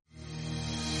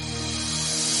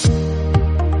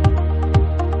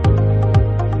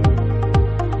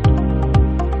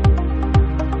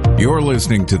You're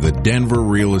listening to the Denver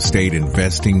Real Estate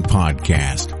Investing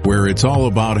Podcast, where it's all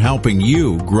about helping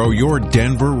you grow your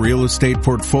Denver real estate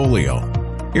portfolio.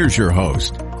 Here's your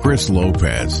host, Chris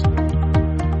Lopez.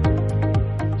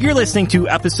 You're listening to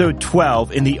episode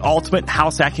 12 in the Ultimate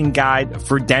House Hacking Guide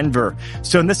for Denver.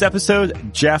 So in this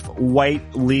episode, Jeff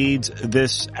White leads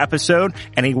this episode,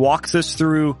 and he walks us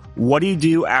through what do you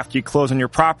do after you close on your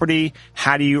property,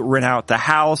 how do you rent out the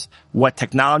house, what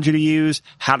technology to use,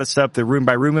 how to set up the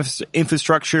room-by-room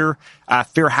infrastructure,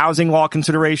 fair housing law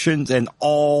considerations, and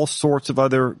all sorts of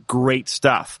other great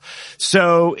stuff.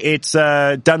 So it's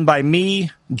done by me,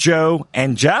 Joe,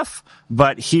 and Jeff.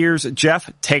 But here's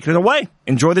Jeff taking it away.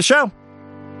 Enjoy the show.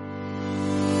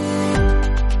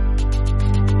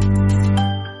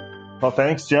 Well,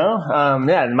 thanks, Joe.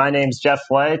 My name's Jeff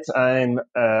White. I'm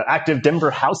an active Denver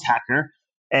house hacker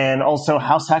and also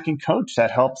house hacking coach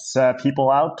that helps people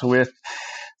out with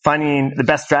finding the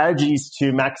best strategies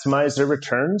to maximize their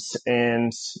returns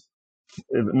and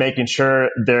making sure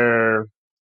their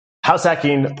house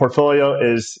hacking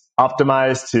portfolio is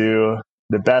optimized to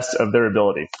the best of their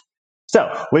ability. So,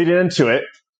 leading into it,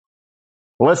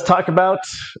 let's talk about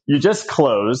you just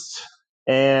closed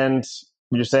and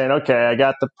you're saying, okay, I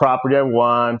got the property I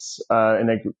want in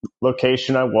a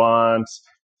location I want,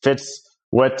 fits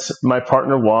what my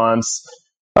partner wants.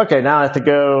 Okay, now I have to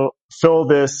go fill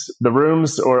the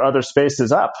rooms or other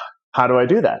spaces up. How do I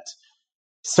do that?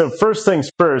 So first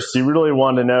things first, you really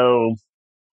want to know,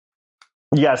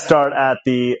 you got to start at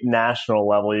the national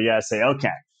level. You got to say,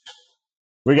 okay,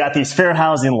 we got these fair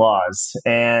housing laws,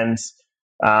 and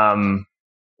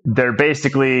they're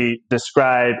basically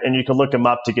described, and you can look them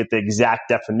up to get the exact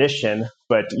definition,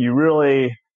 but you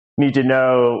really need to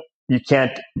know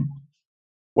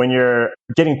when you're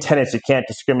getting tenants, you can't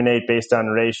discriminate based on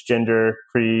race, gender,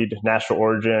 creed, national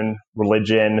origin,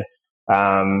 religion,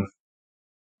 and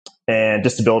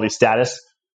disability status.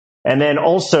 And then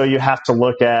also you have to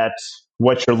look at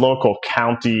what your local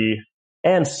county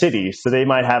and city. So they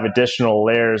might have additional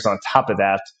layers on top of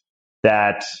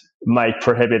that might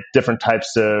prohibit different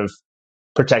types of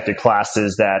protected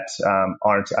classes that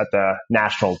aren't at the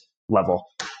national level.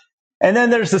 And then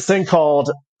there's this thing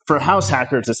called, for house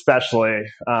hackers especially,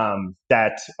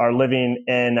 that are living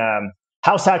in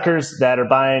house hackers that are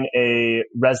buying a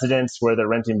residence where they're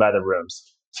renting by the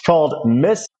rooms. It's called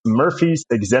Miss Murphy's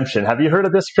exemption. Have you heard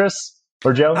of this, Chris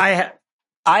or Joe?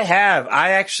 I have.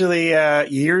 I actually,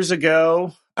 years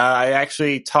ago, I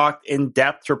actually talked in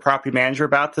depth to a property manager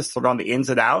about this, sort of on the ins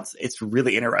and outs. It's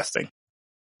really interesting.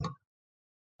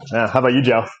 How about you,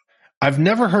 Joe? I've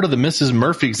never heard of the Mrs.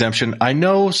 Murphy exemption. I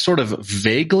know sort of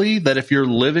vaguely that if you're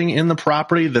living in the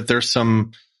property, that there's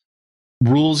some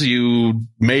rules you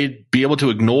may be able to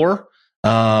ignore. So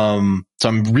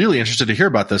I'm really interested to hear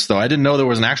about this, though. I didn't know there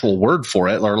was an actual word for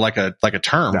it, or like a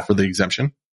term for the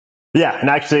exemption. Yeah, and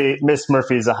actually, Miss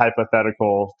Murphy is a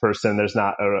hypothetical person. There's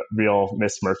not a real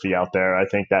Miss Murphy out there. I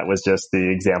think that was just the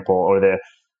example, or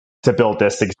to build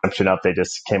this exemption up, they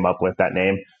just came up with that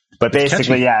name. But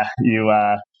basically, yeah, you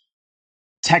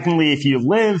technically, if you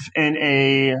live in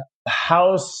a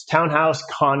townhouse,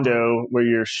 condo where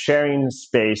you're sharing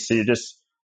space, so you're just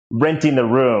renting the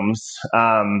rooms,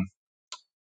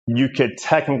 you could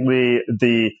technically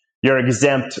you're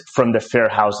exempt from the fair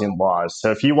housing laws.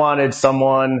 So if you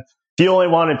only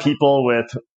wanted people with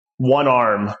one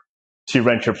arm to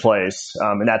rent your place,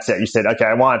 and that's it. You said, okay,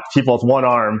 I want people with one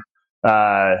arm.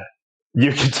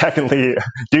 You could technically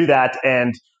do that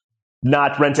and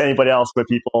not rent to anybody else but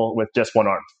people with just one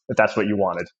arm, if that's what you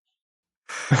wanted.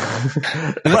 And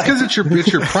that's because it's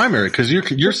your primary, because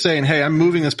you're saying, hey, I'm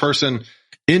moving this person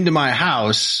into my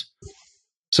house,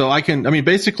 so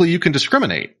basically you can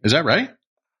discriminate. Is that right?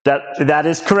 That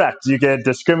is correct. You can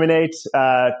discriminate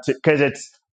because it's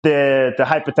the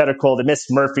hypothetical. The Miss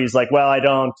Murphy's like, well, I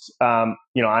don't, I'm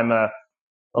a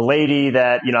lady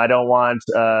that, I don't want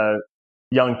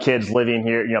young kids living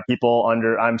here.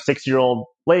 I'm a 6-year-old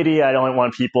lady. I don't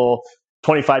want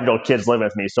 25-year-old kids living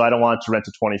with me. So I don't want to rent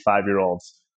to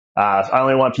 25-year-olds. I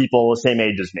only want people the same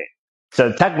age as me.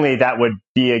 So technically that would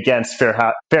be against fair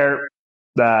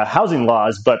housing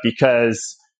laws, but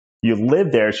because you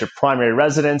live there, it's your primary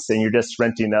residence, and you're just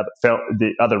renting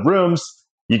the other rooms,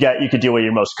 you could do what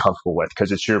you're most comfortable with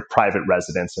because it's your private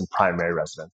residence and primary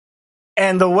residence.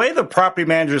 And the way the property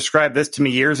manager described this to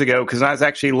me years ago, because I was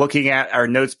actually looking at our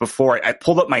notes before, I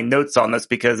pulled up my notes on this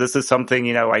because this is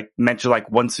something, I mention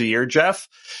like once a year, Jeff.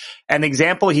 An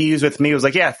example he used with me was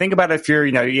like, yeah, think about if you're,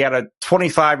 you had a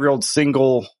 25-year-old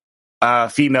single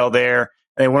female there,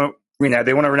 and they want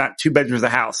to rent out 2 bedrooms of the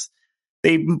house.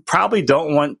 They probably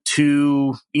don't want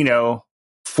 2,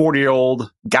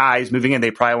 40-year-old guys moving in.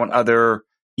 They probably want other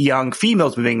young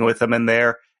females moving with them in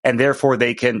there. And therefore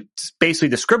they can basically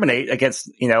discriminate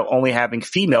against, only having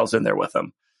females in there with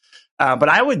them. But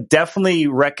I would definitely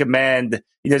recommend,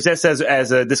 just as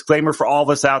a disclaimer for all of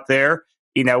us out there,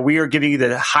 we are giving you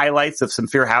the highlights of some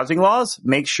fair housing laws.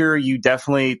 Make sure you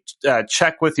definitely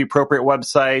check with the appropriate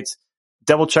websites,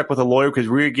 double check with a lawyer, because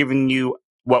we're giving you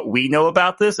what we know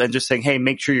about this and just saying, hey,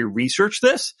 make sure you research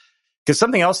this. Because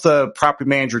something else the property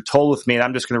manager told with me, and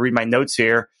I'm just going to read my notes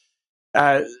here,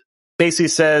 basically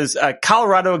says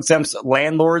Colorado exempts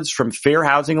landlords from fair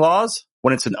housing laws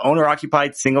when it's an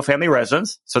owner-occupied single-family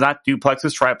residence, so not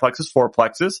duplexes, triplexes,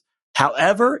 fourplexes.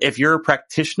 However, if you're a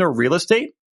practitioner of real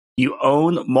estate, you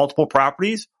own multiple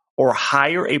properties, or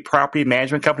hire a property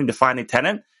management company to find a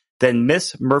tenant, then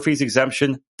Miss Murphy's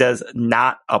exemption does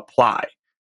not apply.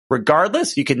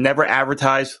 Regardless, you can never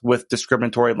advertise with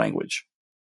discriminatory language.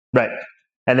 Right.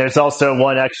 And there's also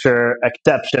one extra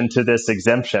exception to this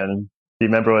exemption. Do you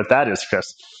remember what that is,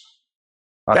 Chris?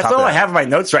 That's all I have in my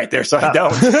notes right there, so I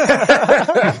don't.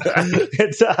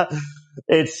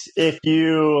 It's if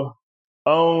you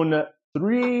own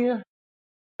three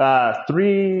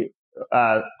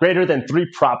greater than three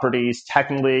properties,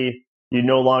 technically you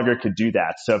no longer could do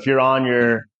that. So if you're on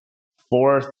your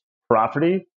fourth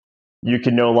property, you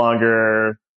can no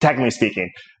longer, technically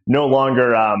speaking,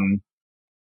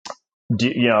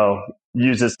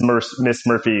 use this Miss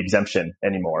Murphy exemption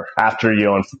anymore after you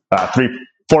own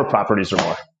 4 properties or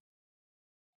more.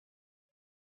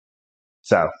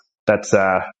 So that's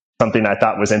something I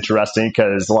thought was interesting,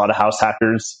 because a lot of house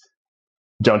hackers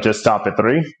don't just stop at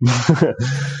 3.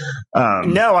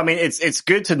 No, I mean, it's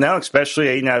good to know,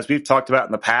 especially, as we've talked about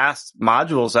in the past,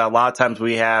 modules, a lot of times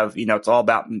we have, it's all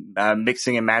about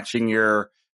mixing and matching your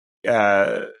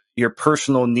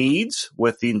personal needs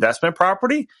with the investment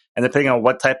property. And depending on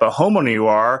what type of homeowner you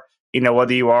are,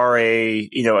 whether you are a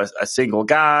single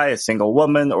guy, a single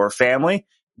woman, or a family,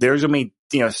 there's going to be,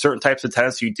 certain types of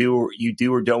tenants you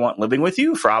do or don't want living with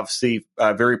you for obviously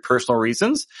very personal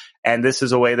reasons. And this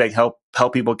is a way that help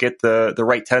people get the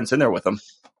right tenants in there with them.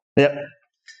 Yep.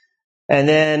 And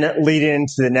then lead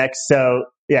into the next. So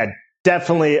yeah,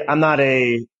 definitely, I'm not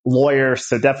a lawyer,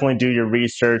 so definitely do your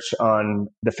research on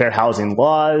the fair housing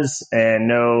laws and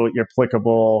know your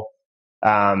applicable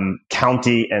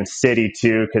county and city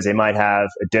too, because they might have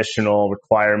additional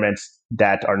requirements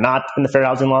that are not in the fair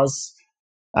housing laws.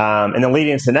 And then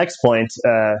leading into the next point,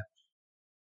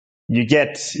 you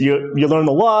learn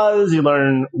the laws, you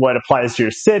learn what applies to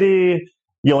your city.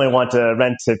 You only want to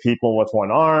rent to people with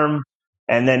one arm.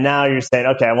 And then now you're saying,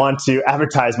 okay, I want to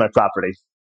advertise my property.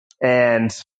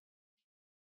 And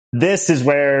this is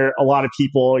where a lot of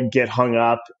people get hung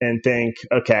up and think,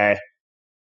 okay,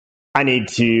 I need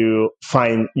to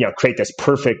create this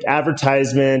perfect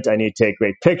advertisement. I need to take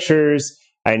great pictures.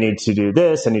 I need to do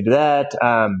this. I need to do that.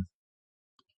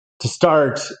 To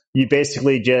start, you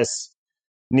basically just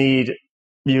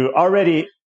you already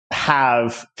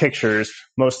have pictures,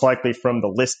 most likely from the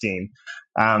listing,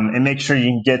 and make sure you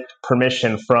can get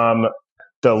permission from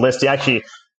the listing. Actually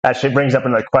brings up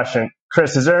another question.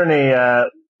 Chris, is there any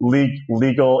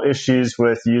legal issues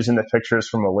with using the pictures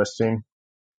from a listing?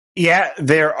 Yeah,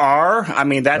 there are. I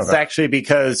mean, that's okay. Actually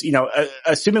because,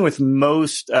 assuming with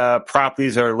most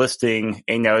properties that are listing,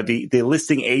 the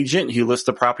listing agent who lists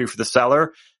the property for the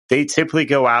seller, they typically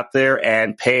go out there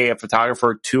and pay a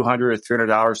photographer $200 or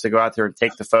 $300 to go out there and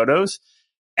take the photos.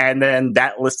 And then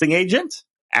that listing agent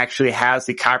actually has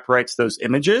the copyrights to those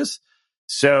images.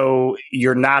 So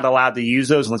you're not allowed to use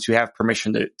those unless you have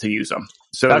permission to use them.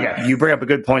 So okay. You bring up a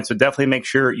good point. So definitely make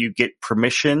sure you get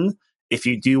permission if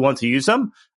you do want to use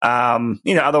them.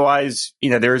 Otherwise,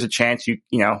 there is a chance you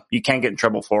can get in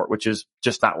trouble for it, which is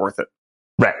just not worth it.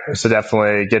 Right. So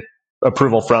definitely get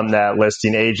approval from that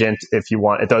listing agent if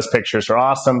those pictures are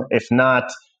awesome. If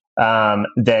not,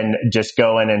 then just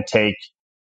go in and take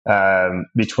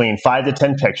between 5 to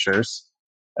 10 pictures.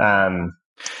 Go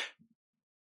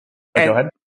ahead.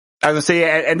 I was going to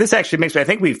say, and this actually makes me, I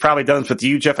think we've probably done this with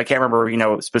you, Jeff. I can't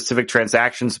remember, specific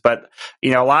transactions, but, a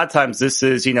lot of times this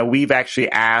is, we've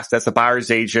actually asked as a buyer's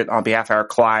agent on behalf of our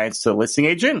clients to the listing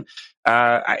agent.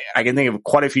 I can think of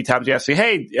quite a few times you ask me,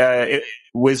 hey,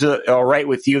 was it all right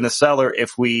with you and the seller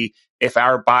if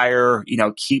our buyer,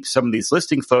 keeps some of these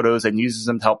listing photos and uses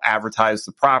them to help advertise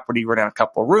the property, rent out a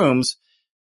couple of rooms?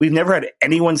 We've never had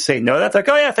anyone say no. That's like,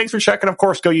 oh yeah, thanks for checking. Of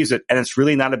course, go use it. And it's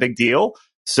really not a big deal.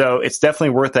 So it's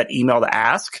definitely worth that email to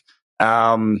ask.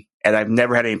 And I've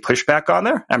never had any pushback on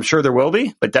there. I'm sure there will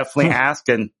be, but definitely ask.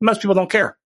 And most people don't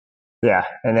care. Yeah.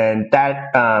 And then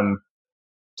that,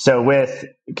 So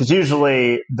because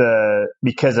usually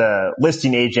because a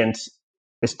listing agent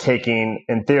is taking,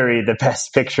 in theory, the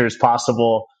best pictures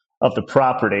possible of the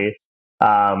property,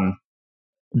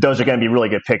 those are going to be really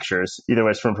good pictures. Either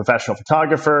it's from a professional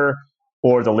photographer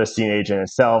or the listing agent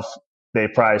itself. They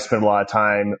probably spend a lot of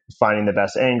time finding the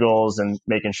best angles and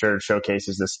making sure it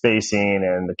showcases the spacing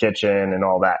and the kitchen and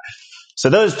all that. So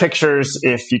those pictures,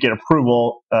 if you get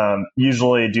approval,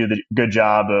 usually do the good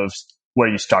job of where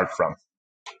you start from.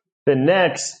 Then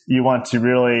next, you want to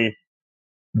really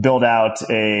build out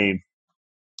a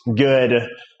good,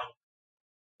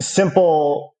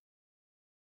 simple,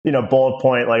 bullet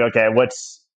point, like, okay,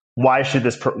 why should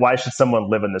someone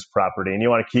live in this property? And you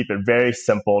want to keep it very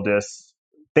simple. Just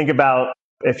think about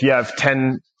if you have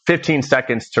 15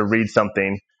 seconds to read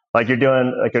something, like you're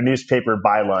doing like a newspaper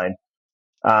byline,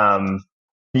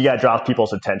 you got to draw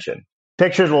people's attention.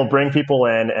 Pictures will bring people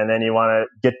in, and then you want to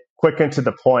get quick and to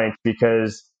the point,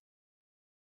 because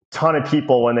a ton of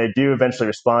people, when they do eventually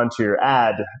respond to your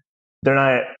ad, they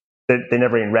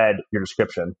never even read your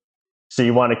description. So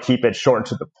you want to keep it short and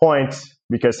to the point,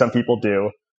 because some people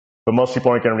do, but most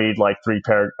people aren't going to read like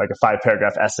a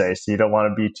 5-paragraph essay. So you don't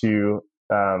want to be too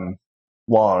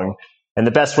long. And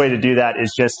the best way to do that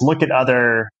is just look at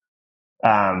other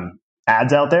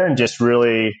ads out there and just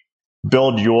really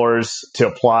build yours to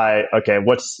apply. Okay,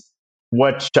 what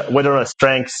are the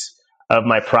strengths of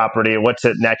my property? What's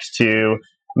it next to?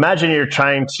 Imagine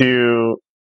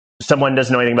someone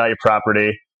doesn't know anything about your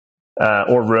property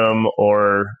or room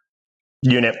or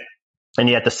unit, and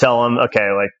you have to sell them.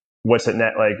 Okay, like what's it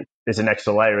like? Is it next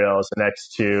to light rail? Is it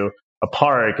next to a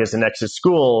park? Is it next to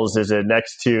schools? Is it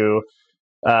next to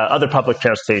other public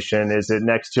transportation? Is it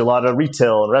next to a lot of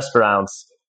retail and restaurants?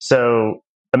 So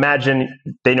imagine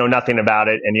they know nothing about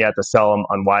it, and you have to sell them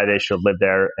on why they should live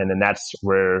there, and then that's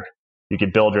where you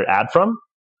could build your ad from,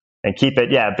 and keep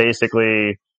it. Yeah,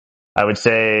 basically, I would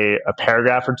say a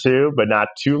paragraph or two, but not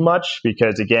too much,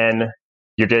 because again,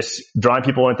 you're just drawing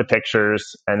people into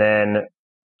pictures and then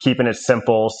keeping it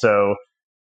simple so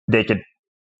they could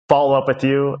follow up with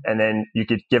you, and then you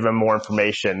could give them more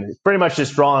information. Pretty much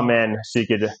just draw them in so you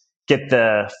could get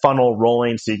the funnel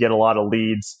rolling, so you get a lot of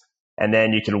leads, and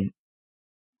then you can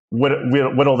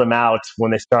whittle them out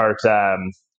when they start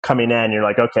coming in. You're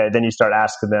like, okay, then you start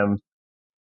asking them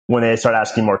when they start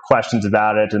asking more questions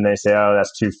about it, and they say, oh,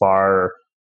 that's too far.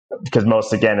 Because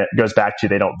again, it goes back to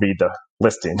they don't read the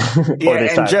listing.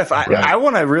 And Jeff, I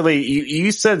want to really,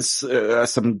 you said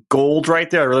some gold right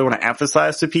there. I really want to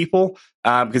emphasize to people,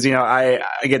 because, I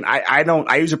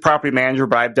use a property manager,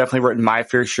 but I've definitely written my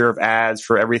fair share of ads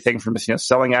for everything from,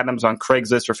 selling items on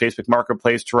Craigslist or Facebook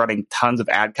Marketplace to running tons of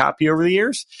ad copy over the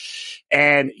years.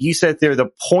 And you said there, the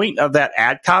point of that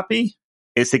ad copy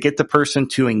is to get the person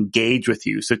to engage with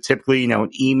you. So typically, an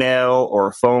email or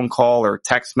a phone call or a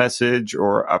text message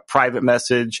or a private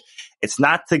message. It's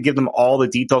not to give them all the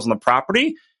details on the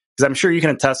property, because I'm sure you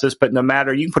can attest this, but no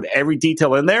matter, you can put every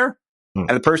detail in there and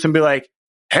the person will be like,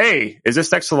 hey, is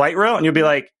this next to light rail? And you'll be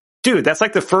like, dude, that's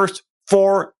like the first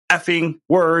 4 effing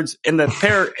words in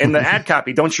the in the ad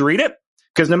copy. Don't you read it?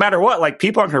 Because no matter what, like,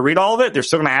 people aren't going to read all of it. They're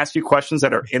still going to ask you questions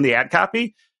that are in the ad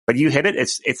copy, but you hit it.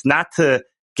 It's not to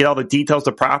get all the details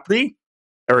of the property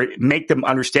or make them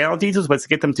understand all the details, but it's to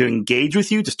get them to engage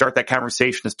with you, to start that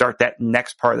conversation, to start that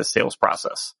next part of the sales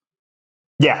process.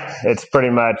 Yeah, it's pretty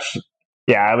much,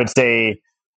 I would say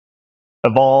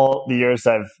of all the years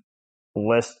I've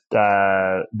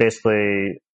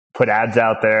basically put ads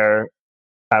out there,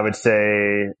 I would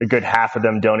say a good half of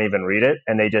them don't even read it,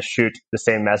 and they just shoot the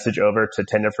same message over to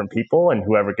 10 different people, and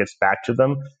whoever gets back to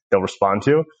them, they'll respond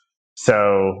to.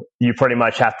 So you pretty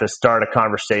much have to start a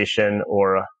conversation,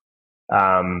 or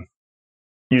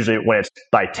usually when it's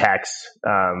by text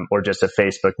or just a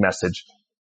Facebook message.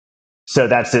 So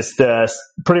that's just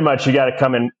pretty much, you got to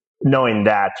come in knowing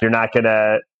that you're not going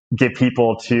to get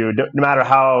people to, no matter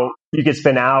how you could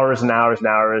spend hours and hours and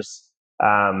hours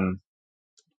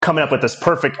coming up with this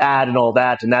perfect ad and all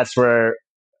that. And that's where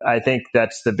I think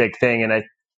that's the big thing. And I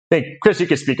think, Chris, you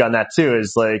could speak on that too,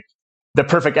 is like, the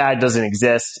perfect ad doesn't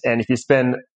exist. And if you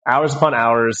spend hours upon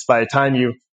hours, by the time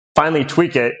you finally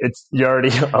tweak it, you're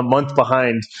already a month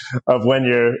behind of when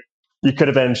you could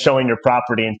have been showing your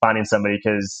property and finding somebody,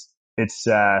 because it's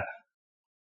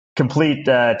complete.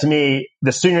 To me,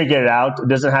 the sooner you get it out, it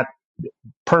doesn't have,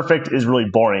 perfect is really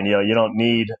boring. You don't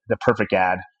need the perfect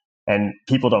ad, and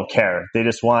people don't care. They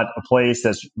just want a place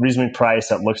that's reasonably priced,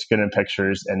 that looks good in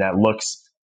pictures, and that looks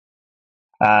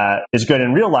is good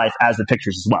in real life as the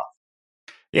pictures as well.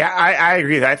 Yeah, I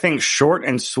agree. I think short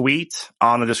and sweet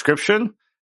on the description,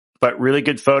 but really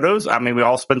good photos. I mean, we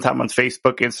all spend time on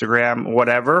Facebook, Instagram,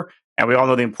 whatever. And we all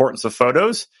know the importance of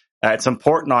photos. It's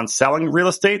important on selling real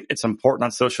estate. It's important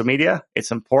on social media.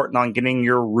 It's important on getting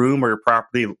your room or your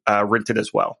property rented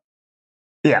as well.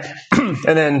 Yeah.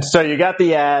 And then, so you got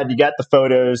the ad, you got the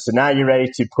photos. So now you're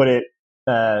ready to put it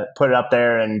up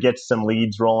there and get some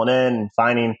leads rolling in and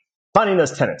finding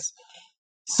those tenants.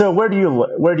 So where do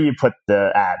you put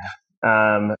the ad?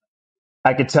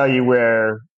 I could tell you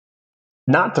where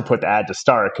not to put the ad to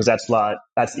start, because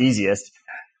that's easiest.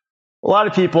 A lot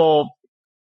of people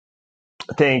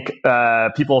think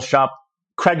people shop.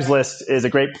 Craigslist is a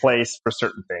great place for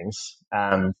certain things.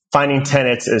 Finding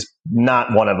tenants is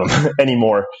not one of them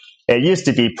anymore. It used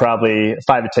to be probably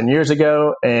 5 to 10 years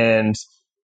ago, and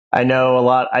I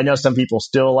know some people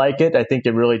still like it. I think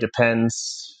it really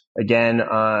depends, again,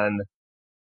 on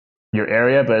your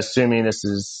area, but assuming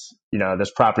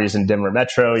there's properties in Denver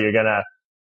Metro, you're gonna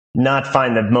not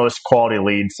find the most quality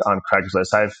leads on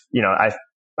Craigslist. I've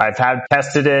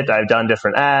tested it. I've done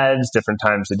different ads, different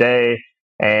times a day,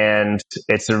 and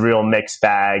it's a real mixed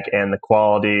bag. And the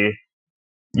quality,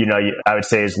 I would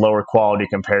say, is lower quality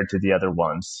compared to the other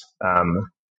ones.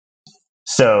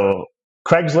 So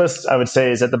Craigslist, I would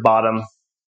say, is at the bottom.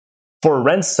 For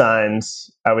rent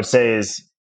signs, I would say is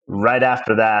right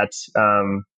after that.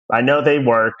 I know they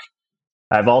work.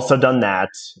 I've also done that.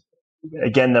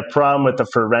 Again, the problem with the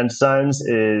for rent signs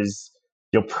is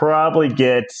you'll probably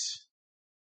get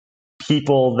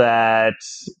people that,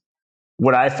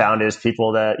 what I found is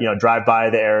people that, drive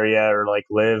by the area or like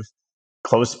live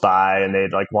close by and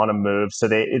they'd like want to move. So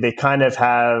they kind of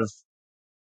have,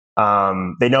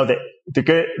 they know that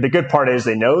the good part is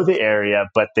they know the area,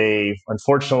 but they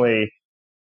unfortunately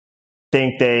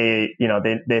think they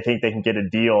think they can get a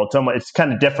deal. It's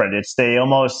kind of different. They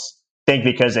almost think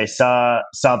because they saw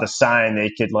the sign,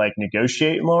 they could like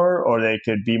negotiate more, or they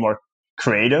could be more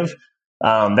creative.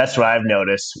 That's what I've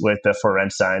noticed with the for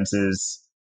rent signs is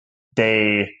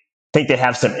they think they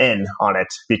have some in on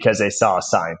it because they saw a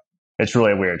sign. It's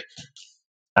really weird.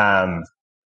 And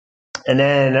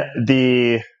then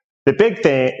the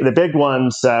big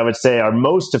ones I would say are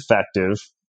most effective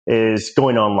is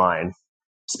going online,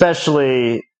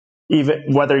 especially even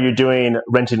whether you're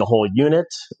renting a whole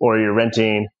unit or you're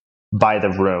renting by the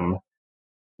room.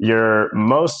 Your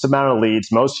most amount of leads,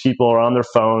 most people are on their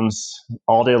phones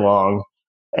all day long.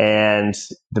 And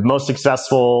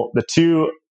the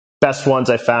two best ones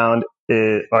I found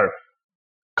two,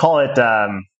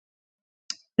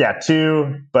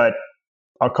 but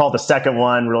I'll call the second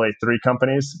one really three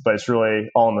companies, but it's really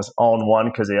all in one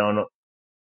because they own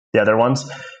the other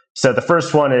ones. So the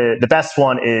best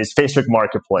one is Facebook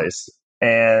Marketplace.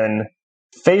 And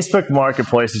Facebook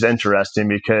Marketplace is interesting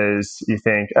because you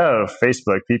think, oh,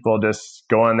 Facebook, people just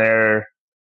go on there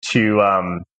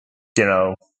to,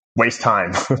 waste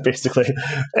time basically,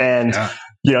 and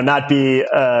not be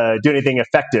do anything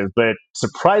effective. But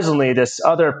surprisingly, this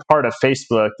other part of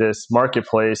Facebook, this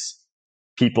marketplace,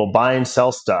 people buy and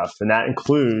sell stuff, and that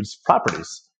includes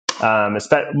properties,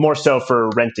 more so for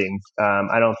renting.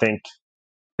 I don't think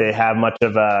they have much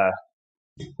of a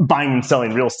buying and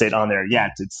selling real estate on there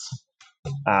yet.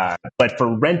 But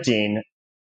for renting,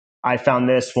 I found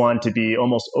this one to be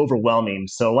almost overwhelming.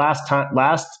 So last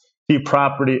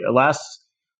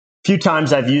few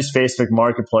times I've used Facebook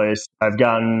Marketplace, I've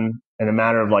gotten, in a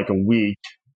matter of like a week,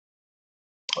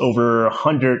 over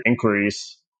 100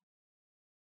 inquiries.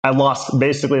 Last time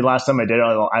I did it,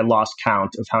 I lost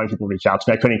count of how many people reached out to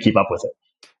me. I couldn't keep up with it.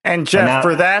 And Jeff,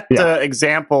 for that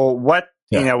example, what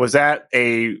was that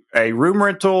a room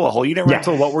rental, a whole unit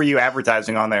rental? What were you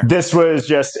advertising on there? This was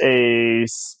just a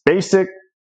basic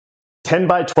 10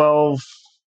 by 12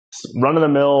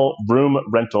 run-of-the-mill room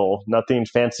rental. Nothing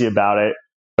fancy about it.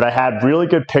 But I had really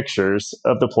good pictures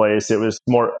of the place. It was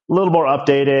a little more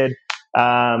updated.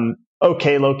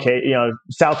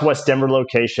 Southwest Denver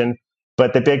location.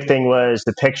 But the big thing was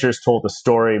the pictures told the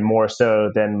story more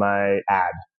so than my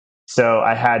ad. So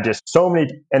I had just so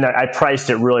many, and I priced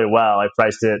it really well. I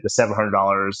priced it at the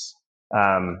 $700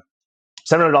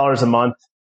 a month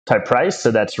type price. So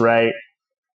that's right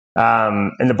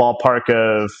in the ballpark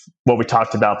of what we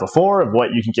talked about before, of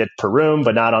what you can get per room,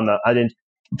 but not I didn't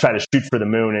try to shoot for the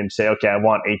moon and say, okay, I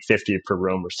want $850 per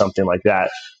room or something like that.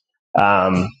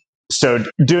 So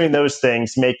doing those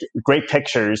things, make great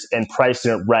pictures and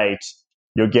pricing it right,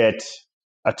 you'll get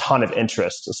a ton of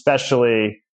interest,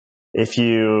 especially if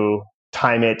you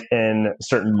time it in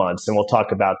certain months. And we'll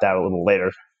talk about that a little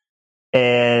later.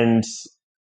 And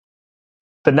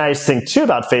the nice thing too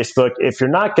about Facebook, if you're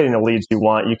not getting the leads you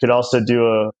want, you could also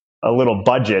do a little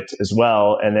budget as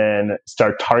well, and then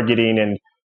start targeting and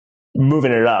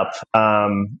moving it up.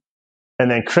 And And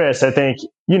then Chris, I think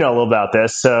you know a little about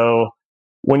this. So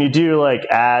when you do like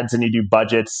ads and you do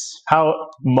budgets, how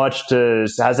much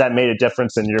has that made a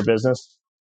difference in your business?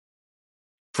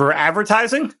 For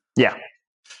advertising? Yeah.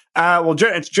 Well,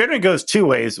 it generally goes two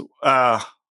ways.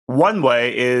 One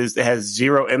way is it has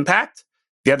zero impact.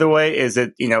 The other way is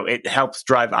it helps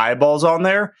drive eyeballs on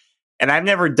there. And I've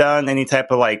never done any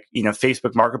type of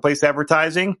Facebook Marketplace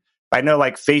advertising. I know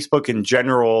like Facebook in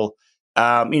general,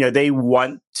 they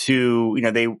want to,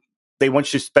 they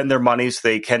want you to spend their money so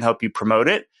they can help you promote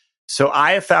it. So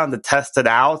I have found to test it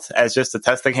out as just a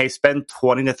testing. Hey, spend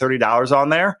 $20 to $30 on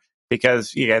there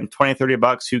because again, $20,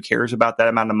 $30, who cares about that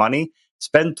amount of money?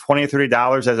 Spend $20 or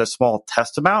 $30 as a small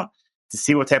test amount to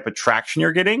see what type of traction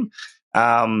you're getting.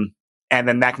 And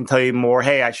then that can tell you more,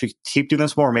 hey, I should keep doing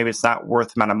this more. Maybe it's not worth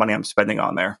the amount of money I'm spending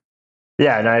on there.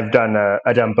 Yeah, and I've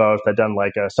done both. I've done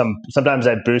like sometimes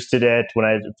I boosted it when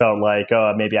I felt like,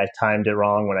 maybe I timed it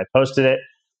wrong when I posted it.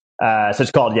 So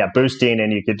it's called boosting,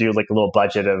 and you could do like a little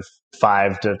budget of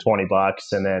 $5 to $20,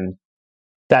 and then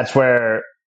that's where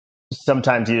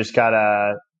sometimes you just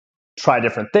gotta try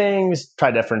different things,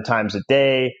 try different times a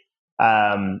day.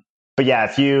 But yeah,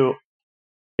 if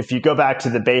you go back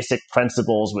to the basic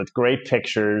principles with great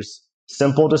pictures,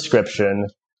 simple description,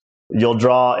 you'll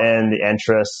draw in the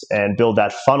interest and build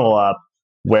that funnel up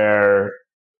where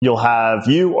you'll have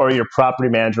you or your property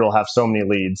manager will have so many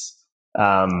leads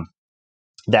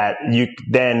that you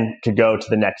then could go to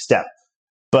the next step.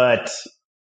 But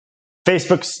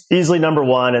Facebook's easily number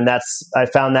one, and I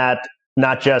found that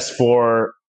not just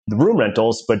for the room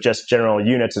rentals, but just general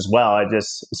units as well. I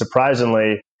just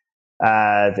surprisingly,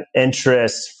 the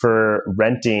interest for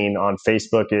renting on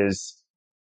Facebook is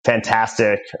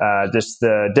fantastic. Just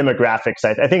the demographics.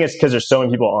 I think it's because there's so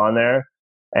many people on there,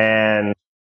 and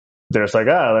they're just like,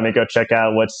 oh, let me go check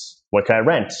out what can I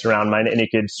rent around mine, and you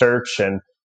could search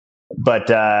but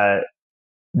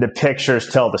the pictures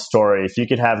tell the story. If you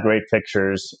could have great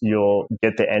pictures, you'll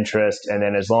get the interest, and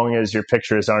then as long as your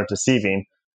pictures aren't deceiving,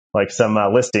 like some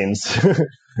listings,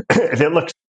 if it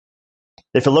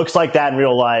looks like that in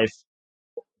real life,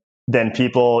 then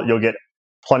you'll get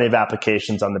plenty of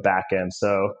applications on the back end.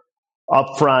 So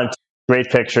upfront, great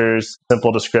pictures,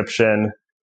 simple description,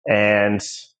 and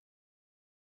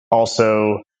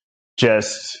also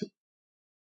just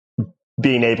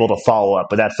being able to follow up.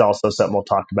 But that's also something we'll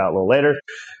talk about a little later.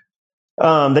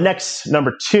 The next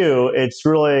number 2, it's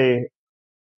really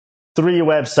 3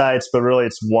 websites, but really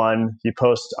it's one. You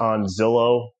post on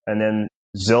Zillow, and then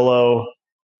Zillow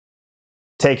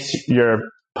takes your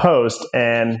post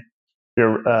and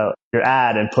your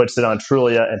ad and puts it on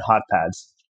Trulia and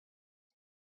HotPads.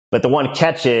 But the one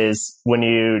catch is when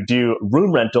you do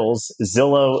room rentals,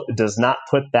 Zillow does not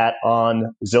put that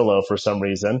on Zillow for some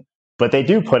reason, but they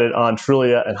do put it on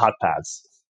Trulia and HotPads.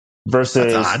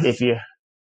 Versus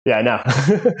yeah, I know.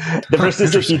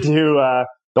 Versus if you do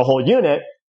the whole unit,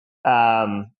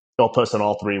 they'll post on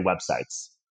all 3 websites.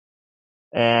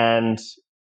 And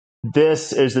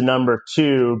this is the number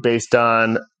 2 based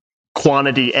on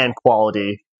quantity and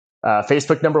quality.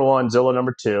 Facebook number 1, Zillow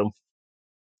number 2.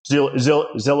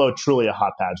 Zillow, Trulia,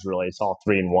 HotPads, really. It's all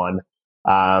 3 in 1.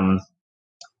 And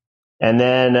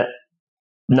then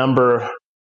number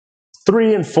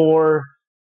 3 and 4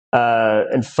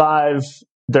 and 5,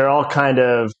 they're all kind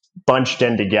of bunched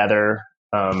in together.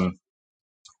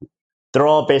 They're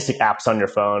all basic apps on your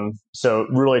phone. So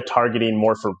really targeting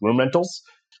more for room rentals.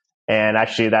 And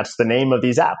actually, that's the name of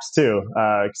these apps too,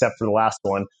 except for the last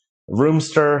one.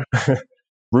 Roomster,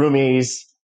 Roomies,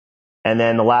 and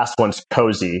then the last one's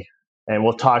Cozy. And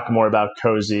we'll talk more about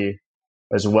Cozy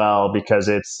as well because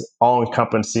it's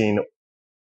all-encompassing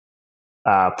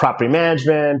property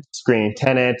management, screening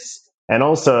tenants, and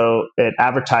also it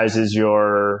advertises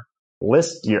your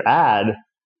ad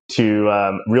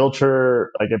to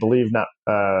Realtor, like I believe not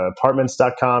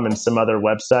apartments.com and some other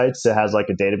websites. It has like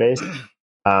a database.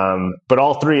 But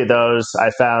all 3 of those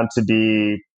I found to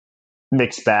be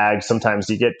mixed bags. Sometimes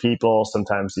you get people,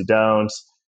 sometimes you don't.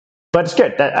 But it's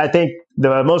good. I think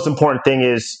the most important thing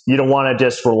is you don't want to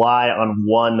just rely on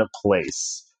one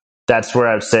place. That's where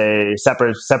I would say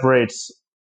separates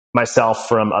myself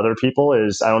from other people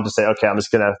is I don't just say, okay, I'm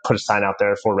just going to put a sign out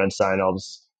there for rent sign. I'll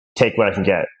just take what I can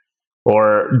get.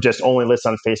 Or just only list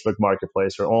on Facebook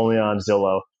Marketplace or only on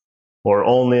Zillow or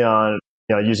only on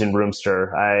using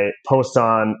Roomster. I post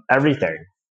on everything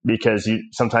because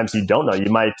sometimes you don't know.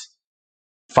 You might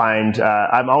find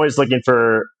I'm always looking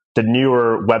for the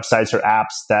newer websites or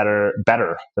apps that are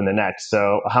better than the next.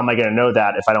 So how am I going to know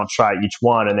that if I don't try each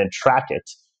one and then track it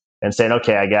and saying,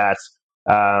 okay, I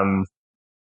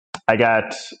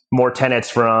got more tenants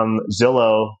from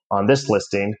Zillow on this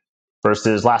listing,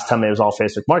 versus last time it was all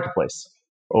Facebook Marketplace.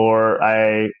 Or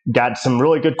I got some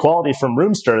really good quality from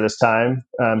Roomster this time,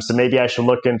 so maybe I should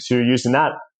look into using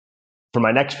that for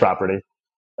my next property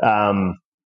or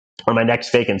my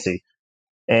next vacancy.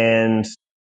 And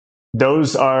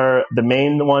those are the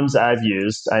main ones I've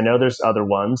used. I know there's other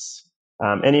ones.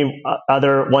 Any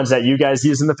other ones that you guys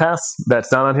use in the past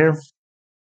that's not on here?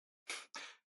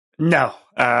 No.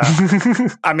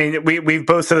 I mean, we've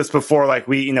both said this before, like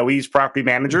we use property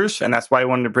managers, and that's why I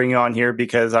wanted to bring you on here,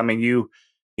 because I mean, you're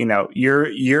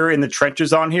in the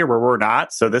trenches on here where we're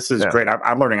not. So this is great.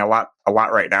 I'm learning a lot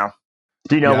right now.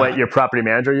 Do you know what your property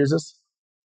manager uses?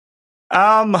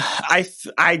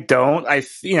 I don't.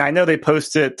 I know they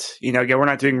post it, again, we're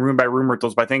not doing room by room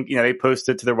rentals, but I think, they post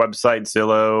it to their website,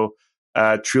 Zillow,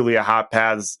 Trulia,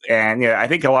 HotPads. And, I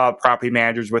think a lot of property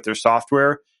managers with their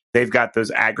software, they've got those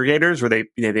aggregators where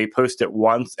they post it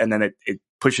once and then it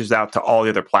pushes out to all the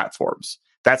other platforms.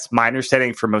 That's my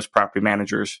understanding for most property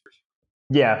managers.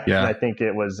 Yeah. And I think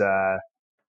it was,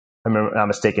 I'm not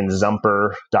mistaken,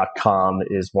 Zumper.com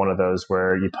is one of those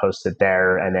where you post it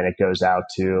there and then it goes out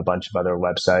to a bunch of other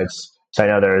websites. So I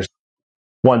know there's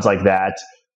ones like that.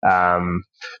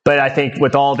 But I think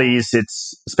with all these,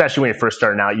 it's especially when you're first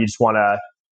starting out, you just want to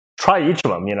try each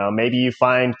of them. Maybe you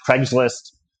find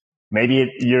Craigslist. Maybe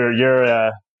you're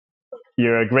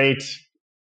great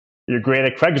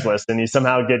at Craigslist and you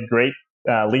somehow get great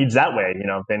leads that way.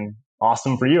 Been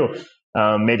awesome for you.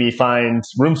 Maybe find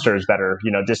Roomster is better.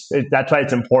 That's why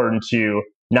it's important to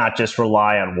not just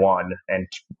rely on one and,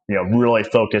 really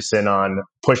focus in on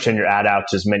pushing your ad out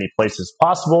to as many places as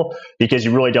possible, because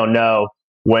you really don't know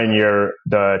when you're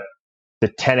the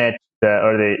tenant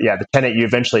the tenant you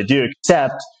eventually do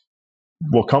accept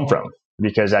will come from,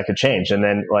 because that could change. And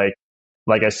then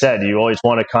like I said, you always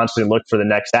want to constantly look for the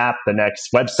next app, the next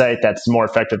website that's more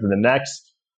effective than the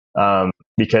next.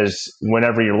 Because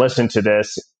whenever you're listening to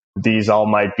this, these all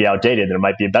might be outdated. There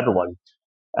might be a better one.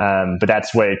 But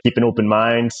that's why keep an open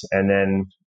mind, and then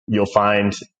you'll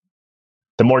find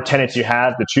the more tenants you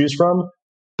have to choose from,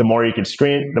 the more you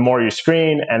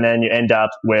screen, and then you end up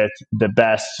with the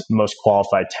best, most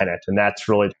qualified tenant. And that's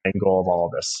really the end goal of all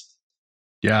of this.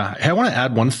 Yeah. Hey, I want to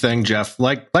add one thing, Jeff.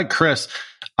 Like Chris,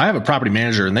 I have a property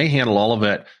manager and they handle all of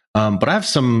it. But I have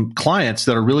some clients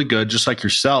that are really good, just like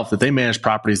yourself, that they manage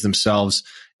properties themselves.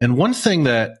 And one thing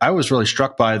that I was really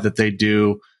struck by that they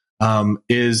do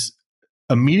is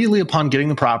immediately upon getting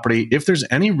the property, if there's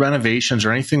any renovations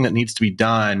or anything that needs to be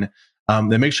done,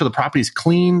 they make sure the property is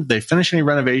clean, they finish any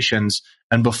renovations,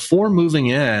 and before moving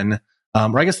in,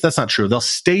 or I guess that's not true, they'll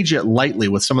stage it lightly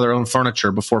with some of their own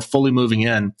furniture before fully moving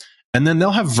in. And then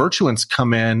they'll have virtuants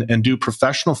come in and do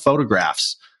professional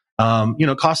photographs.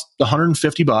 Cost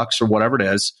 $150 or whatever it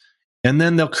is. And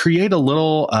then they'll create a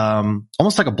little,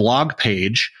 almost like a blog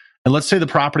page. And let's say the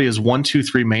property is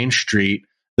 123 Main Street.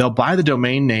 They'll buy the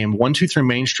domain name 123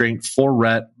 Main Street for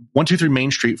rent, 123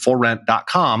 Main Street for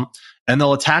rent.com. And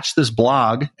they'll attach this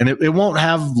blog, and it won't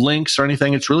have links or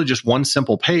anything. It's really just one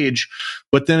simple page.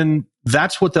 But then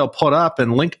that's what they'll put up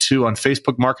and link to on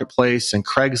Facebook Marketplace and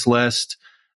Craigslist.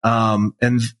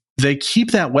 And they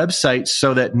keep that website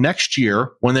so that next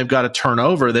year, when they've got to turn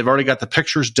over, they've already got the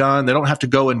pictures done. They don't have to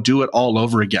go and do it all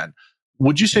over again.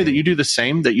 Would you say that you do the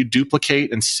same, that you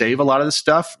duplicate and save a lot of this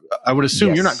stuff? I would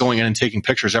assume You're not going in and taking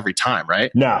pictures every time,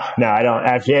 right? No, I don't.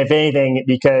 If anything,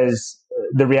 because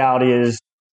the reality is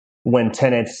when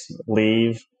tenants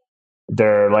leave,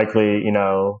 they're likely,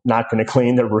 not going to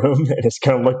clean their room, and it's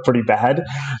going to look pretty bad.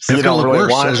 So you don't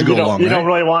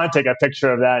really want to take a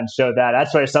picture of that and show that.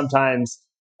 That's why sometimes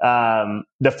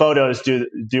the photos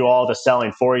do all the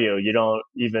selling for you. You don't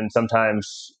even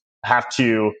sometimes have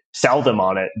to sell them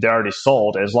on it. They're already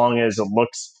sold. As long as it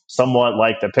looks somewhat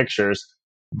like the pictures,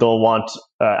 they'll want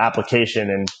application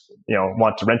and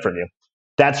want to rent from you.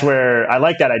 That's where I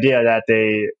like that idea that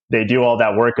they do all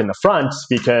that work in the front,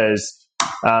 because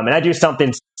and I do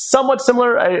something somewhat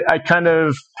similar. I kind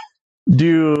of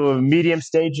do medium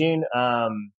staging.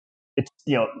 It's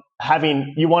you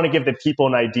want to give the people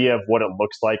an idea of what it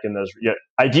looks like in those.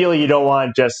 Ideally, you don't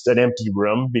want just an empty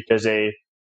room, because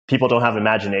people don't have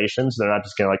imaginations. They're not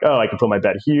just going to I can put my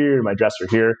bed here, my dresser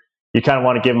here. You kind of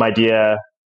want to give them an idea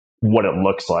what it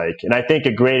looks like. And I think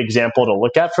a great example to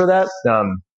look at for that,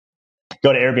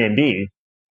 go to Airbnb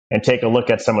and take a look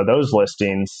at some of those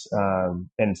listings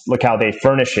and look how they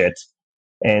furnish it,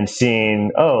 and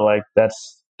seeing,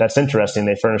 that's interesting.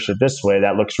 They furnish it this way.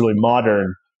 That looks really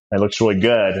modern. That looks really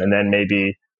good. And then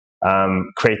maybe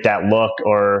create that look.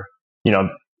 Or,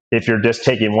 if you're just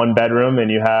taking one bedroom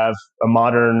and you have a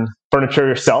modern furniture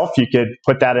yourself, you could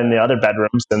put that in the other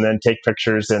bedrooms and then take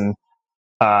pictures and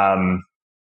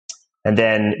and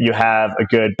then you have a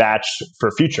good batch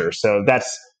for future. So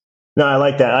no, I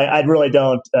like that. I really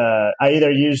don't. I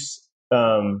either use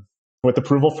with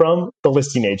approval from the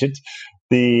listing agent,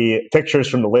 the pictures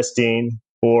from the listing,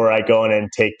 or I go in and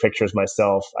take pictures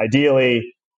myself.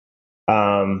 Ideally,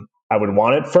 I would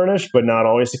want it furnished, but not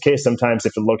always the case. Sometimes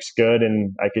if it looks good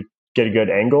and I could get a good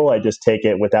angle, I just take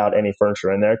it without any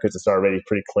furniture in there because it's already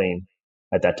pretty clean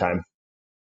at that time.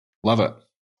 Love it.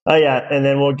 Oh yeah, and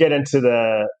then we'll get into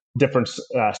the different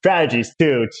strategies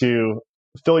too to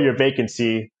fill your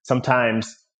vacancy.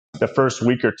 Sometimes the first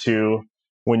week or two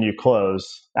when you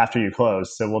close, after you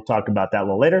close. So we'll talk about that a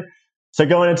little later. So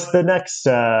going into the next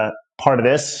part of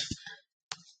this.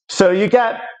 So you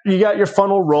got your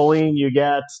funnel rolling. You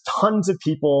got tons of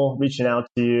people reaching out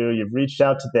to you. You've reached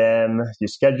out to them. You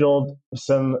scheduled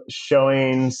some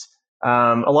showings.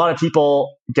 A lot of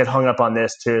people get hung up on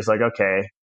this too. It's like, okay,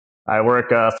 I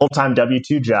work a full-time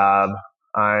W-2 job.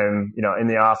 I'm, in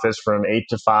the office from 8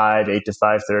 to 5, 8 to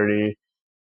 5:30.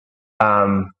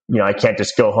 I can't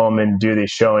just go home and do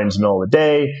these showings in the middle of the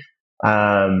day.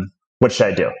 What should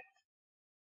I do?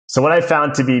 So what I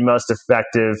found to be most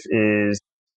effective is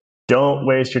don't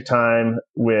waste your time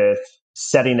with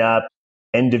setting up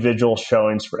individual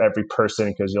showings for every person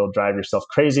because you'll drive yourself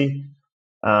crazy.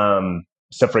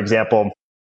 So for example,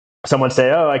 someone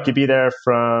say, oh, I could be there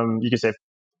you could say,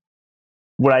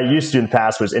 what I used to do in the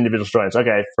past was individual showings.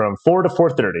 Okay, from 4 to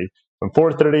 4:30, from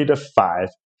 4:30 to 5,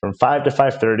 from 5 to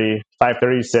 5:30,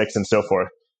 5:30 to 6, and so forth.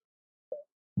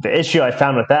 The issue I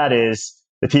found with that is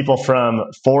the people from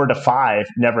 4 to 5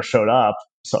 never showed up.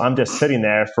 So I'm just sitting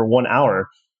there for 1 hour.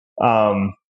 A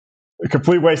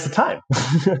complete waste of time.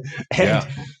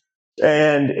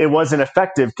 And it wasn't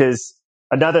effective because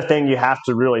another thing you have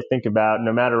to really think about,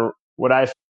 no matter what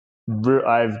I've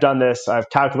done this, I've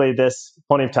calculated this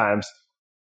plenty of times.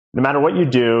 No matter what you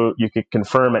do, you could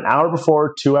confirm an hour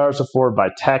before, 2 hours before by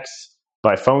text,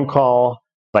 by phone call,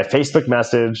 by Facebook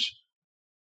message.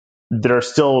 There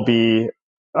still will be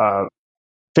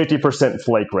 50%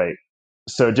 flake rate.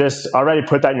 So just already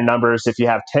put that in your numbers. If you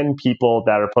have 10 people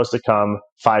that are supposed to come,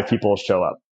 5 people will show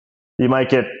up. You might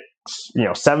get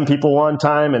 7 people one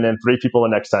time and then 3 people the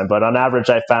next time. But on average,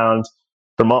 I found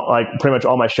from pretty much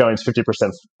all my showings,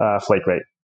 50% flake rate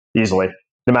easily,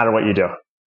 no matter what you do.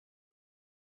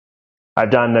 I've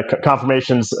done the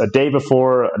confirmations a day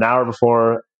before, an hour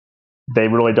before. They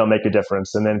really don't make a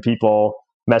difference. And then people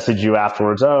message you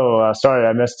afterwards, oh, sorry,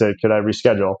 I missed it. Could I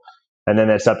reschedule? And then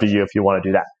it's up to you if you want to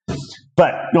do that.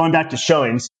 But going back to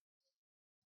showings,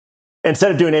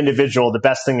 instead of doing individual, the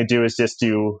best thing to do is just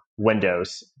do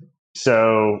windows.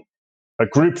 So a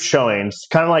group showings,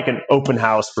 kind of like an open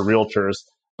house for realtors,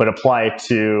 but apply it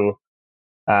to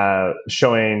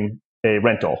showing a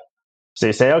rental. So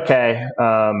you say, okay,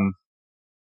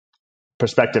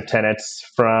 prospective tenants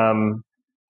from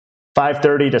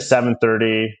 5:30 to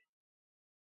 7:30,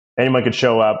 anyone could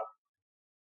show up,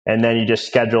 and then you just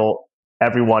schedule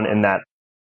everyone in that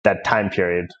time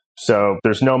period. So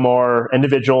there's no more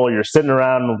individual. You're sitting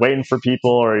around waiting for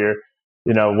people, or you're,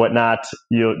 whatnot.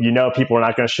 People are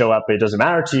not going to show up, but it doesn't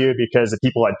matter to you because the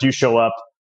people that do show up,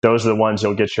 those are the ones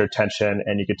you'll get your attention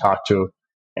and you can talk to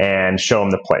and show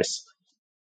them the place.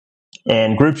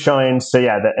 And group showings. So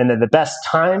yeah, and then the best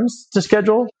times to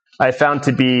schedule I found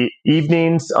to be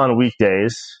evenings on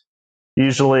weekdays,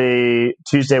 usually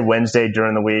Tuesday, Wednesday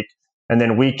during the week, and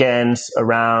then weekends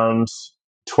around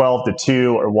 12 to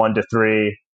 2 or 1 to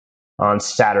 3 on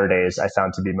Saturdays I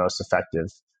found to be most effective.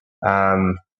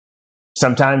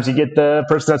 Sometimes you get the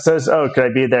person that says, oh, could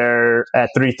I be there at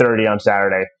 3:30 on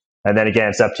Saturday? And then again,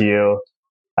 it's up to you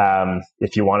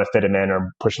if you want to fit them in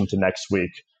or push them to next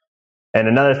week. And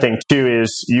another thing too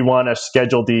is you want to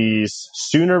schedule these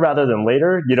sooner rather than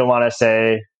later. You don't want to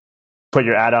say, put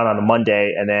your ad out on a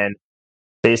Monday and then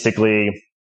basically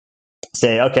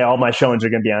say, okay, all my showings are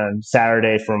going to be on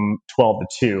Saturday from 12 to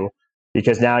 2,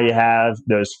 because now you have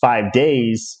those 5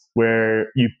 days where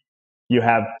you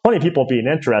have plenty of people being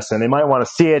interested and they might want to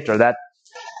see it, or that,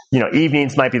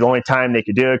 evenings might be the only time they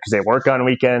could do it because they work on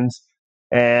weekends,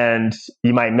 and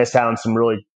you might miss out on some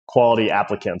really quality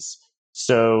applicants.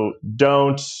 So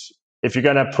if you're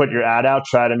going to put your ad out,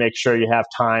 try to make sure you have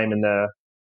time in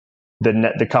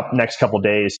the next couple of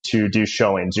days to do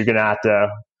showings. You're going to have to,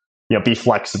 be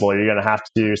flexible. You're going to have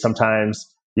to, sometimes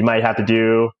you might have to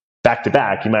do back to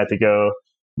back. You might have to go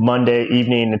Monday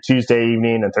evening and Tuesday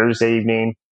evening and Thursday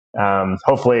evening.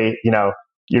 Hopefully,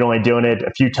 you're only doing it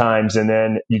a few times and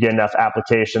then you get enough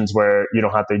applications where you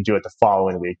don't have to do it the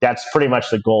following week. That's pretty much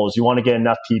the goal, is you want to get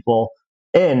enough people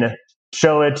in,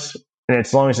 show it, and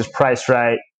as long as it's priced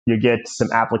right, you get some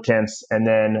applicants, and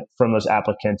then from those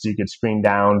applicants, you could screen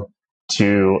down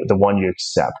to the one you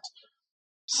accept.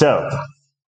 So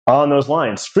on those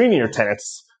lines, screening your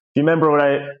tenants. If you remember what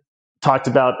I talked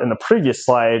about in the previous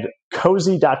slide,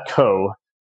 cozy.co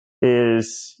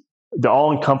is the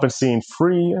all-encompassing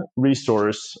free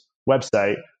resource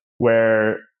website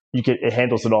where it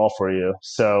handles it all for you.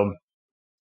 So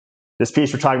this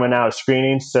piece we're talking about now is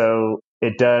screening. So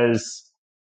you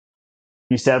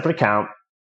set up an account,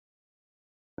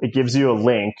 it gives you a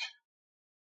link,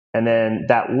 and then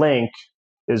that link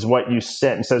is what you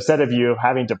send. So instead of you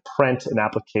having to print an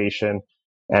application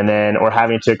or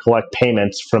having to collect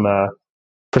payments from a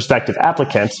prospective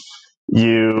applicant,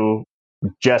 you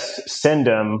just send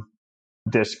them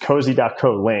this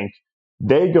cozy.co link.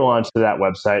 They go onto that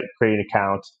website, create an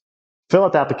account, fill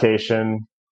out the application,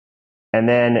 and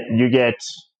then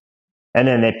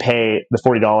they pay the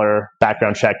 $40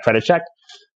 background check, credit check.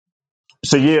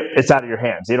 So it's out of your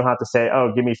hands. You don't have to say,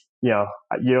 oh, give me, you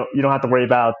don't have to worry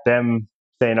about them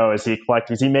saying, oh, is he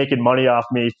making money off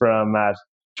me from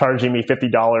charging me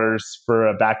 $50 for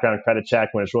a background credit check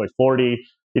when it's really $40?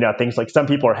 Things like some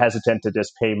people are hesitant to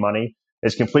just pay money.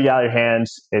 It's completely out of your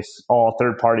hands. It's all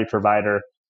third-party provider.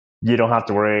 You don't have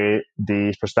to worry.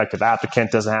 The prospective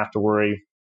applicant doesn't have to worry.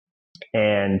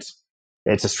 And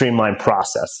it's a streamlined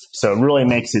process. So it really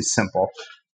makes it simple.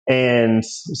 And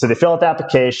so they fill out the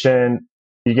application.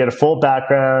 You get a full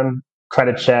background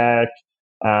credit check.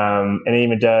 And it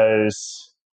even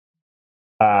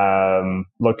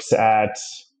looks at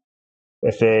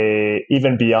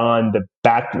even beyond the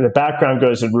background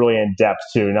goes really in depth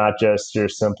too, not just your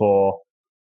simple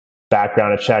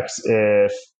background. It checks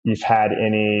if you've had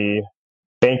any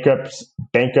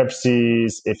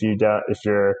bankruptcies, if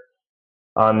you're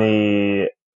on the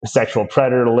sexual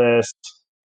predator list,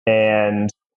 and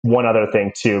one other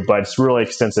thing too, but it's really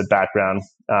extensive background.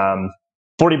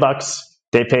 $40,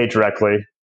 they pay directly.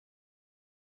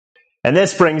 And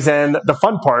this brings in the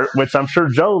fun part, which I'm sure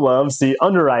Joe loves, the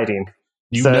underwriting.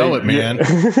 You know it, man.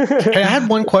 Hey, I had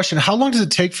one question. How long does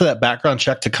it take for that background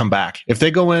check to come back? If they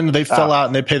go in, they fill out,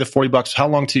 and they pay the $40, how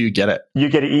long till you get it? You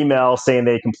get an email saying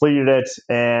they completed it,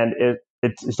 and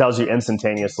it tells you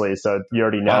instantaneously. So you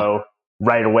already know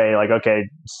right away, like, okay,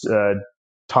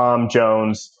 Tom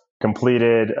Jones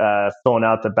completed filling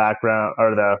out the background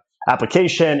or the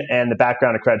application, and the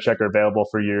background and credit check are available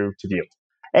for you to view.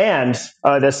 And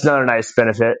that's another nice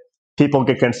benefit. People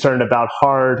get concerned about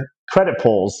hard credit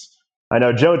pulls. I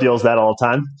know Joe deals that all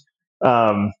the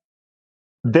time.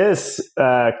 This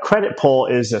credit pull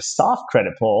is a soft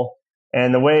credit pull,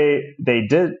 and the way they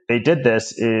did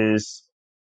this is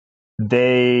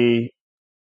the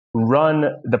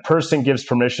person gives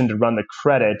permission to run the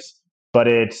credit, but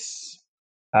it's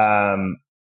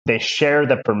they share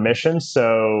the permission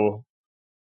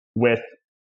with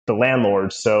the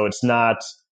landlord, so it's not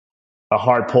a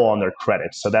hard pull on their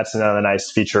credit. So that's another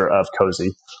nice feature of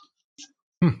Cozy.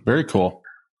 Very cool.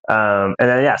 And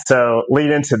then, so lead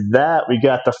into that, we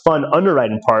got the fun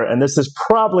underwriting part. And this is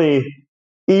probably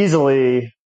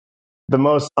easily the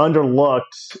most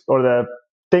underlooked, or the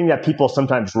thing that people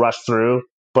sometimes rush through,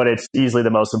 but it's easily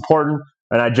the most important.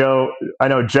 And I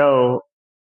know Joe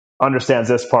understands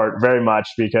this part very much,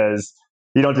 because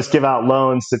you don't just give out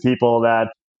loans to people that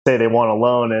say they want a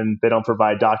loan and they don't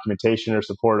provide documentation or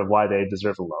support of why they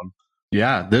deserve a loan.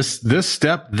 Yeah, this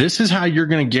is how you're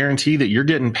going to guarantee that you're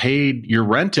getting paid your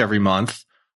rent every month,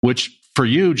 which for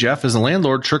you, Jeff, as a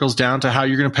landlord, trickles down to how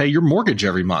you're going to pay your mortgage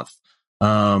every month.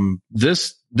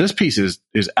 This piece is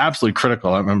absolutely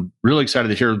critical. I'm really excited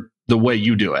to hear the way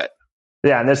you do it.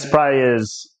 Yeah, and this probably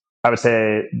is, I would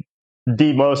say,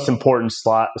 the most important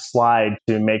slide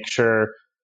to make sure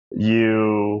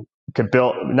you could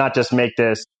build, not just make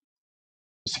this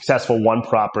successful one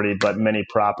property, but many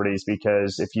properties.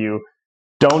 Because if you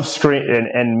don't screen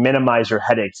and minimize your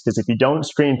headaches, because if you don't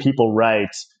screen people right,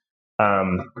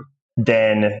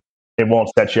 then it won't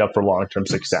set you up for long-term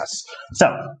success.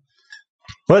 So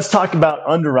let's talk about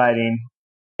underwriting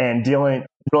and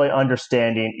really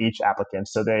understanding each applicant.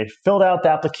 So they filled out the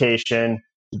application,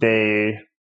 the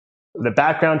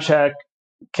background check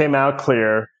came out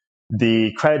clear,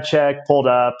 the credit check pulled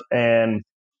up, and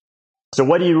so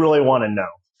what do you really want to know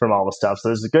from all the stuff? So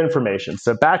there's good information.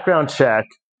 So background check,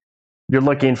 you're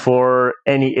looking for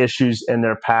any issues in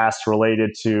their past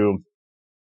related to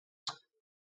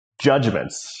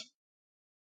judgments.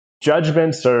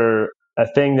 Judgments are a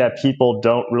thing that people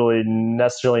don't really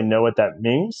necessarily know what that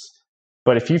means.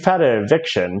 But if you've had an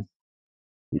eviction,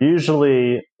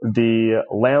 usually the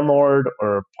landlord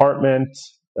or apartment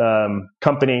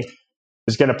company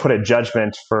is going to put a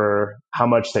judgment for how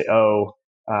much they owe,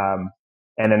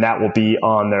 and then that will be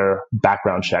on their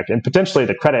background check. And potentially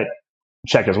the credit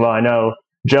check as well. I know,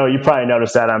 Joe, you probably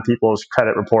noticed that on people's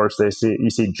credit reports. You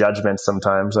see judgments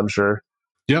sometimes, I'm sure.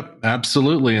 Yep,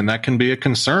 absolutely. And that can be a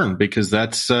concern because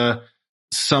that's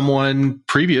someone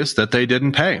previous that they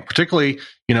didn't pay, particularly,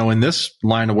 in this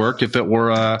line of work, if it were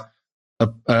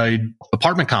a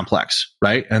apartment complex,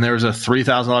 right? And there was a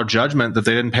 $3,000 judgment that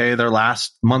they didn't pay their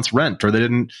last month's rent, or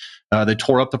they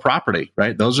tore up the property,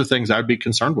 right? Those are things I would be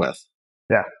concerned with.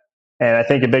 Yeah. And I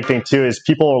think a big thing too is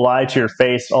people will lie to your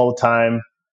face all the time.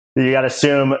 You got to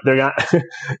assume they're not,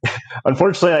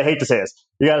 unfortunately, I hate to say this,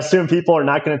 you got to assume people are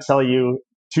not going to tell you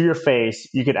to your face.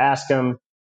 You could ask them,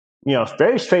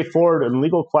 very straightforward and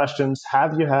legal questions.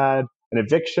 Have you had an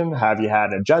eviction? Have you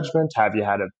had a judgment? Have you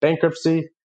had a bankruptcy?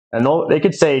 And they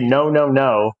could say no, no,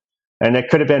 no. And it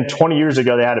could have been 20 years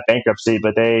ago they had a bankruptcy,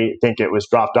 but they think it was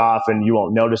dropped off and you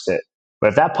won't notice it. But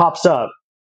if that pops up,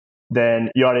 then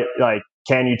you ought to,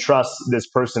 can you trust this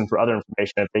person for other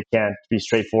information if they can't be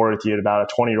straightforward with you about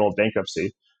a 20-year-old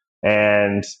bankruptcy?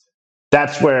 And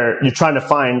that's where you're trying to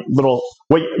find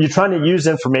you're trying to use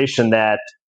information that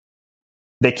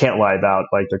they can't lie about,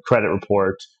 like their credit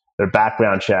report, their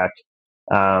background check,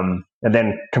 and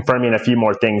then confirming a few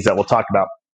more things that we'll talk about.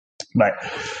 Right.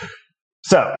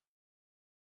 So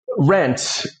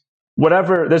rent,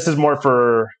 whatever, this is more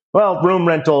for, room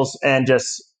rentals, and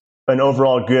just an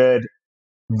overall good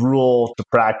rule to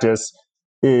practice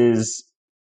is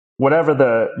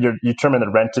whatever you determine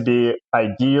the rent to be.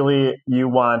 Ideally, you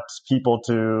want people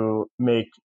to make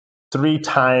 3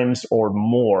 times or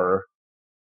more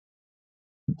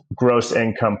gross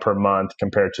income per month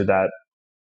compared to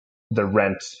the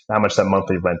rent, how much that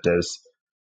monthly rent is.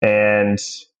 And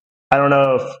I don't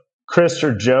know if Chris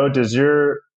or Joe, does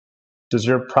your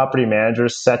property manager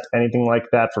set anything like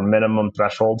that for minimum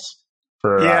thresholds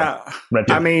for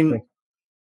renting? I mean,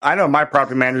 I know my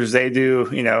property managers, they do,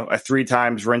 a 3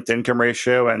 times rent to income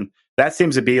ratio, and that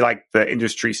seems to be like the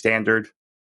industry standard.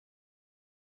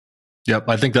 Yep,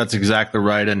 I think that's exactly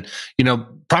right. And,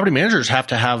 property managers have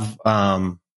to have,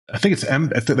 I think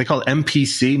they call it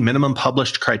MPC, minimum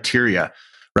published criteria,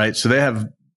 right? So they have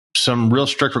some real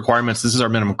strict requirements. This is our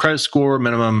minimum credit score,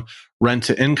 minimum rent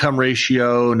to income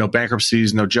ratio, no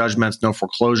bankruptcies, no judgments, no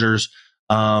foreclosures.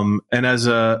 And as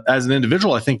an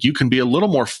individual, I think you can be a little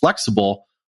more flexible,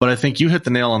 but I think you hit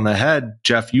the nail on the head,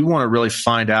 Jeff. You want to really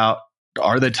find out,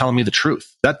 are they telling me the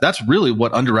truth? That's really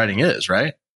what underwriting is,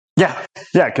 right? Yeah.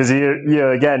 Yeah. Because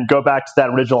you again, go back to that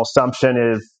original assumption.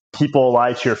 If people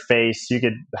lie to your face,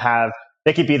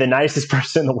 they could be the nicest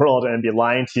person in the world and be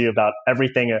lying to you about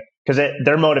everything, because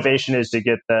their motivation is to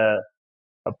get the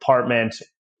apartment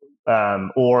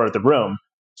or the room.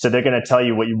 So they're going to tell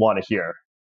you what you want to hear,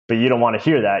 but you don't want to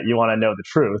hear that. You want to know the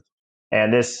truth.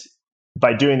 And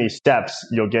by doing these steps,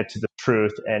 you'll get to the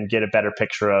truth and get a better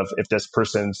picture of if this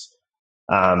person's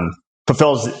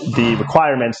fulfills the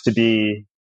requirements to be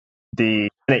the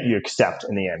tenant you accept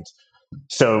in the end.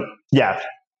 So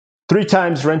 3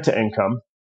 times rent to income.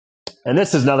 And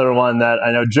this is another one that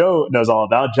I know Joe knows all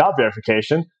about, job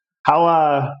verification.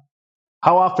 How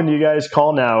often do you guys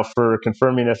call now for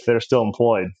confirming if they're still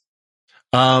employed?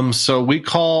 So we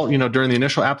call, during the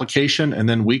initial application, and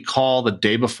then we call the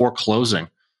day before closing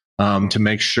to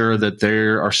make sure that they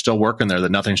are still working there,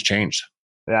 that nothing's changed.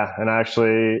 Yeah, and I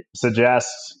actually suggest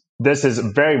this is a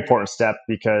very important step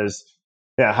because,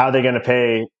 how are they going to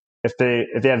pay if they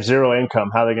have zero income?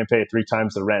 How are they going to pay 3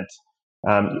 times the rent?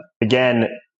 Again,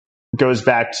 goes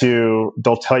back to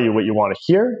they'll tell you what you want to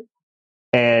hear,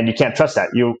 and you can't trust that.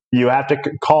 You have to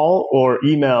call or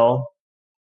email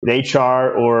the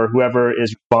HR or whoever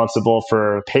is responsible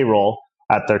for payroll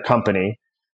at their company,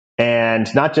 and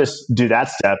not just do that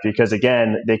step, because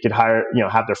again, they could hire,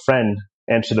 have their friend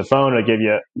answer the phone or give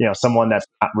you, someone that's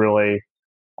not really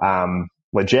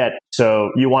legit.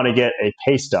 So you want to get a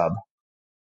pay stub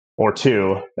or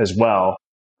 2 as well.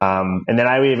 And then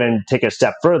I would even take a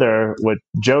step further. What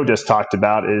Joe just talked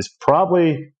about is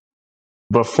probably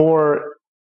before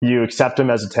you accept them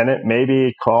as a tenant,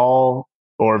 maybe call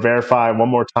or verify one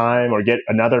more time or get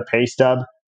another pay stub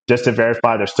just to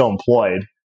verify they're still employed.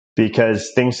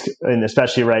 Because things, and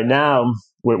especially right now,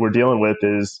 what we're dealing with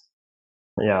is,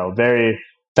 very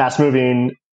fast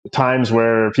moving times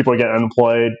where people get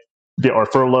unemployed or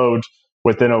furloughed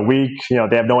within a week.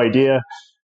 They have no idea,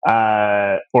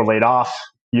 or laid off.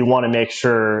 You want to make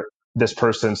sure this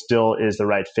person still is the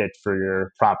right fit for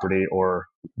your property or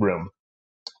room.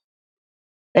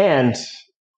 And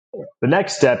the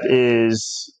next step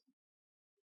is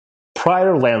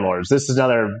prior landlords. This is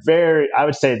another I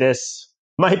would say this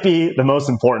might be the most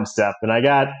important step. And I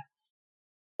got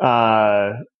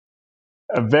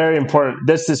a very important,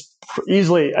 this is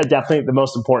easily definitely the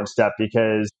most important step,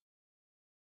 because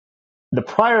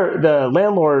the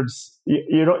landlords,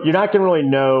 you're not going to really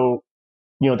know,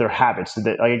 their habits.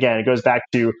 Like, again, it goes back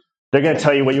to, they're going to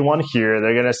tell you what you want to hear.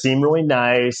 They're going to seem really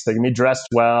nice. They're going to be dressed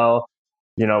well.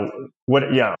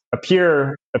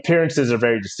 Appearances are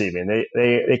very deceiving.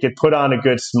 They could put on a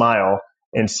good smile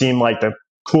and seem like the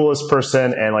coolest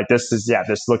person. And like, this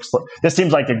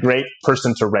seems like a great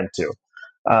person to rent to.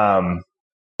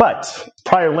 But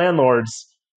prior landlords,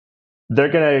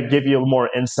 they're going to give you more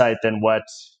insight than what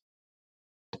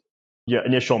your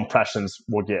initial impressions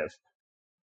will give.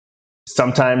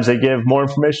 Sometimes they give more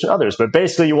information than others, but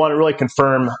basically you want to really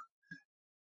confirm,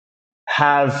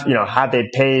 have they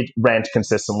paid rent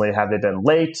consistently? Have they been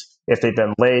late? If they've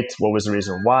been late, what was the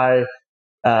reason why?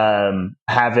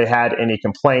 Have they had any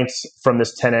complaints from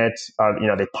this tenant?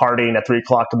 They partying at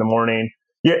 3:00 in the morning?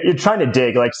 You're trying to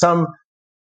dig, like,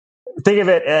 think of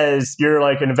it as you're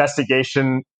like an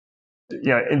investigating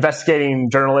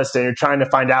journalist, and you're trying to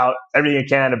find out everything you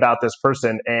can about this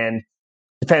person. And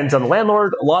depends on the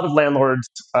landlord. A lot of landlords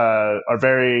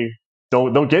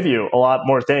they'll give you a lot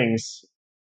more things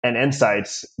and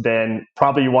insights than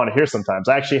probably you want to hear sometimes.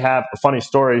 I actually have a funny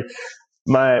story.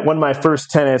 One of my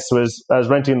first tenants I was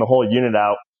renting the whole unit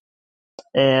out,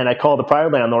 and I called the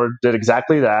prior landlord, did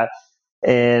exactly that.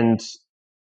 And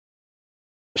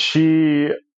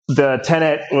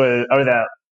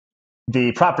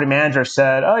the property manager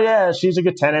said, "Oh yeah, she's a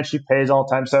good tenant. She pays all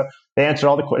the time." So they answered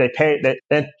they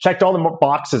checked all the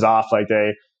boxes off. Like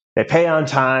they pay on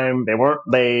time. They weren't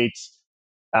late.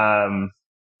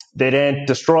 They didn't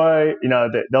destroy,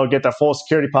 they'll get their full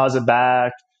security deposit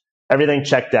back. Everything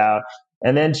checked out.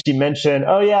 And then she mentioned,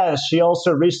 "Oh yeah, she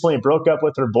also recently broke up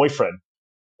with her boyfriend."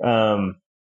 And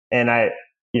I,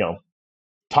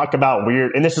 talk about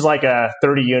weird. And this is like a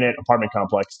 30 unit apartment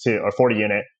complex too, or 40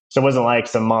 unit. So it wasn't like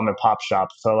some mom and pop shop.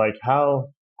 So like, how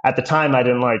at the time I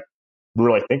didn't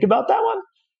really think about that one.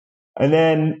 And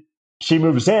then she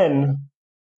moves in,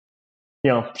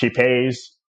 she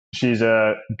pays. She's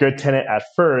a good tenant at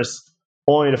first,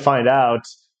 only to find out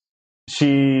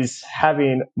she's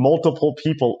having multiple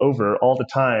people over all the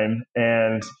time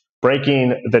and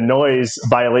breaking the noise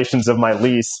violations of my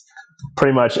lease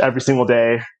pretty much every single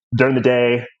day, during the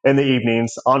day, in the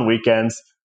evenings, on weekends.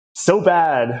 So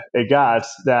bad it got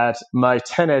that my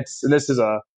tenants, and this was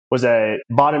a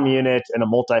bottom unit in a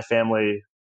multifamily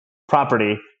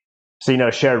property, so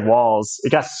shared walls.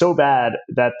 It got so bad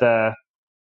that the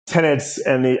tenants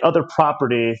and the other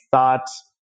property thought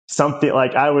something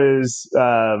like I was,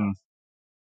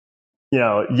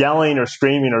 yelling or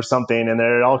screaming or something, and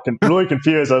they're all really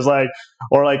confused. I was like,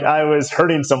 or like I was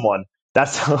hurting someone.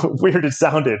 That's how weird it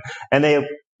sounded. And the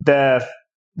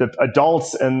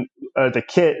adults and the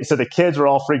kids, so the kids were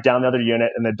all freaked out in the other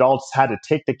unit, and the adults had to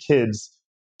take the kids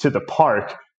to the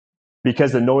park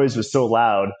because the noise was so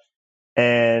loud.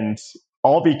 And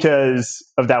all because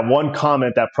of that one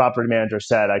comment that property manager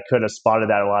said. I could have spotted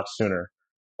that a lot sooner.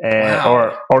 And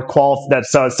Wow. or that.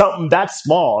 So it's something that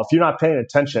small, if you're not paying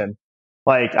attention,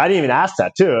 like I didn't even ask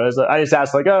that too. I just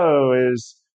asked like, "Oh,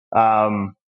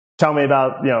 tell me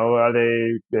about, are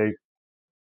they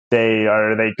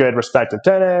good respective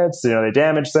tenants? They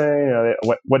damage things,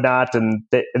 whatnot." And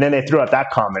then they threw out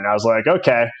that comment. I was like,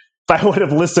 okay, if I would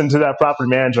have listened to that property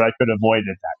manager, I could have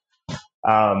avoided that.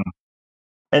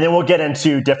 And then we'll get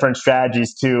into different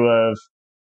strategies too of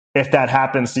if that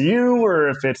happens to you or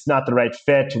if it's not the right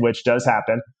fit, which does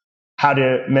happen, how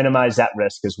to minimize that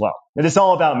risk as well. And it's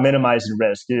all about minimizing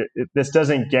risk. This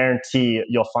doesn't guarantee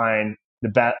you'll find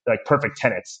the perfect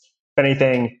tenants. If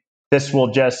anything, this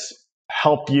will just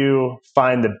help you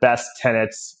find the best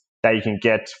tenants that you can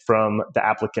get from the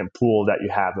applicant pool that you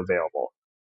have available.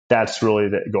 That's really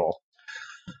the goal.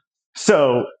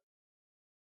 So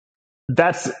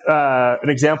that's an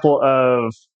example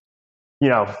of,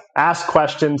 ask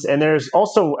questions. And there's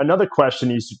also another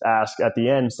question you should ask at the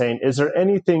end saying, is there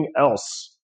anything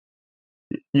else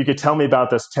you could tell me about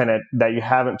this tenant that you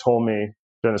haven't told me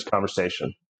during this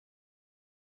conversation?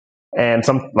 And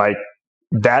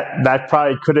that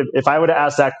probably could have, if I would have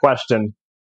asked that question,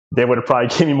 they would have probably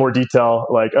given me more detail,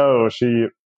 like, "Oh, she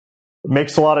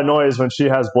makes a lot of noise when she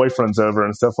has boyfriends over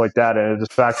and stuff like that, and it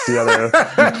distracts the other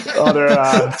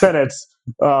tenants."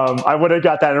 I would have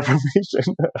got that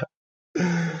information.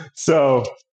 So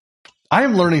I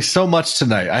am learning so much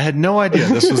tonight. I had no idea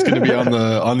this was going to be on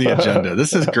the agenda.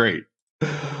 This is great.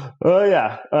 Oh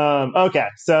yeah. Okay.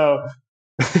 So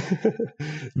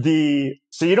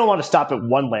so you don't want to stop at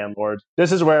one landlord.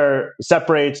 This is where it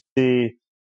separates the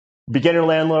beginner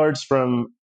landlords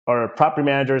or property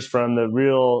managers from the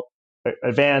real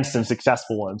advanced and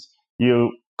successful ones.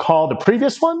 You call the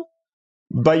previous one,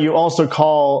 but you also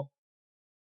call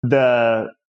the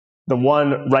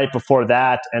one right before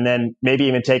that, and then maybe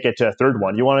even take it to a third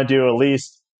one. You want to do at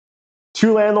least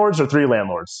 2 landlords or 3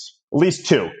 landlords, at least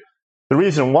 2. The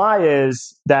reason why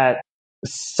is that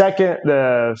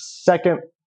the second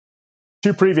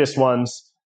 2 previous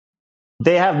ones,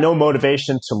 they have no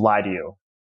motivation to lie to you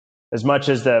as much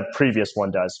as the previous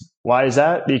one does. Why is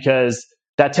that? Because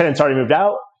that tenant's already moved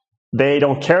out. They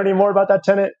don't care anymore about that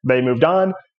tenant. They moved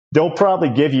on. They'll probably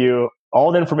give you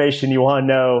all the information you want to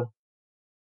know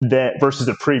that versus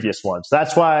the previous one. So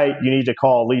that's why you need to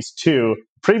call at least 2.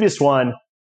 Previous one,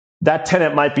 that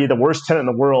tenant might be the worst tenant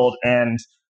in the world and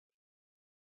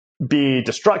be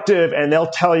destructive, and they'll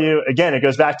tell you, again, it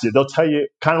goes back to, they'll tell you,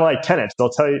 kind of like tenants, they'll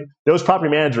tell you, those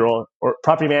property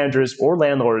managers or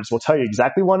landlords will tell you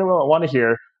exactly what you want to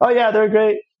hear. Oh yeah, they're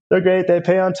great. They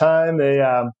pay on time.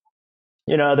 They're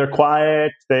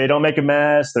quiet. They don't make a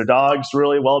mess. Their dog's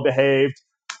really well behaved.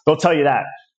 They'll tell you that.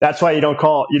 That's why you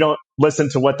don't listen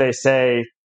to what they say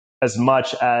as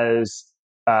much as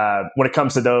when it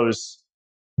comes to those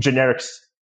generic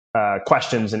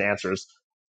questions and answers.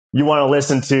 You want to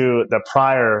listen to the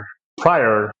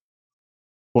prior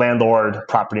landlord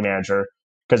property manager,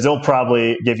 because they'll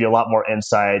probably give you a lot more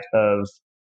insight of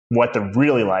what they're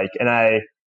really like. And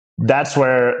that's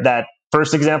where that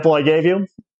first example I gave you,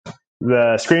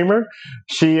 the screamer,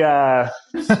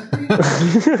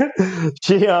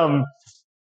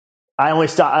 I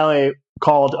only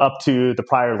called up to the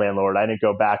prior landlord. I didn't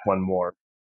go back one more.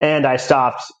 And I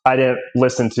stopped. I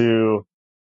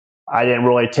didn't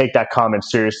really take that comment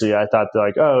seriously. I thought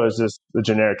is this the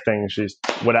generic thing?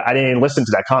 I didn't even listen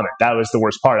to that comment. That was the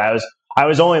worst part. I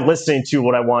was only listening to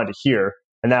what I wanted to hear.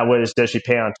 And that was, does she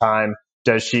pay on time?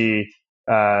 Has she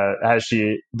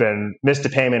been missed a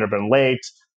payment or been late?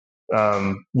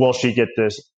 Will she get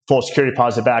this full security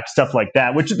deposit back? Stuff like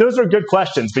that, those are good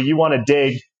questions, but you want to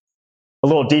dig a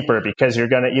little deeper, because you're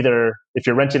going to either, if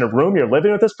you're renting a room, you're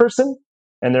living with this person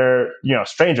and they're, a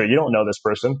stranger, you don't know this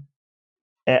person.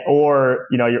 Or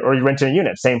you're renting a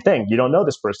unit, same thing. You don't know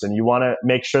this person. You want to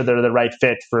make sure they're the right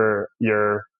fit for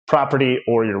your property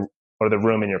or the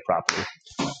room in your property.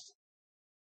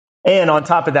 And on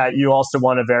top of that, you also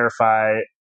want to verify,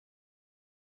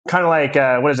 kind of like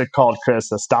what is it called,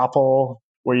 Chris? Estoppel,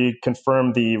 where you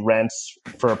confirm the rents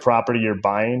for a property you're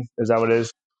buying. Is that what it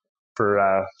is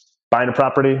for buying a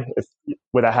property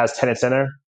where that has tenants in there,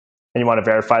 and you want to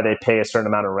verify they pay a certain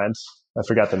amount of rents? I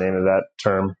forgot the name of that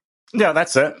term. Yeah,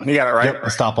 that's it. You got it right. Yep,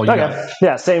 estoppel. Okay.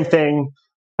 Yeah, same thing.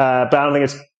 But I don't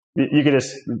think you could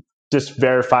just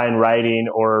verify in writing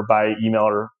or by email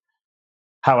or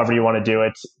however you want to do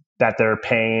it that they're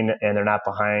paying and they're not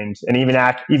behind, and even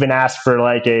ask for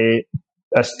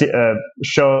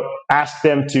ask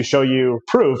them to show you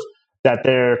proof that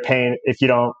they're paying. If you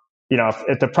don't,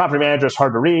 if the property manager is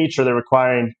hard to reach, or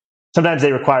sometimes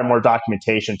they require more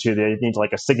documentation too. They need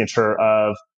a signature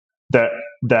of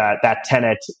that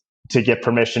tenant to get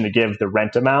permission to give the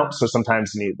rent amount. So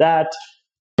sometimes you need that.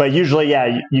 But usually,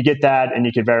 yeah, you get that and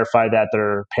you can verify that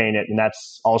they're paying it. And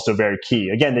that's also very key.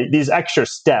 Again, these extra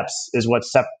steps is what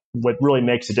really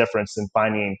makes a difference in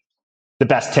finding the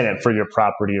best tenant for your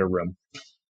property or room.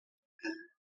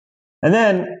 And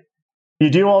then you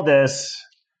do all this,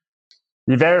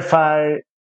 you verify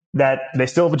that they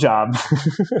still have a job.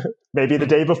 Maybe the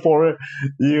day before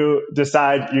you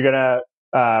decide you're going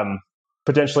to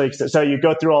potentially. So you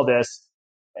go through all this,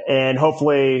 and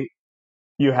hopefully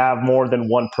you have more than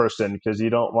one person, because you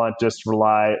don't want just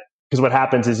rely. Because what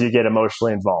happens is you get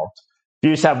emotionally involved. If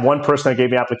you just have one person that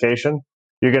gave you an application,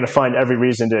 you're going to find every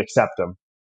reason to accept them.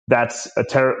 Then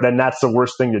that's the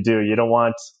worst thing to do. You don't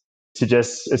want to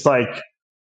just. It's like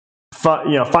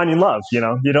finding love. You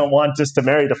don't want just to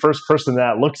marry the first person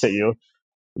that looks at you.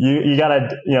 You got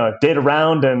to date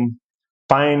around and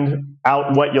find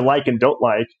out what you like and don't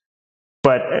like.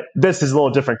 But this is a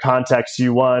little different context.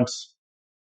 You want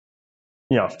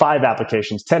 5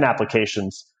 applications, 10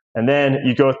 applications, and then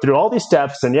you go through all these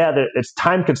steps. And yeah, it's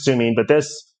time consuming, but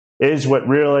this is what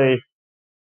really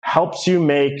helps you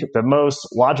make the most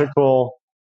logical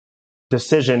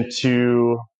decision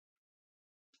to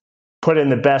put in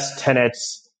the best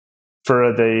tenants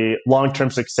for the long-term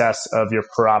success of your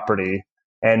property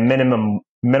and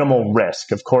minimal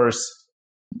risk. Of course,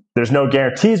 there's no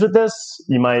guarantees with this.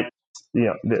 You might,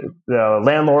 the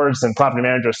landlords and property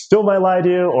managers still might lie to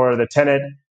you, or the tenant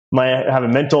might have a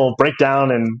mental breakdown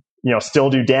and still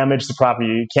do damage to the property.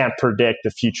 You can't predict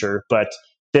the future, but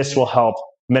this will help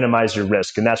minimize your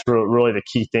risk. And that's really the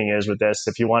key thing is with this.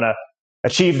 If you want to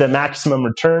achieve the maximum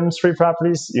returns for your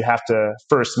properties, you have to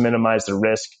first minimize the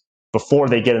risk before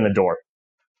they get in the door.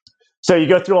 So you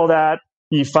go through all that,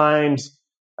 you find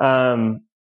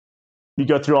you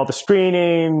go through all the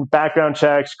screening, background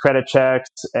checks, credit checks,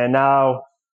 and now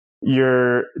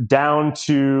you're down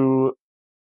to,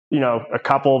 a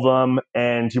couple of them,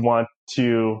 and you want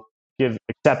to give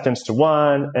acceptance to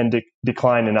one and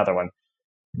decline another one.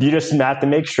 You just have to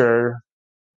make sure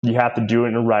you have to do it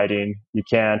in writing. You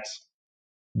can't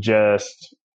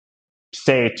just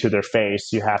say it to their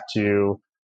face. You have to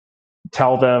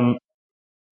tell them,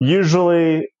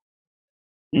 usually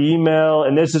email,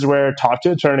 and this is where talk to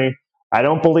an attorney. I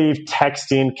don't believe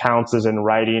texting counts as in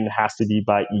writing. It has to be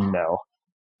by email.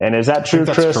 And is that true,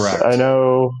 Chris? Correct. I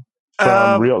know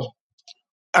from real.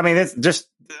 I mean, it's just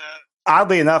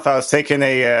oddly enough, I was taking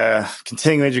a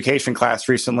continuing education class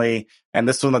recently, and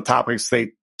this was one of the topics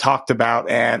they talked about.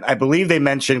 And I believe they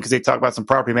mentioned, because they talk about some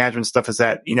property management stuff, is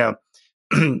that,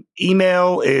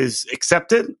 email is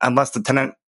accepted unless the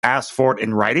tenant asks for it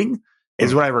in writing,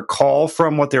 is what I recall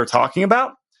from what they were talking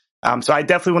about. So I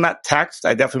definitely will not text.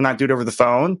 I definitely will not do it over the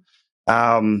phone.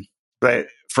 But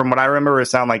from what I remember, it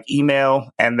sounded like email,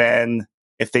 and then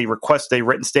if they request a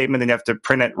written statement, then you have to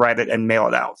print it, write it, and mail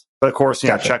it out. But of course,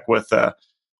 Gotcha. check with a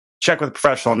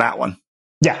professional on that one.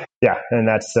 Yeah, and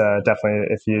that's definitely,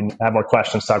 if you have more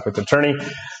questions, talk with the attorney.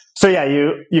 So yeah,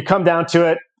 you come down to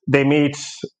it. They meet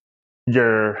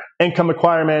your income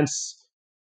requirements.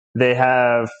 They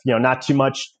have, not too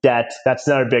much debt. That's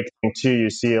another big thing too. You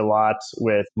see a lot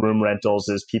with room rentals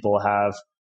is people have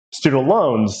student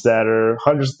loans that are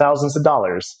hundreds of thousands of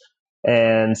dollars.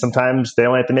 And sometimes they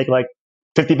only have to make like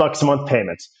 $50 a month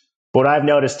payments. But what I've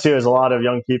noticed too is a lot of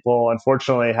young people,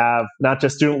 unfortunately, have not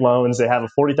just student loans. They have a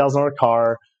 $40,000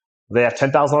 car. They have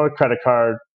 $10,000 credit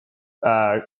card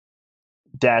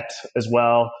debt as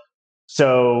well.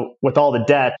 So with all the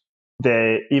debt,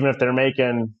 even if they're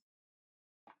making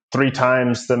 3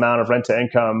 times the amount of rent to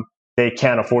income, they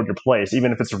can't afford your place,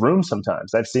 even if it's a room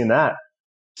sometimes. I've seen that.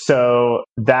 So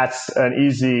that's an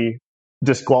easy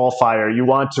disqualifier. You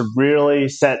want to really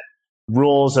set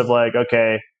rules of like,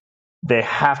 okay, they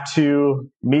have to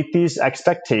meet these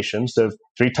expectations of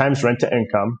 3 times rent to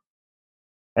income.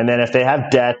 And then if they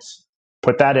have debt,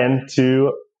 put that in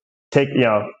to take,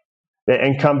 the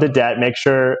income to debt, make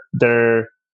sure they're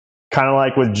kind of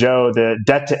like with Joe, the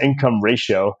debt to income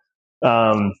ratio.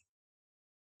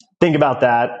 Think about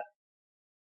that.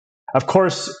 Of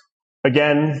course,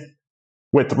 again,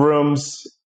 with rooms,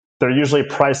 they're usually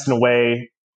priced in a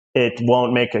way it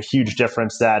won't make a huge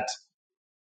difference that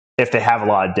if they have a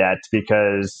lot of debt,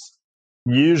 because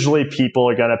usually people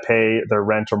are going to pay their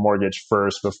rent or mortgage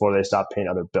first before they stop paying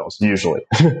other bills, usually.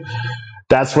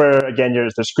 That's where, again,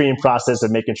 there's the screening process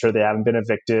of making sure they haven't been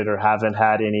evicted or haven't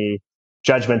had any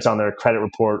judgments on their credit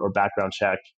report or background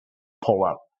check pull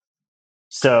up.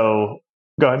 So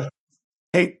go ahead.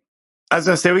 Hey, I was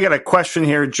going to say, we got a question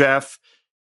here, Jeff.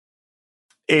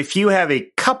 If you have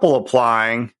a couple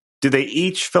applying, do they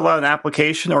each fill out an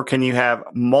application, or can you have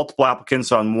multiple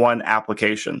applicants on one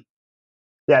application?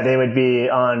 Yeah, they would be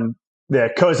on the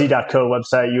cozy.co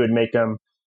website. You would make them,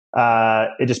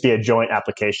 it'd just be a joint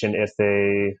application if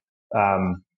they're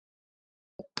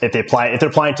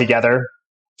applying together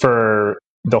for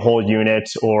the whole unit,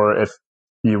 or if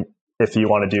you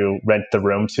want to rent the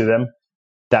room to them,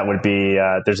 that would be,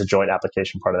 there's a joint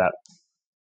application part of that.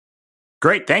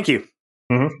 Great. Thank you.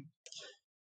 Mm-hmm.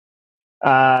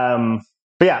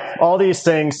 But yeah, all these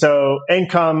things. So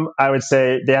income, I would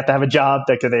say they have to have a job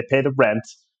that they pay the rent,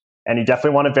 and you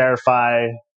definitely want to verify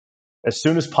as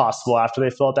soon as possible after they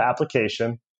fill out the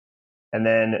application. And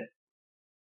then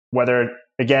whether,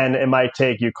 again, it might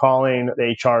take you calling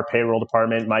the HR payroll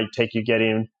department, it might take you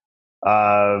getting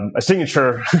a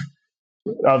signature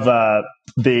of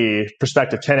the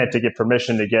prospective tenant to get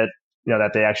permission to get,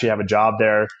 that they actually have a job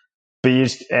there.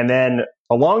 And then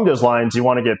along those lines, you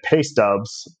want to get pay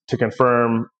stubs to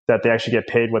confirm that they actually get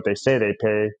paid what they say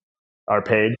are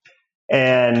paid.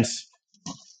 And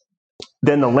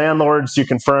then the landlords, you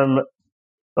confirm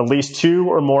at least 2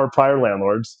 or more prior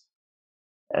landlords.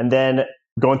 And then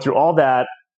going through all that,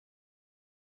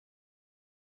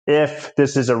 if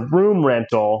this is a room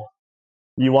rental,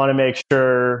 you want to make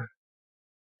sure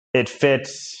it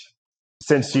fits,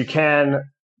 since you can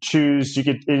choose, you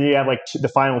have like the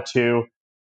final 2.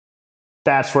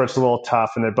 That's where it's a little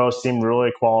tough, and they both seem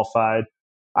really qualified.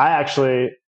 I actually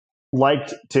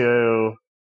liked to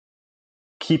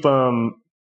keep them.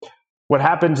 What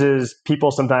happens is people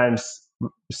sometimes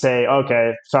say,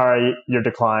 okay, sorry, you're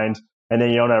declined, and then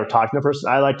you don't ever talk to the person.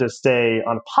 I like to stay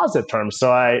on positive terms.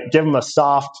 So I give them a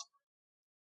soft,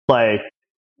 like,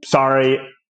 sorry,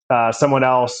 someone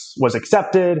else was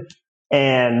accepted,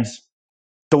 and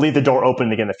to leave the door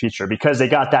open again in the future, because they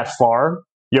got that far.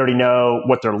 You already know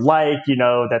what they're like. You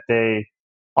know that they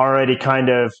already kind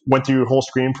of went through your whole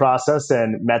screening process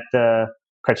and met the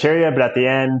criteria, but at the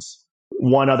end,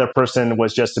 one other person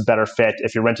was just a better fit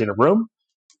if you're renting a room.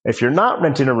 If you're not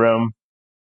renting a room,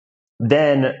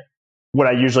 then what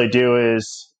I usually do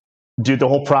is do the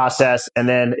whole process, and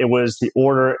then it was the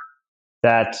order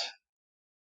that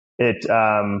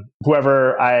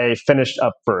whoever I finished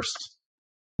up first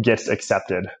gets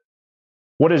accepted.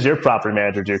 What does your property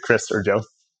manager do, Chris or Joe,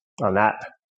 on that?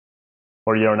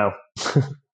 Or you don't know?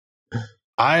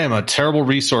 I am a terrible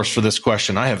resource for this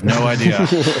question. I have no idea.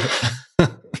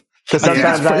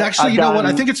 Sometimes actually, you know what?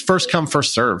 I think it's first come,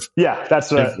 first serve. Yeah, that's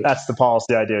the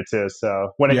policy I do too.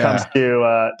 So when it comes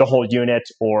to the whole unit,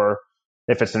 or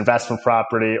if it's an investment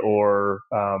property, or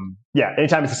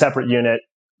anytime it's a separate unit,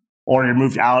 or you're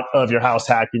moved out of your house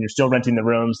hack and you're still renting the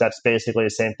rooms, that's basically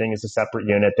the same thing as a separate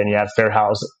unit. Then you have fair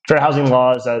housing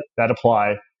laws that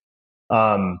apply.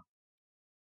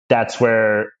 That's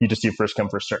where you just do first come,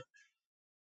 first serve.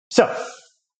 So,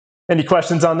 any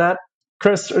questions on that,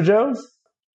 Chris or Joe?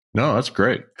 No, that's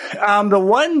great. The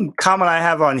one comment I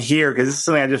have on here, because this is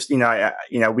something I just,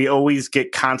 we always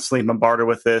get constantly bombarded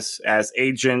with this as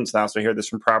agents. I also hear this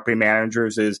from property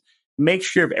managers, is make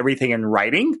sure you have everything in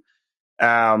writing.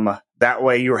 That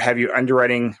way you have your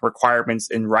underwriting requirements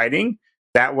in writing.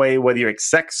 That way, whether you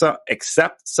accept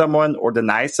someone or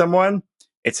deny someone,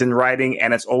 it's in writing,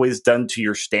 and it's always done to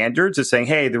your standards. It's saying,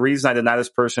 hey, the reason I deny this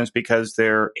person is because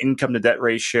their income to debt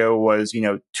ratio was,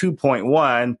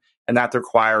 2.1, and not the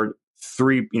required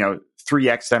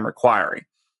 3x I'm requiring.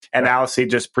 And obviously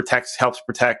just helps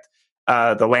protect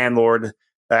the landlord,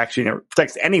 actually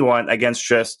protects anyone against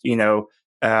just,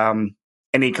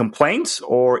 any complaints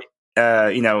or,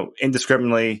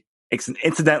 incidentally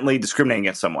discriminating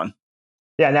against someone.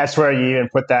 Yeah, and that's where you even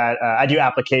put that. I do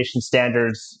application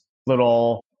standards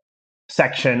little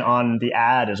section on the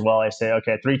ad as well. I say,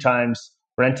 okay, 3 times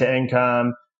rent to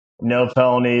income, no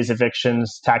felonies,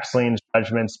 evictions, tax liens,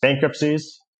 judgments,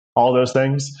 bankruptcies, all those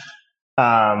things.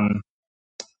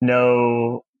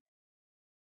 No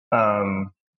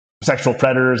sexual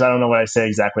predators. I don't know what I say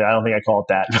exactly. I don't think I call it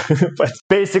that. But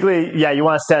basically, you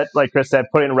want to set, like Chris said,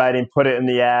 put it in writing, put it in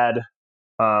the ad.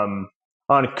 On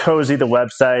Cozy, the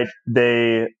website,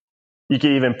 you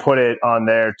can even put it on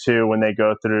there too. When they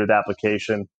go through the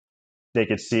application, they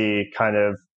could see kind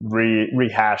of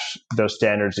rehash those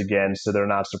standards again, so they're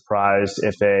not surprised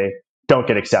if they don't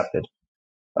get accepted.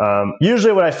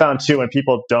 Usually what I found too, when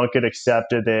people don't get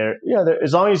accepted,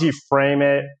 as long as you frame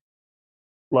it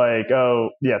like,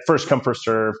 first come, first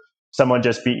serve, someone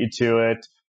just beat you to it.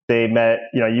 They met,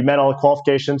 you met all the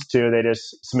qualifications too. They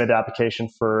just submit the application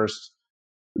first.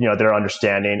 Their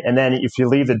understanding. And then if you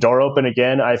leave the door open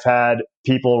again, I've had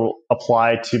people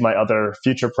apply to my other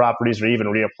future properties, or even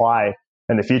reapply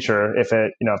in the future if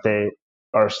they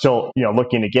are still,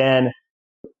 looking again.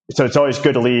 So it's always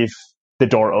good to leave the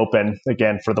door open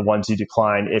again for the ones you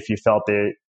decline if you felt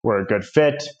they were a good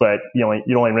fit, but you're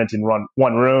only renting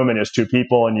one room and there's 2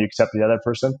 people and you accept the other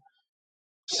person.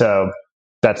 So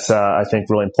that's, I think,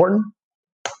 really important.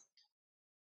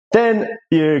 Then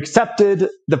you accepted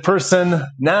the person.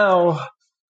 Now,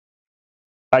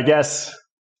 I guess,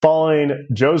 following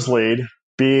Joe's lead,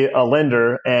 be a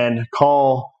lender and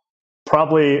call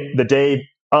probably the day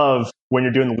of when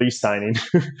you're doing the lease signing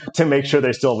to make sure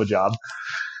they still have a job.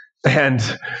 And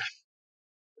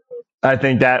I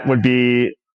think that would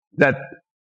be that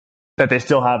they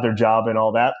still have their job and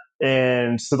all that.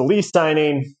 And so the lease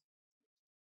signing,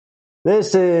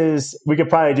 we could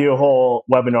probably do a whole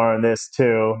webinar on this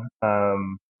too,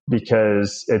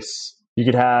 because you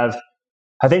could have,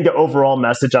 I think the overall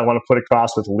message I want to put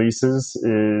across with leases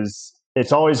is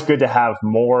it's always good to have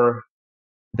more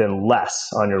than less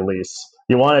on your lease.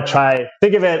 You want to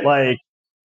think of it like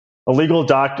a legal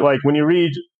like when you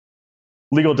read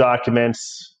legal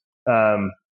documents,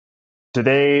 do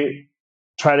they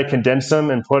try to condense them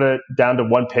and put it down to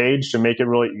 1 page to make it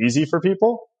really easy for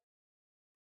people?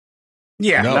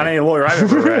 Yeah, no. Not any lawyer I've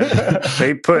ever read.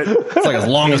 They put it's like as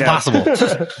long as possible.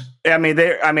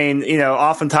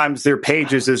 Oftentimes their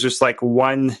pages is just like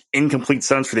one incomplete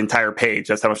sentence for the entire page.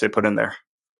 That's how much they put in there.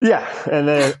 Yeah, and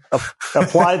then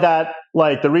apply that.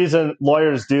 Like the reason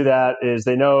lawyers do that is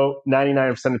they know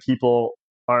 99% of people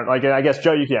aren't. Like, I guess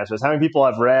Joe, you can answer this. How many people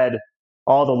have read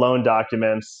all the loan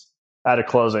documents at a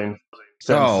closing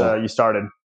since you started?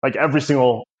 Like every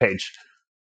single page.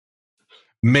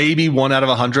 Maybe 1 out of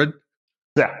 100.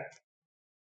 Yeah.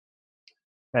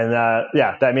 And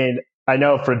I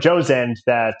know for Joe's end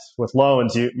that with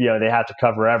loans, they have to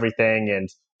cover everything and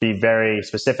be very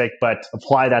specific, but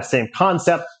apply that same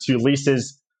concept to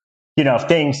leases.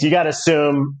 Things you got to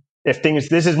assume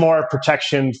this is more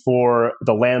protection for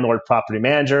the landlord property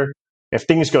manager. If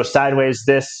things go sideways,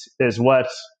 this is what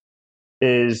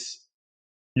is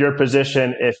your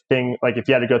position. If you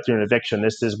had to go through an eviction,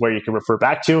 this is where you can refer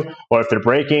back to, or if they're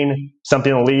breaking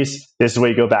something in the lease, this is where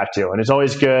you go back to. And it's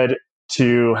always good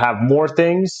to have more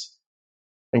things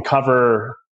and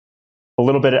cover a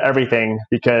little bit of everything,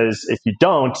 because if you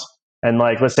don't, and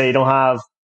let's say you don't have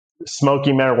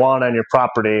smoking marijuana on your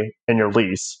property in your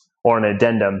lease or an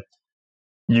addendum,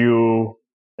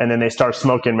 and then they start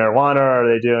smoking marijuana or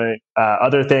they're doing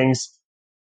other things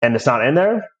and it's not in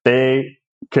there, they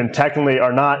can technically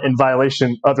are not in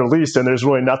violation of their lease, and there's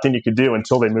really nothing you can do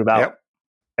until they move out.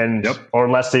 Or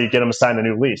unless they get them to sign a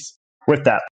new lease with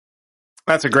that.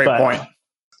 That's a great point.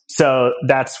 So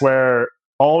that's where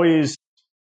always,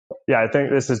 I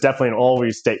think this is definitely an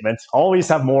always statement. Always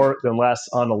have more than less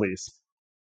on the lease.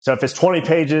 So if it's 20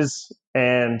 pages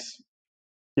and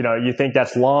you think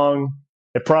that's long,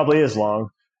 it probably is long,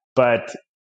 but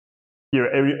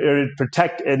it would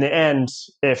protect in the end.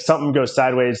 If something goes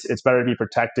sideways, it's better to be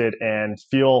protected and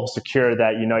feel secure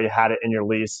that you had it in your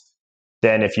lease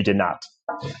than if you did not.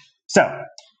 So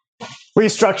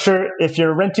lease structure, if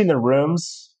you're renting the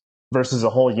rooms versus a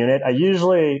whole unit, I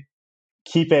usually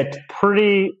keep it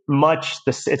pretty much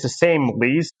it's the same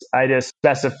lease. I just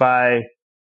specify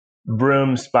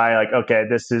rooms by okay,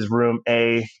 this is room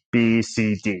A, B,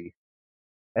 C, D.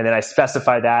 And then I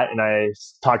specify that and I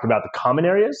talk about the common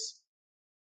areas.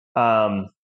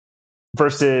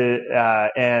 Versus,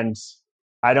 and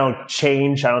I don't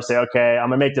change. I don't say, okay, I'm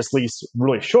going to make this lease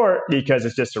really short because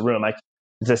it's just a room. It's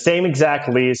the same exact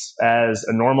lease as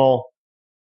a normal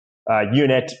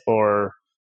unit or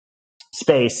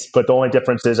space, but the only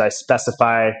difference is I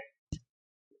specify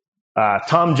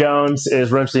Tom Jones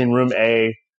is renting room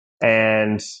A,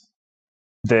 and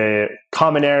the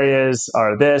common areas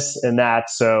are this and that.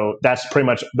 So that's pretty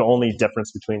much the only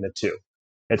difference between the two.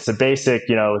 It's the basic,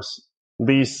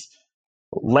 lease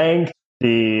length,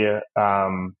 the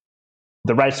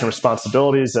rights and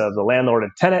responsibilities of the landlord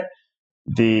and tenant,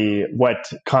 what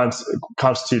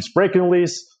constitutes breaking the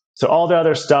lease. So all the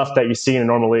other stuff that you see in a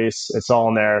normal lease, it's all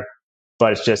in there,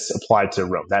 but it's just applied to a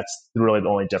room. That's really the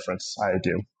only difference I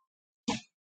do.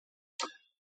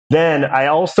 Then I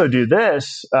also do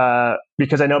this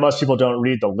because I know most people don't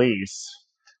read the lease.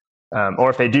 Or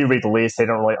if they do read the lease, they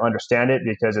don't really understand it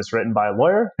because it's written by a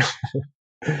lawyer.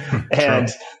 And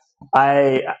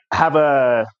I have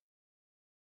a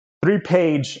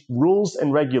 3-page rules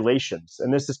and regulations.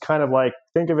 And this is kind of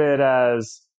think of it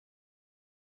as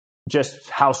just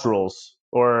house rules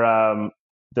or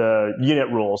the unit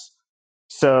rules.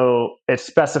 So it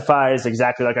specifies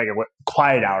exactly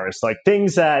quiet hours,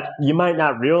 things that you might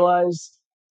not realize,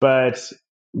 but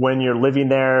when you're living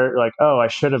there, I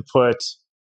should have put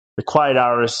the quiet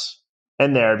hours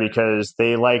in there because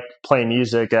they like playing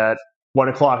music at 1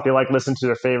 o'clock. They like listening to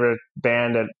their favorite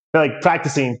band and they're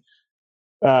practicing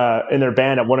in their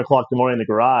band at 1 o'clock in the morning in the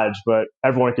garage, but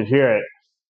everyone could hear it.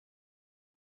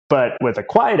 But with the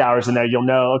quiet hours in there, you'll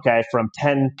know, okay, from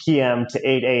 10 p.m. to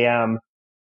 8 a.m.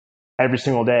 every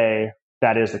single day,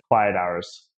 that is the quiet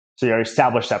hours. So you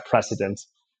establish that precedent.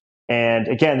 And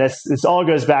again, this all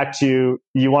goes back to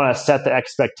you want to set the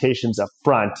expectations up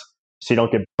front so you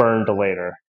don't get burned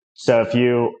later. So if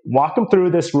you walk them through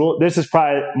this rule, this is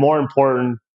probably more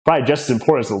important, probably just as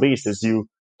important as the lease, is you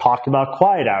talk about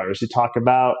quiet hours. You talk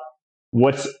about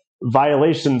what's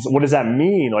violations. What does that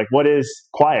mean? What is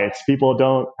quiet? People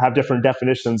don't have different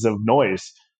definitions of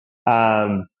noise.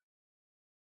 Lawn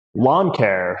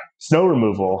care, snow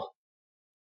removal,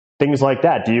 things like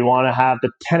that. Do you want to have the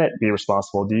tenant be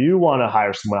responsible? Do you want to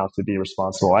hire someone else to be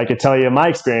responsible? I could tell you in my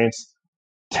experience,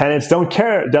 tenants don't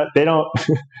care. They don't.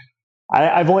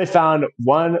 I've only found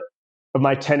one of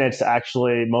my tenants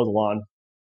actually mow the lawn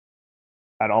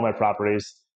at all my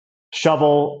properties.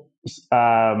 Shovel,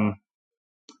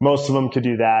 most of them could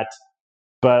do that.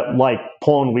 But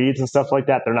pulling weeds and stuff like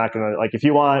that, they're not going to, if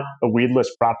you want a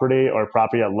weedless property or a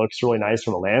property that looks really nice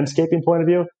from a landscaping point of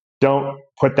view, don't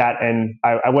put that in.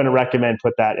 I wouldn't recommend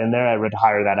put that in there. I would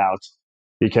hire that out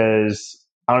because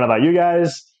I don't know about you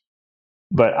guys,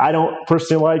 but I don't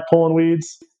personally like pulling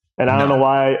weeds. And I don't know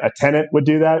why a tenant would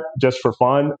do that just for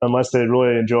fun, unless they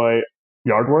really enjoy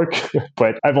yard work.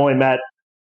 But I've only met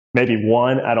maybe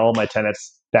one out of all my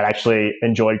tenants that actually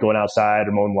enjoyed going outside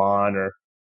or mowing lawn or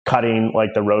cutting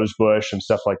the rose bush and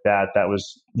stuff like that. That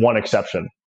was one exception.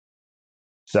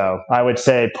 So I would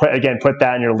say, put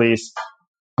that in your lease.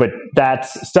 But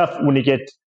that's stuff when you get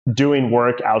doing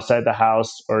work outside the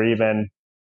house or even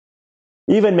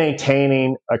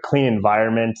maintaining a clean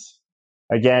environment.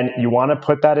 Again, you want to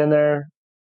put that in there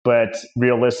but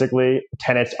realistically,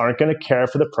 tenants aren't going to care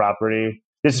for the property.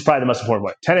 This is probably the most important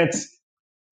one. Tenants,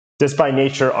 just by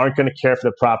nature, aren't going to care for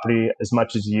the property as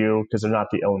much as you because they're not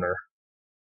the owner.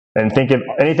 And think of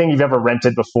anything you've ever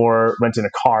rented before, renting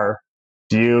a car.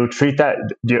 Do you treat that,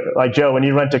 like Joe, when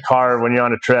you rent a car, when you're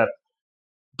on a trip,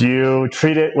 do you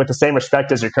treat it with the same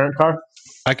respect as your current car?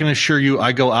 I can assure you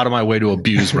I go out of my way to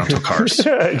abuse rental cars.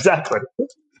 Exactly.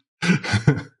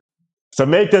 So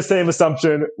make the same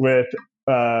assumption with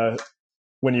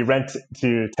when you rent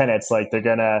to tenants, like they're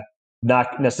going to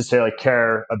not necessarily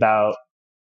care about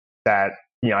that,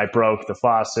 I broke the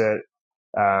faucet,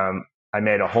 I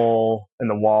made a hole in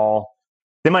the wall.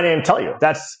 They might even tell you.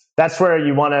 That's where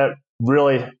you want to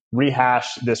really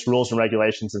rehash this rules and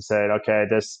regulations and say, okay,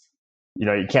 this,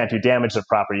 you can't do damage to the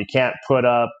property. You can't put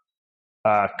up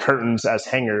curtains as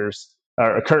hangers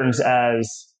or curtains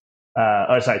as,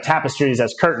 tapestries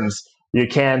as curtains. You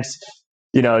can't,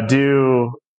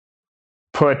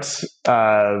 put,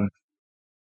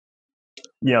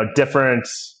 different,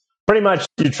 pretty much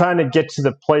you're trying to get to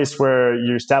the place where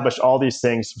you establish all these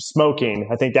things. Smoking,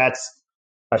 I think that's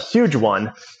a huge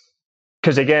one.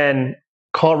 Because again,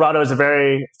 Colorado is a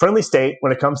very friendly state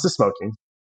when it comes to smoking.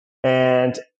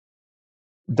 And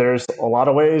there's a lot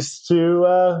of ways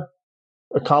to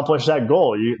accomplish that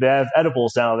goal. They have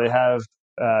edibles now. They have,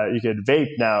 you could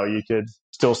vape now. You could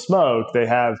still smoke. They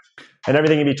have, and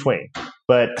everything in between.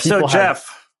 But so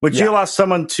Jeff, would you allow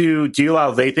someone do you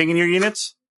allow vaping in your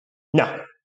units? No.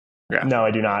 Yeah. No,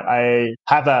 I do not. I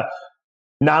have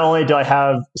not only do I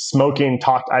have smoking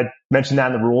talk, I mentioned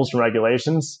that in the rules and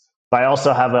regulations, but I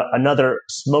also have another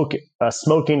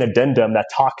smoking addendum that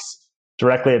talks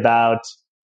directly about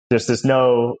there's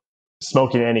no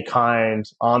smoking of any kind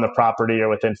on the property or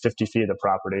within 50 feet of the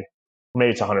property.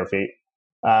 Maybe it's 100 feet.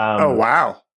 Oh,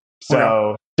 wow.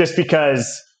 So just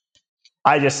because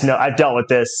I just know I've dealt with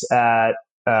this at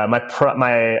my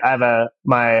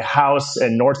house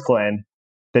in North Glen.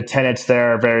 The tenants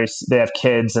there they have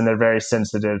kids and they're very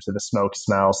sensitive to the smoke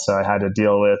smell. So I had to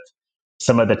deal with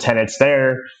some of the tenants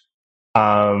there,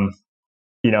 going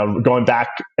back,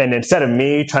 and instead of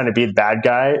me trying to be the bad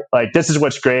guy, like this is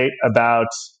what's great about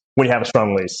when you have a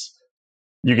strong lease.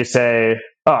 You could say,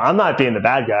 oh, I'm not being the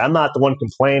bad guy. I'm not the one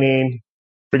complaining.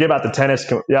 Forget about the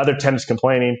other tenants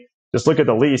complaining. Just look at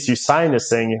the lease. You sign this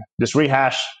thing, just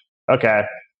rehash. Okay.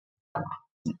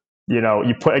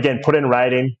 You put in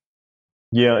writing,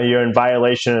 you're in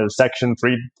violation of section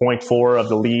 3.4 of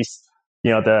the lease,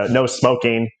 the no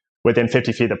smoking within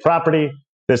 50 feet of the property.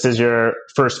 This is your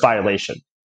first violation.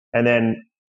 And then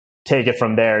take it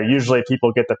from there. Usually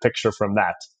people get the picture from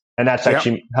that. And that's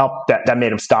actually helped. That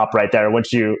made them stop right there.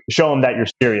 Once you show them that you're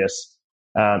serious,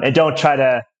 and don't try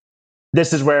to,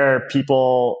 this is where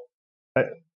people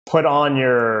put on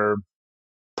your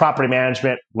property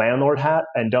management landlord hat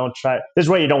and this is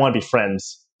where you don't want to be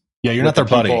friends. Yeah, you're not their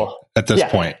buddy at this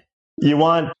point. You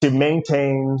want to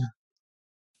maintain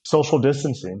social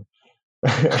distancing.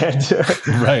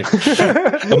 Right.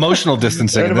 Emotional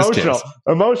distancing in this case.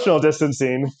 Emotional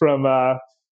distancing from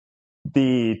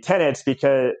the tenants,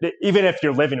 because even if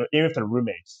they're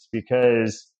roommates,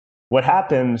 because what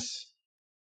happens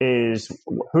is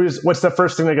what's the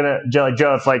first thing they're going to, like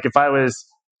Joe, if I was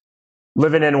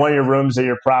living in one of your rooms at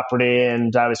your property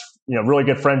and I was, really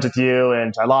good friends with you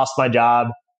and I lost my job,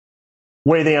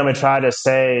 what do you think I'm going to try to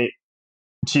say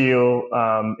to you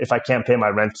if I can't pay my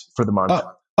rent for the month?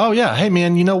 Oh yeah. Hey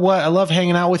man, you know what? I love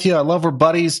hanging out with you. I love we're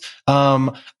buddies.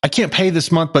 I can't pay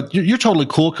this month, but you're totally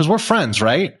cool because we're friends,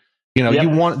 right? They're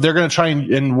going to try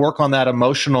and work on that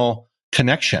emotional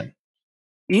connection.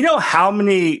 You know how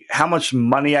much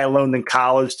money I loaned in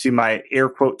college to my air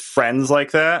quote friends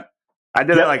like that? I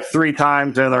did it like 3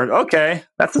 times and learned, okay,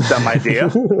 that's a dumb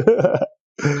idea.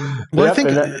 Well, I think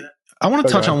I want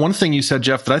to touch on one thing you said,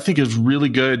 Jeff, that I think is really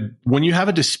good. When you have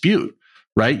a dispute,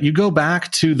 right? You go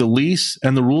back to the lease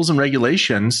and the rules and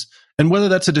regulations, and whether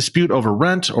that's a dispute over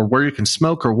rent or where you can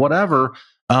smoke or whatever,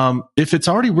 if it's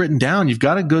already written down, you've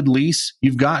got a good lease,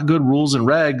 you've got good rules and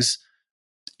regs,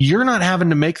 you're not having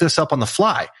to make this up on the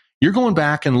fly. You're going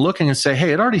back and looking and say,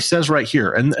 hey, it already says right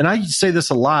here. And I say this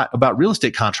a lot about real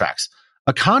estate contracts.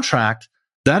 A contract,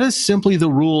 that is simply the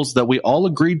rules that we all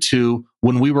agreed to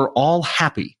when we were all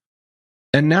happy.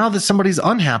 And now that somebody's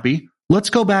unhappy, let's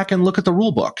go back and look at the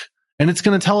rule book. And it's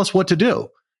going to tell us what to do.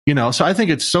 So I think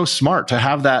it's so smart to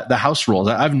have the house rules.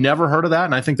 I've never heard of that.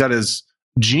 And I think that is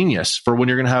genius for when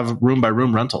you're going to have room by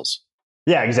room rentals.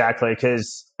 Yeah, exactly.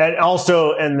 And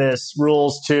also in this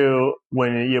rules too,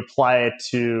 when you apply it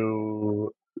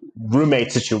to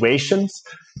roommate situations,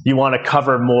 you want to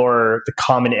cover more the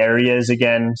common areas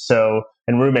again. So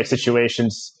in roommate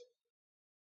situations,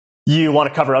 you want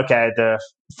to cover, okay, the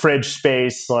fridge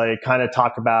space, like kind of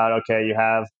talk about, okay, you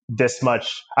have this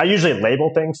much. I usually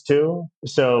label things too.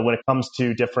 So when it comes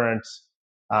to different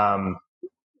room,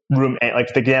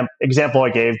 like the example I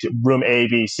gave, room A,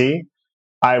 B, C,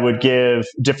 I would give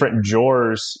different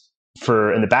drawers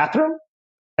for in the bathroom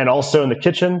and also in the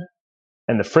kitchen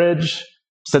and the fridge.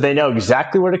 So they know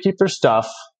exactly where to keep their stuff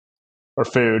or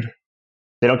food.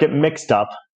 They don't get mixed up.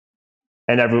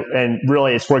 And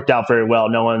really it's worked out very well.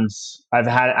 I've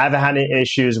had any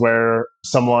issues where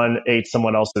someone ate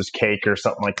someone else's cake or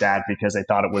something like that because they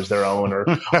thought it was their own or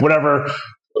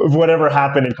whatever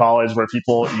happened in college where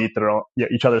people eat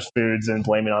each other's foods and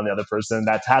blame it on the other person.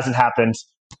 That hasn't happened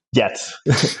yet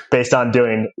based on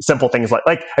doing simple things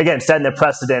like again, setting the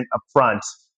precedent up front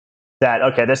that,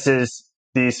 okay,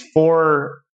 these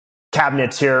 4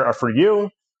 cabinets here are for you.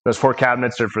 Those 4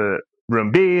 cabinets are for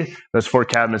room B. Those 4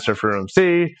 cabinets are for room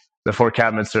C. The 4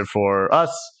 cabinets are for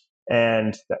us.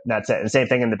 And that's it. And same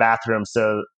thing in the bathroom.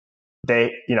 So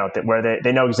they know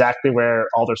exactly where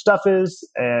all their stuff is.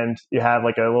 And you have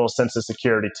like a little sense of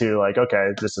security too. Like,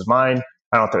 okay, this is mine.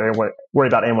 I don't have to worry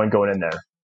about anyone going in there.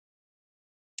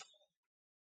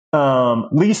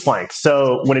 Lease length.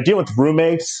 So when I deal with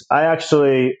roommates, I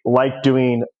actually like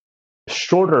doing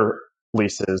shorter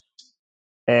leases.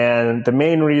 And the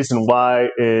main reason why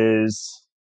is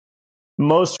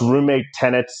most roommate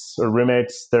tenants or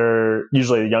roommates, they're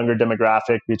usually a younger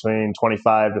demographic between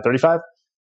 25 to 35.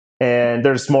 And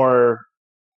they're just more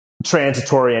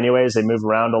transitory anyways. They move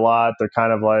around a lot. They're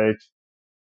kind of like,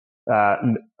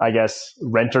 I guess,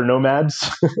 renter nomads.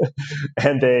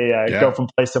 And they go from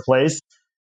place to place.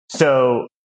 So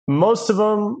most of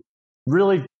them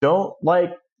really don't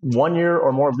like 1 year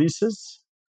or more leases.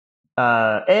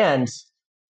 And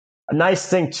a nice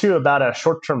thing too about a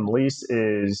short-term lease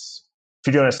is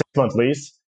if you're doing a 6-month lease,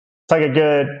 it's like a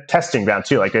good testing ground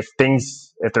too. Like if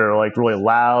they're like really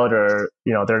loud or,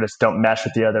 they just don't mesh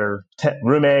with the other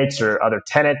roommates or other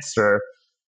tenants, or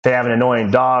they have an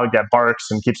annoying dog that barks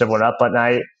and keeps everyone up at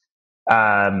night,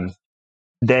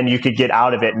 then you could get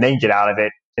out of it and then get out of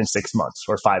it in 6 months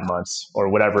or 5 months or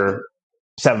whatever,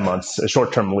 7 months, a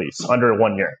short-term lease under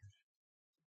 1 year.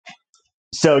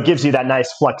 So it gives you that nice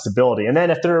flexibility. And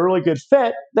then if they're a really good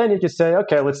fit, then you can say,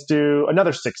 okay, let's do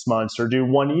another 6 months or do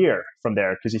 1 year from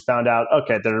there because you found out,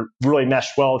 okay, they're really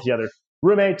meshed well with the other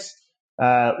roommates.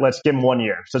 Let's give them 1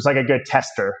 year. So it's like a good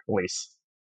tester lease.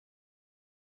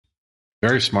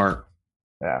 Very smart.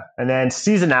 Yeah. And then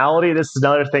seasonality, this is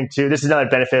another thing too. This is another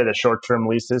benefit of the short-term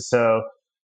leases. So,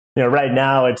 right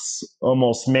now it's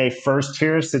almost May 1st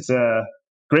here. So it's a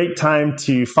great time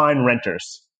to find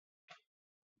renters.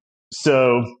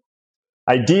 So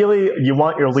ideally, you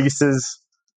want your leases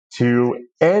to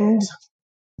end.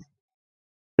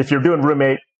 If you're doing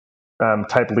roommate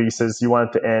type leases, you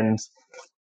want it to end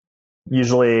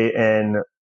usually in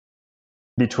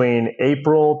between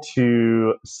April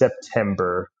to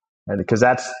September, and because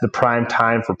that's the prime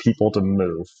time for people to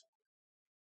move.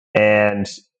 And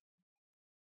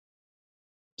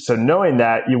so knowing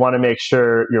that, you want to make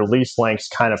sure your lease lengths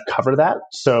kind of cover that.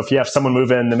 So if you have someone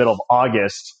move in the middle of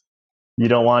August, you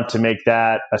don't want to make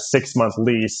that a 6-month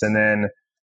lease and then,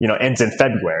 ends in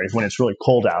February when it's really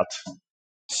cold out.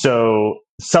 So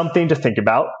something to think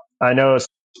about. I know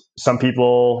some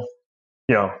people,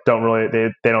 don't really,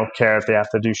 they don't care if they have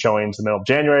to do showings in the middle of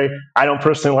January. I don't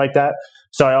personally like that.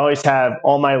 So I always have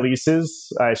all my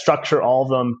leases, I structure all of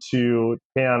them to,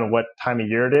 depending on what time of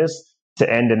year it is, to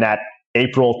end in that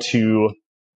April 1 to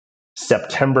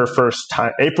September 1st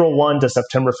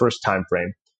time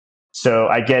frame. So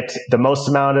I get the most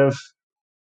amount of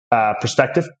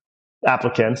prospective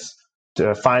applicants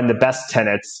to find the best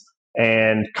tenants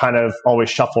and kind of always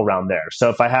shuffle around there. So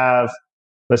if I have,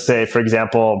 let's say, for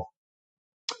example,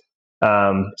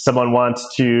 someone wants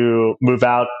to move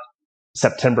out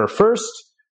September 1st,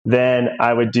 then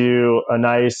I would do a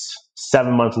nice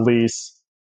 7-month lease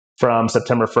from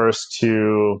September 1st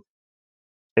to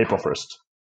April 1st,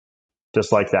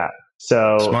 just like that.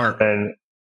 So smart. And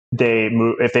they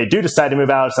move, if they do decide to move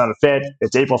out, it's not a fit,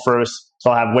 it's April 1st.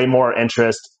 So I'll have way more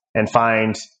interest and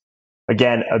find,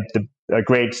 again, a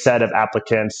great set of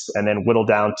applicants and then whittle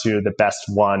down to the best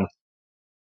one,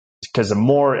 because the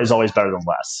more is always better than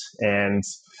less. And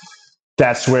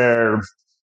that's where,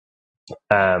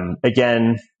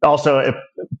 again, also it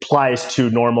applies to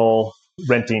normal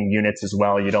renting units as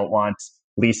well. You don't want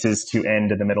leases to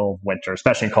end in the middle of winter,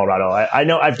 especially in Colorado. I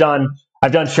know I've done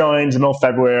showings in the middle of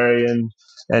February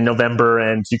and November,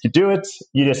 and you could do it.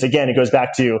 You just, again, it goes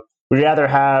back to, would you rather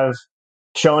have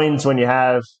showings when you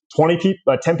have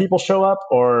 10 people show up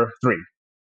or 3?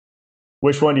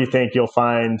 Which one do you think you'll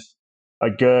find a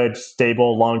good,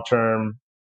 stable, long-term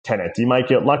tenant. You might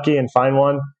get lucky and find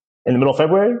one in the middle of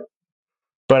February,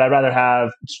 but I'd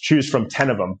rather choose from 10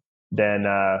 of them than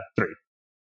 3.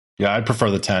 Yeah, I'd prefer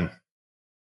the 10.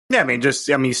 Yeah,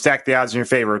 you stack the odds in your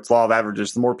favor. It's law of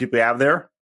averages. The more people you have there,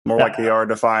 the more likely you are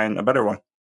to find a better one.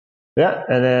 Yeah,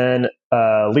 and then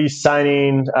lease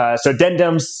signing. So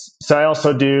addendums. So I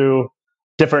also do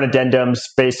different addendums,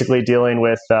 basically dealing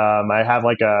with. I have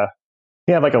like a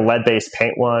lead-based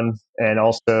paint one, and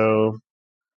also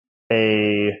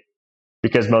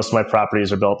because most of my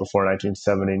properties are built before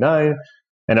 1979,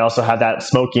 and I also have that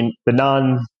smoking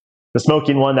one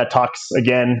that talks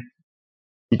again.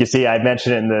 You can see I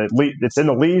mentioned it's in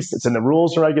the lease, it's in the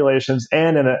rules and regulations,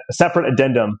 and in a separate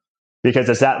addendum, because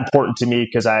it's that important to me,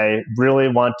 because I really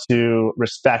want to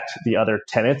respect the other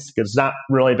tenants, because it's not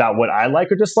really about what I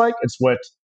like or dislike, it's what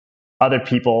other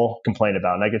people complain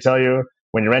about. And I can tell you,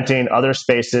 when you're renting other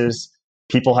spaces,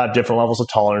 people have different levels of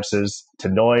tolerances to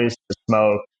noise, to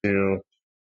smoke, to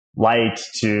light,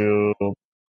 to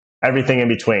everything in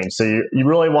between. So you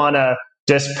really want to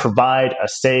just provide a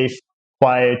safe,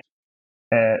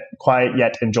 quiet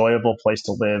yet enjoyable place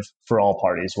to live for all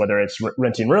parties, whether it's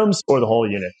renting rooms or the whole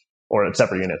unit or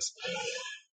separate units.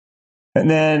 And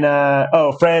then,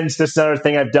 friends, this is another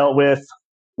thing I've dealt with.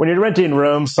 When you're renting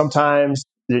rooms, sometimes,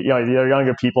 the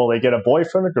younger people, they get a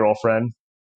boyfriend or girlfriend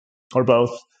or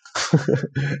both.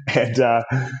 And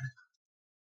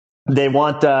they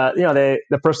want,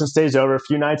 the person stays over a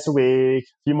few nights a week,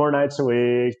 a few more nights a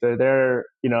week. They're there,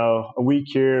 a week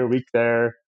here, a week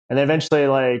there. And then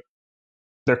eventually,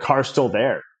 their car's still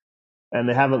there and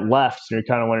they haven't left. And you're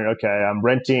kind of wondering, okay, I'm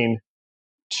renting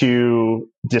to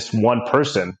just one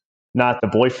person, not the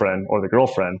boyfriend or the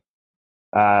girlfriend.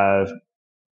 And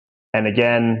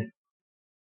again,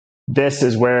 this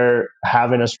is where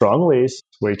having a strong lease,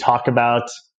 where you talk about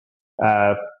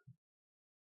the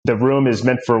room is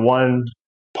meant for one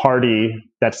party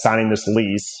that's signing this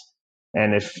lease.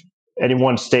 And if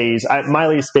anyone stays, my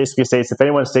lease basically states if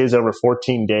anyone stays over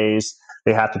 14 days,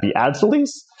 they have to be added to the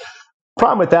lease.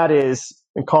 Problem with that is,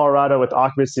 in Colorado with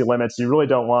occupancy limits, you really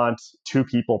don't want 2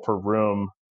 people per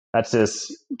room. That's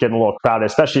just getting a little crowded,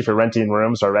 especially if you're renting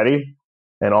rooms already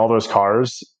and all those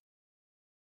cars.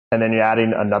 And then you're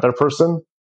adding another person.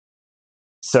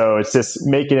 So it's just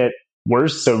making it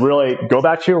worse. So really go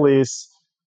back to your lease,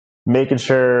 making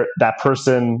sure that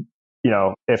person,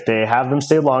 if they have them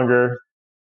stay longer,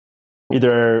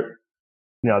 either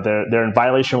they're in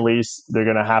violation of lease, they're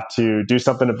going to have to do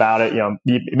something about it.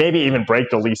 Maybe even break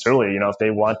the lease early, if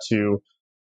they want to,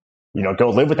 go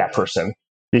live with that person.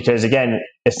 Because again,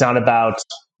 it's not about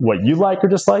what you like or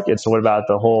dislike. It's what about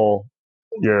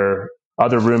your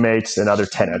other roommates and other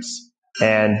tenants.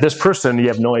 And this person, you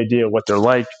have no idea what they're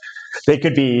like. They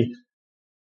could be,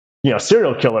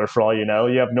 serial killer for all you know.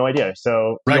 You have no idea.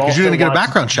 So right, because you didn't get a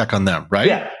background check on them, right?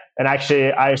 Yeah. And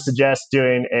actually, I suggest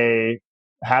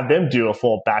have them do a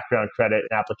full background credit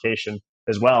application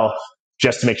as well,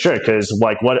 just to make sure. Because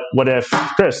what if,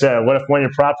 Chris, what if one of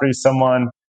your properties, someone,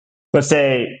 let's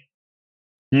say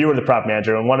you were the property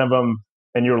manager and one of them,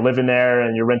 and you were living there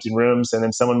and you're renting rooms, and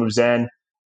then someone moves in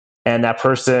and that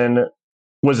person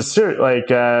was some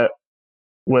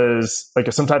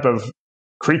type of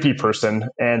creepy person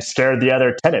and scared the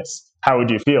other tenants. How would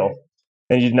you feel?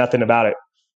 And you did nothing about it.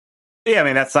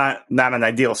 Yeah, that's not an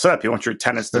ideal setup. You want your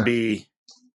tenants to be,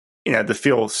 to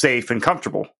feel safe and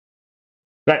comfortable.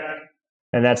 Right.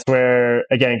 And that's where,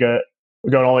 again,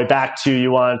 going all the way back to,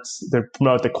 you want to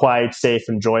promote the quiet, safe,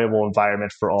 enjoyable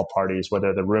environment for all parties,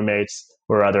 whether the roommates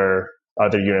or other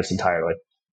units entirely.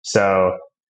 So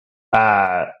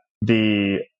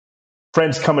the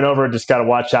friends coming over just got to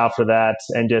watch out for that.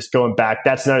 And just going back,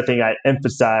 that's another thing I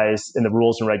emphasize in the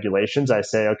rules and regulations. I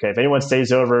say, okay, if anyone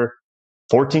stays over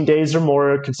 14 days or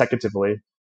more consecutively,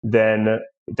 then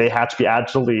they have to be added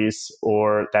to the lease,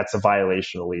 or that's a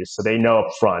violation of the lease. So they know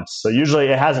up front. So usually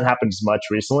it hasn't happened as much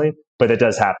recently, but it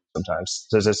does happen sometimes.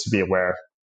 So just to be aware.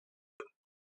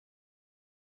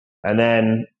 And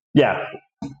then,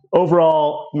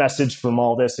 overall message from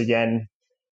all this, again,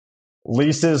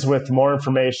 leases with more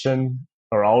information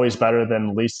are always better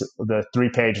than the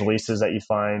 3-page leases that you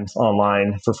find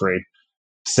online for free.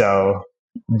 So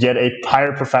get a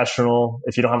hire professional.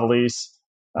 If you don't have a lease,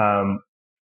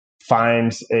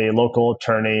 find a local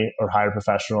attorney or hire a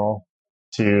professional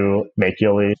to make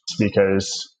you a lease,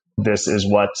 because this is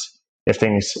what, if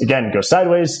things, again, go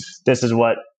sideways, this is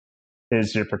what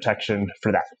is your protection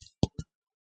for that.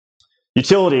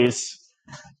 Utilities.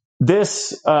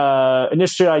 This,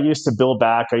 initially I used to bill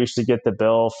back. I used to get the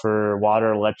bill for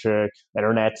water, electric,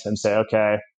 internet, and say,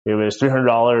 okay, it was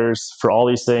 $300 for all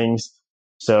these things.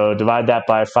 So divide that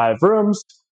by 5 rooms,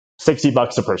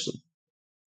 $60 a person.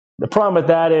 The problem with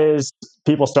that is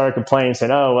people started complaining,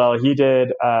 saying, "Oh, well, he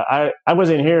did. I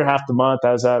wasn't here half the month.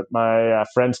 I was at my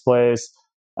friend's place.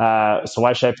 So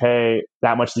why should I pay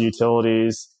that much of the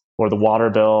utilities or the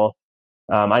water bill?"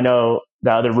 I know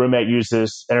the other roommate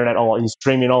uses internet. He's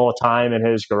streaming all the time in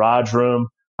his garage room.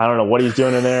 I don't know what he's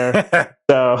doing in there.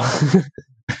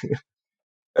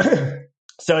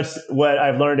 So it's what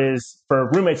I've learned is for a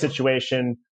roommate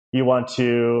situation, you want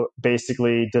to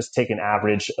basically just take an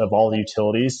average of all the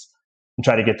utilities and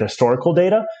try to get the historical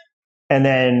data, and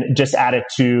then just add it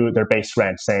to their base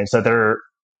rent, saying so their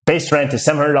base rent is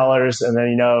 $700, and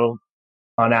then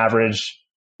on average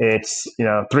it's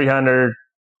 $300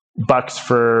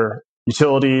 for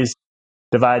utilities.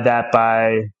 Divide that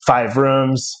by 5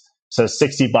 rooms, so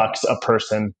 $60 a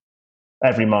person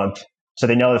every month. So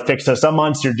they know the fix. So some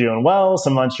months you're doing well,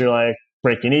 some months you're like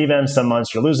breaking even, some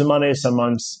months you're losing money, some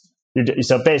months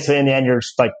so basically in the end you're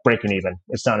just like breaking even.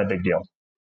 It's not a big deal.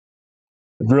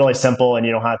 It's really simple, and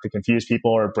you don't have to confuse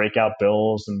people or break out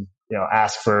bills and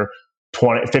ask for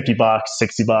 $50,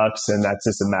 $60, and that's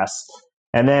just a mess.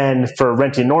 And then for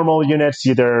renting normal units,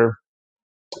 either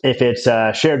if it's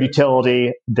a shared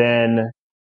utility, then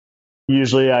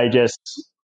usually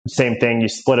same thing, you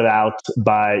split it out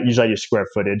by, usually I use square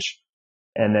footage,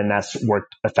 and then that's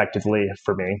worked effectively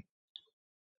for me.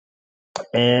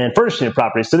 And furnishing a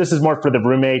property. So this is more for the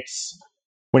roommates.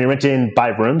 When you're renting by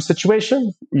room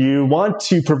situation, you want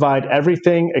to provide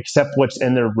everything except what's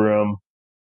in their room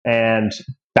and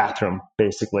bathroom,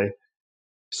 basically.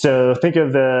 So think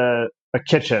of a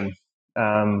kitchen.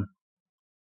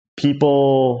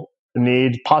 People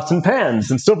need pots and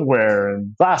pans and silverware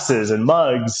and glasses and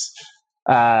mugs,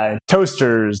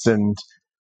 toasters and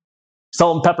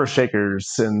salt and pepper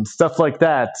shakers and stuff like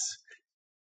that.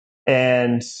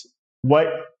 And what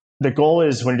the goal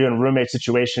is when you're doing a roommate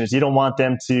situation is you don't want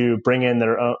them to bring in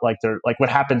their own, like what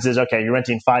happens is, okay, you're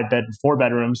renting 4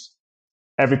 bedrooms.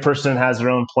 Every person has their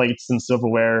own plates and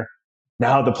silverware.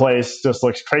 Now the place just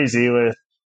looks crazy with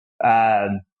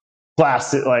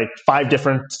glass, like 5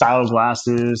 different styles of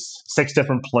glasses, 6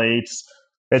 different plates.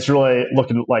 It's really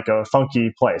looking like a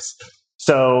funky place.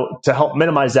 So to help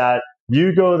minimize that,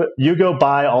 you go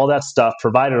buy all that stuff,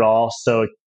 provide it all. So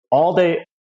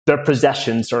their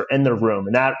possessions are in their room,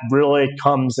 and that really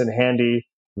comes in handy.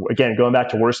 Again, going back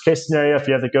to worst case scenario, if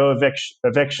you have to go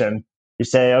eviction, you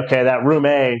say, okay, that room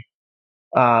A,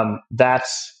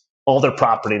 that's all their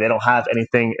property. They don't have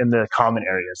anything in the common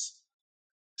areas.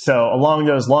 So along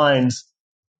those lines,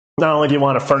 not only do you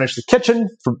want to furnish the kitchen,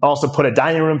 also put a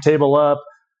dining room table up.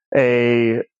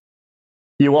 You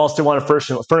also want to furnish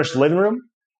the living room.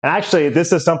 And actually,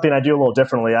 this is something I do a little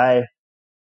differently. I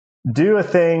do a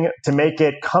thing to make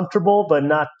it comfortable, but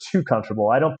not too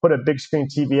comfortable. I don't put a big screen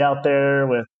TV out there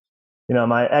with,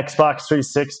 my Xbox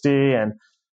 360 and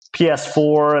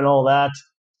PS4 and all that.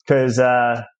 Because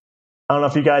I don't know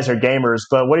if you guys are gamers,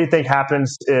 but what do you think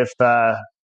happens if I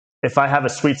have a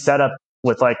sweet setup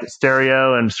with like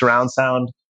stereo and surround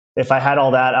sound? If I had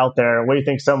all that out there, what do you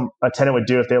think a tenant would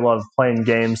do if they love playing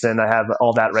games and I have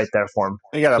all that right there for them?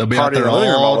 You got to be out there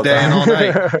all day and all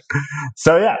night.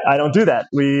 So yeah, I don't do that.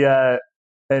 We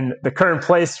in the current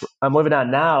place I'm living at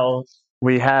now,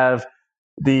 we have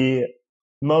the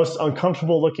most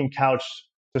uncomfortable looking couch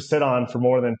to sit on for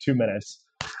more than 2 minutes.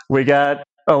 We got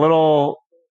a little,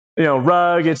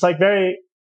 rug. It's like very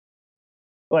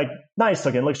nice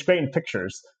looking. It looks great in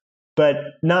pictures, but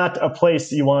not a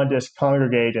place you want to just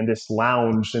congregate and just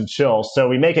lounge and chill. So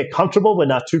we make it comfortable, but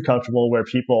not too comfortable where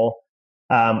people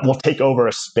will take over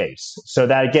a space. So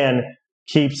that, again,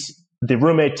 keeps the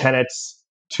roommate tenants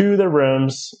to their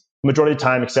rooms majority of the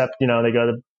time, except,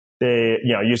 they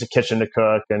use a kitchen to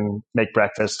cook and make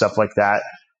breakfast, stuff like that.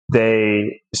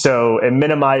 So it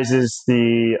minimizes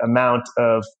the amount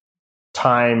of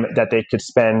time that they could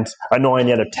spend annoying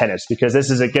the other tenants, because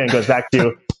this is, again, goes back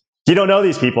to you don't know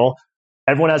these people.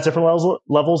 Everyone has different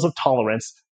levels of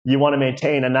tolerance. You want to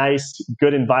maintain a nice,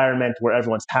 good environment where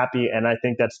everyone's happy, and I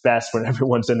think that's best when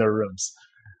everyone's in their rooms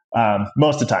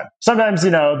most of the time. Sometimes,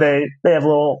 they have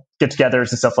little get-togethers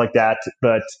and stuff like that,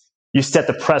 but you set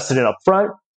the precedent up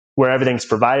front where everything's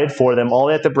provided for them. All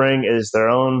they have to bring is their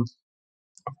own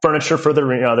furniture for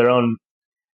their own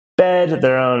bed,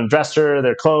 their own dresser,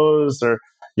 their clothes, their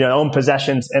own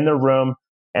possessions in their room,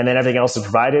 and then everything else is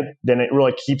provided. Then it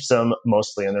really keeps them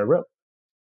mostly in their room.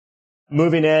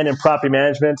 Moving in and property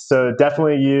management. So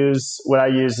definitely what I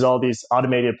use is all these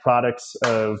automated products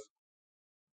of,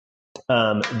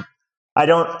 I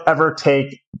don't ever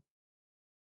take,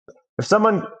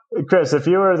 Chris, if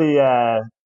you were the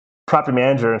property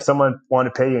manager and someone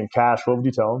wanted to pay you in cash, what would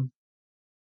you tell them?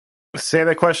 Say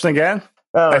that question again.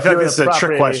 Oh, I feel like this is a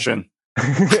trick question.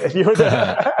 if you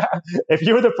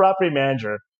were the property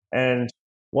manager and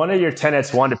one of your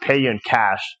tenants wanted to pay you in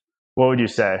cash, what would you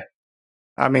say?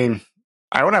 I mean,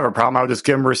 I wouldn't have a problem. I would just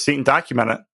give them a receipt and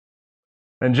document it.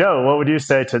 And Joe, what would you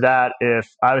say to that if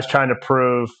I was trying to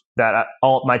prove that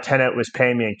my tenant was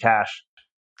paying me in cash?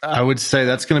 I would say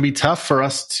that's going to be tough for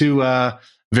us to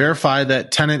verify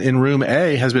that tenant in room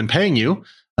A has been paying you.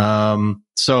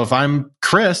 So if I'm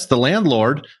Chris, the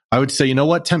landlord, I would say, you know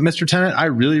what, Mr. Tenant, I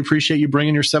really appreciate you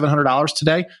bringing your $700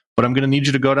 today, but I'm going to need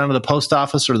you to go down to the post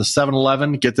office or the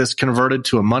 7-Eleven, get this converted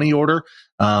to a money order,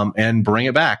 and bring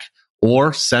it back.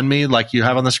 Or send me, like you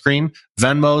have on the screen,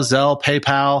 Venmo, Zelle,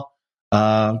 PayPal.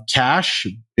 Cash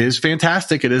is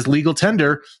fantastic. It is legal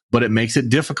tender, but it makes it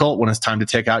difficult when it's time to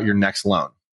take out your next loan.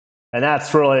 And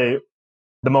that's really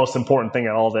the most important thing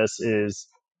in all this is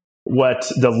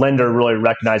what the lender really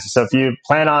recognizes. So if you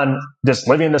plan on just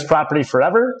living in this property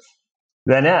forever,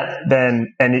 then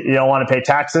and you don't want to pay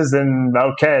taxes, then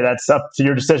okay, that's up to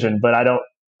your decision. But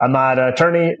I'm not an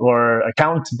attorney or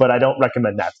accountant, but I don't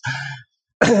recommend that.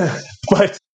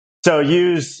 But so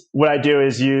what I do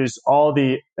is use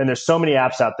and there's so many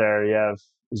apps out there. You have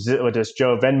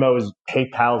Joe, Venmo,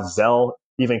 PayPal, Zelle,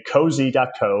 even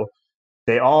Cozy.co.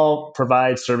 They all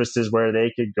provide services where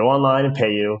they could go online and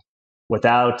pay you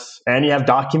and you have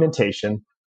documentation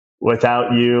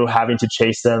without you having to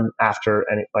chase after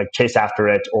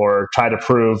it or try to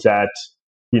prove that,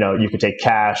 you could take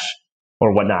cash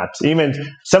or whatnot. Even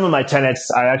some of my tenants,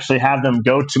 I actually have them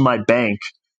go to my bank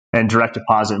and direct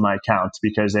deposit my account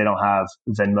because they don't have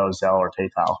Venmo, Zelle, or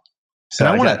PayPal. So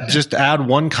and I want to just add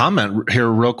one comment here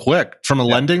real quick. From a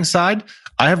lending side,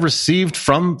 I have received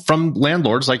from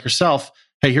landlords like yourself,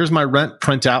 hey, here's my rent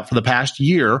printout for the past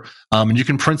year. And you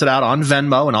can print it out on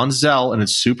Venmo and on Zelle, and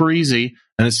it's super easy.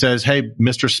 And it says, hey,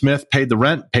 Mr. Smith paid the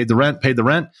rent.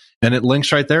 And it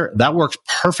links right there. That works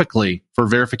perfectly for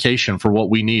verification for what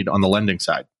we need on the lending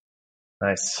side.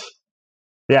 Nice.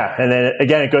 Yeah. And then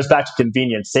again, it goes back to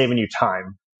convenience, saving you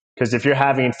time. Because if you're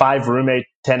having 5 roommate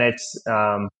tenants,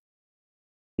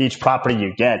 each property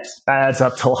you get adds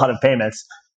up to a lot of payments.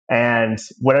 And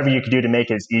whatever you can do to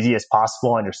make it as easy as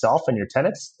possible on yourself and your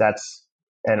tenants,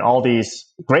 and all these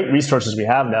great resources we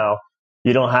have now,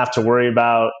 you don't have to worry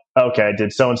about, okay,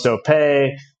 did so-and-so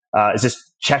pay? Is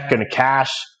this check going to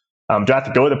cash? Do I have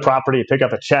to go to the property, pick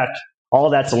up a check? All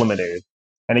that's eliminated.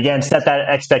 And again, set that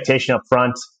expectation up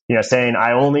front, saying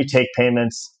I only take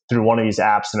payments through one of these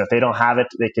apps. And if they don't have it,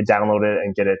 they could download it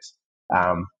and get it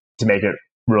to make it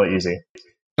really easy.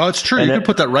 Oh, it's true. You can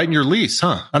put that right in your lease,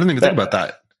 huh? I didn't even think about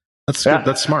that. That's good.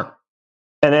 That's smart.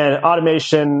 And then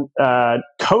automation,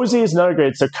 Cozy is another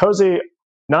great. So Cozy,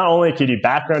 not only could you do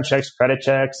background checks, credit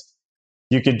checks,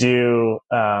 you could do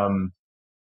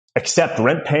accept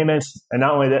rent payments. And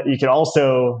not only that, you could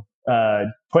also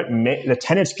the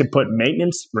tenants could put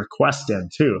maintenance requests in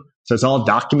too. So it's all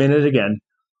documented again.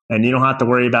 And you don't have to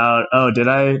worry about, did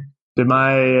I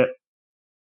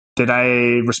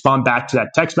respond back to that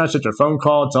text message or phone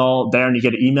call? It's all there and you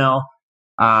get an email.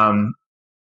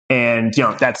 And,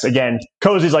 that's, again,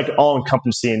 Cozy is like all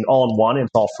encompassing, all in one, and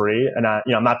it's all free. And,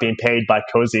 I'm not being paid by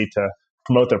Cozy to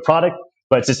promote their product,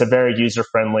 but it's just a very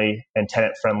user-friendly and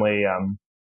tenant-friendly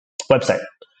website.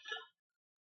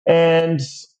 And,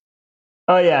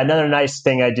 another nice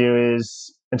thing I do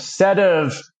is instead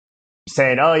of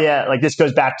saying, this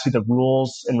goes back to the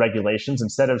rules and regulations,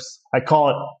 instead of, I call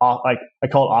it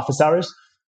office hours,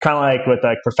 kind of like with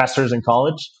professors in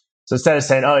college. So instead of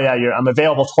saying, I'm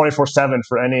available 24/7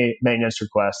 for any maintenance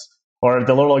requests, or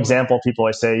the little example people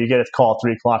always say, you get a call at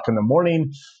 3:00 in the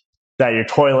morning that your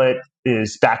toilet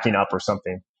is backing up or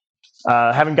something.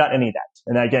 Haven't got any of that.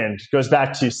 And again, it goes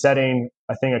back to setting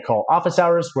a thing I call office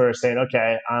hours, where saying,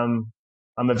 okay, I'm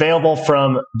available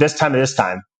from this time to this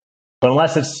time, but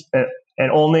unless it's,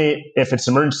 and only if it's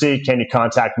emergency, can you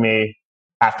contact me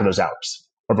after those hours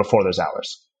or before those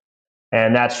hours?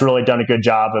 And that's really done a good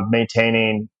job of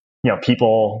maintaining,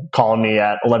 people calling me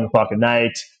at 11:00 at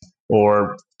night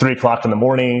or 3:00 in the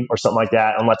morning or something like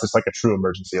that, unless it's like a true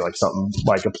emergency, like something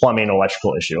like a plumbing,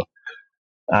 electrical issue.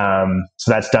 So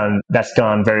that's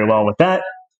gone very well with that.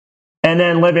 And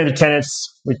then living with the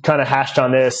tenants, we kind of hashed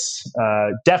on this.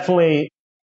 Definitely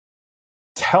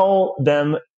tell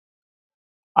them,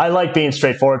 I like being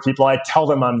straightforward with people. I tell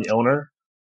them I'm the owner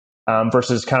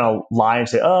versus kind of lie and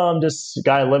say, I'm just a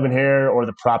guy living here, or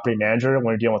the property manager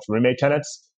when you're dealing with roommate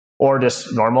tenants, or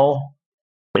just normal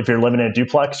if you're living in a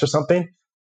duplex or something.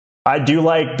 I do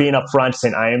like being upfront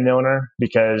saying I am the owner,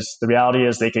 because the reality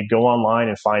is they could go online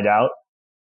and find out.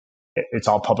 it's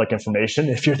all public information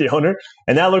if you're the owner.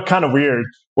 And that looked kind of weird.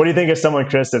 What do you think of someone,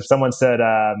 Chris, if someone said,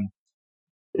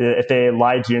 if they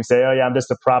lied to you and say, oh yeah, I'm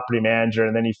just a property manager,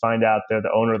 and then you find out they're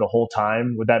the owner the whole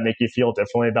time, would that make you feel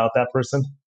differently about that person?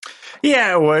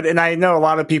 Yeah, it would. And I know a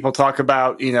lot of people talk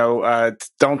about,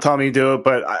 don't tell me to do it,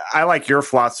 but I like your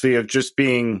philosophy of just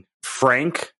being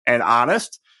frank and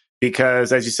honest,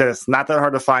 because as you said, it's not that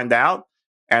hard to find out.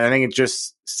 And I think it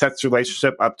just sets the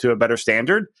relationship up to a better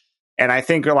standard. And I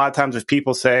think a lot of times if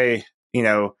people say,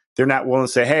 they're not willing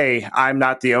to say, hey, I'm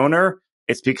not the owner,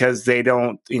 it's because they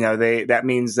don't, that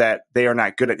means that they are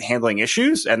not good at handling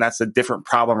issues. And that's a different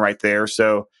problem right there.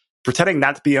 So pretending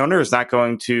not to be owner is not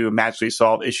going to magically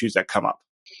solve issues that come up.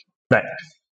 Right.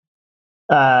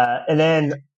 And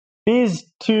then a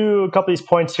couple of these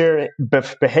points here,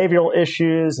 behavioral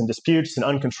issues and disputes and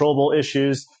uncontrollable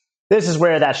issues. This is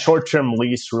where that short-term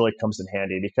lease really comes in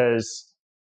handy, because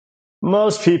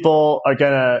most people are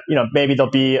going to, maybe they'll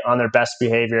be on their best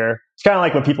behavior. It's kind of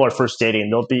like when people are first dating,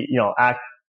 they'll be,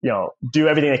 do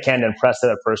everything they can to impress the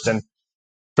other person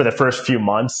for the first few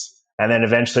months. And then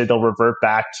eventually they'll revert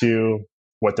back to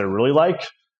what they're really like.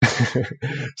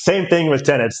 Same thing with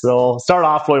tenants. They'll start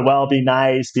off really well, be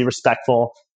nice, be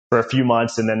respectful for a few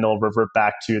months, and then they'll revert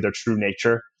back to their true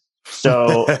nature.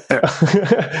 So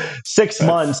 6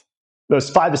 months, those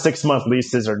 5 to 6 month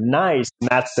leases are nice in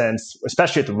that sense,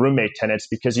 especially with the roommate tenants,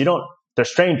 because they're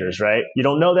strangers, right? You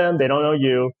don't know them. They don't know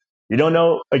you. You don't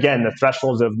know, again, the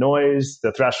thresholds of noise,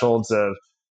 the thresholds of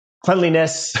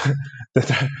cleanliness,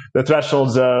 the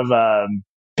thresholds of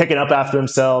picking up after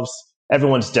themselves.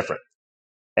 Everyone's different.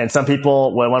 And some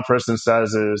people, what one person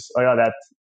says is, oh yeah,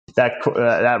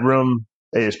 that room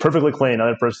is perfectly clean.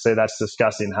 Another person say that's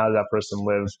disgusting. How does that person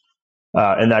live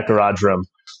in that garage room?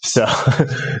 So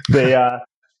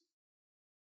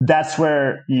that's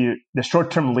where the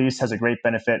short-term lease has a great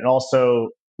benefit. And also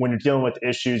when you're dealing with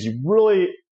issues, you really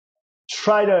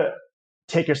try to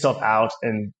take yourself out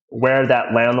and wear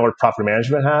that landlord property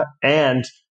management hat and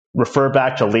refer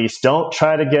back to lease. Don't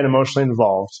try to get emotionally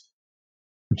involved.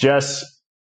 Just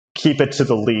keep it to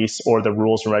the lease or the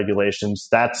rules and regulations.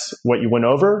 That's what you went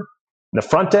over in the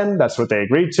front end. That's what they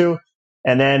agreed to.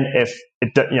 And then if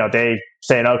they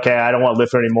saying, okay, I don't want to live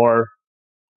here anymore,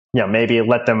 maybe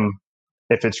let them,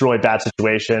 if it's really bad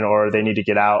situation or they need to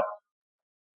get out,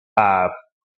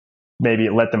 maybe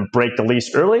let them break the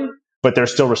lease early, but they're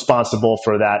still responsible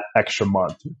for that extra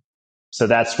month. So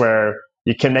that's where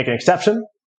you can make an exception,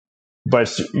 but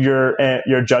it's your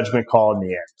judgment call in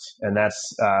the end. And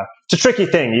that's it's a tricky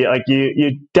thing.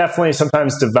 You definitely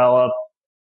sometimes develop,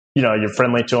 you're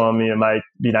friendly to them. You might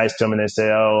be nice to them and they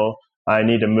say, oh, I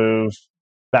need to move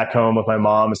back home with my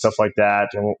mom and stuff like that.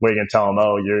 And what are you going to tell them?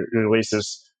 Oh, your lease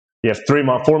is, you have 4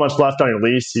 months left on your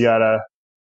lease. You got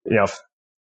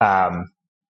to,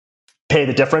 pay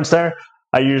the difference there.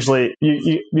 I usually,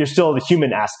 you're still the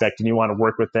human aspect and you want to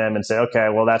work with them and say, okay,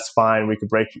 well, that's fine.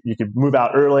 You could move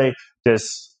out early.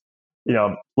 Just,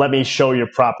 let me show your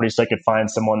property so I could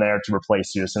find someone there to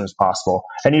replace you as soon as possible.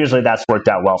 And usually that's worked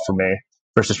out well for me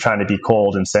versus trying to be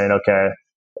cold and saying, okay,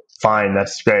 fine,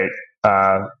 that's great.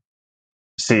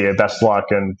 See you, best luck.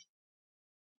 And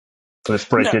let's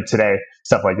break it today.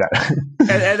 Stuff like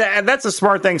that. and that's a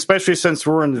smart thing, especially since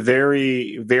we're in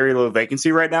very, very low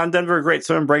vacancy right now in Denver. Great.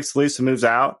 Someone breaks the lease and moves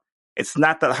out. It's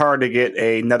not that hard to get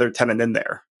another tenant in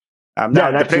there. Now,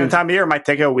 depending on the time of year, it might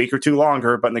take a week or two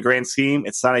longer, but in the grand scheme,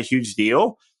 it's not a huge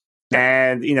deal.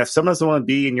 And, if someone doesn't want to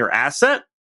be in your asset,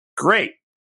 great.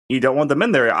 You don't want them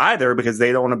in there either because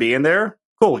they don't want to be in there.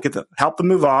 Cool. Help them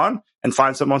move on and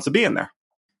find someone who wants to be in there.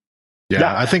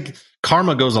 Yeah, I think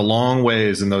karma goes a long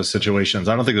ways in those situations.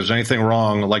 I don't think there's anything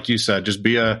wrong. Like you said, just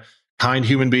be a kind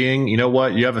human being. You know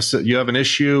what? You have an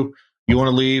issue. You want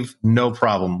to leave? No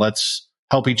problem. Let's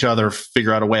help each other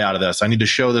figure out a way out of this. I need to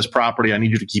show this property. I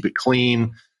need you to keep it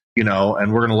clean,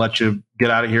 and we're going to let you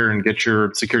get out of here and get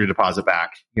your security deposit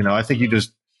back. I think you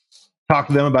just talk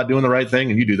to them about doing the right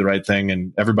thing and you do the right thing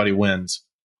and everybody wins.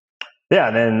 Yeah.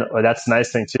 And then that's the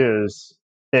nice thing too, is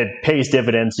it pays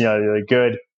dividends,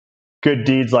 good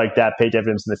deeds like that pay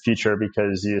dividends in the future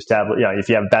because you establish, if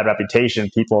you have a bad reputation,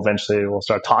 people eventually will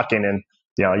start talking and,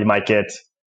 you might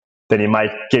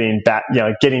getting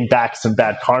back some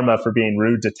bad karma for being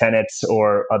rude to tenants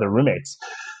or other roommates.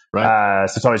 Right.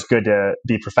 So it's always good to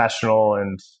be professional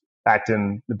and act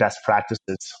in the best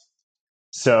practices.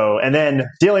 So, and then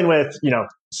dealing with,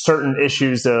 certain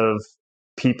issues of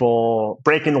people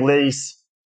breaking the lease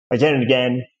again and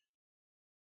again.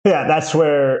 Yeah, that's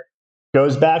where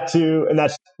goes back to, and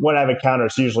that's what I've encountered.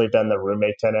 It's usually been the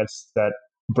roommate tenants that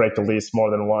break the lease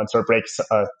more than once or breaks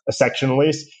a section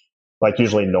lease, like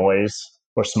usually noise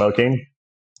or smoking.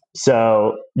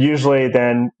 So usually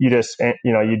then you just,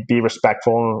 you'd be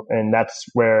respectful, and that's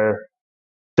where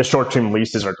the short-term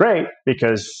leases are great,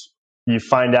 because you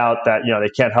find out that, they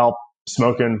can't help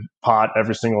smoking pot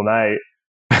every single night.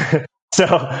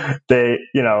 So they,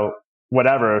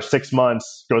 whatever, 6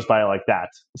 months goes by like that.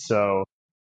 So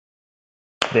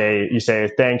you say,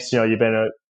 thanks, you've been a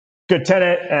good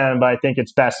tenant, but I think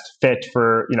it's best fit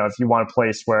for, if you want a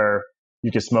place where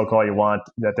you can smoke all you want,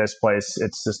 at this place,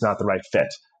 it's just not the right fit.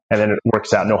 And then it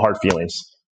works out, no hard feelings.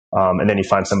 And then you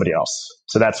find somebody else.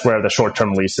 So that's where the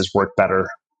short-term leases work better,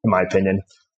 in my opinion.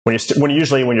 When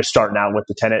you're starting out with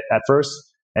the tenant at first,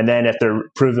 and then if they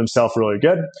prove themselves really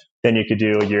good, then you could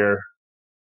do a year,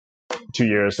 2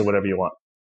 years, or whatever you want.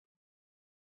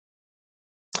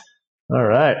 All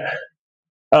right.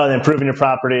 Oh, and then improving your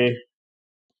property.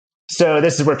 So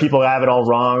this is where people have it all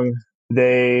wrong.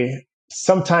 They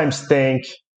sometimes think,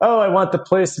 oh, I want the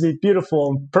place to be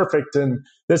beautiful and perfect and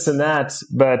this and that.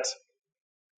 But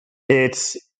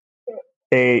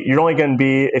you're only going to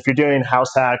be, if you're doing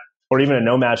house hack or even a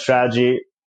nomad strategy,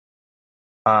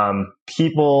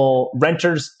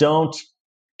 renters don't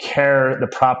care the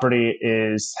property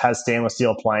has stainless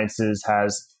steel appliances,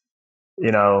 has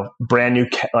brand new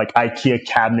like IKEA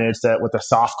cabinets with a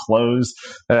soft close,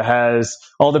 that has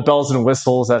all the bells and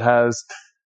whistles, that has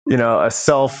a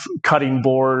self-cutting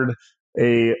board,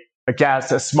 a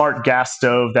smart gas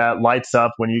stove that lights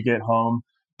up when you get home,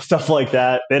 stuff like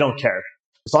that. They don't care,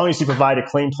 as long as you provide a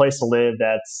clean place to live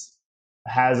that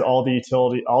has all the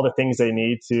utility, all the things they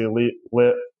need to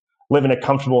live in a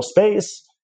comfortable space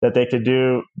that they could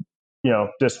do,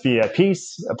 just be at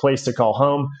peace, a place to call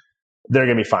home. They're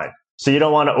going to be fine. So you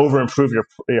don't want to over improve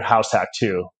your house hack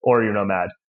too, or your nomad.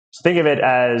 So think of it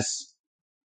as,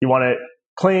 you want it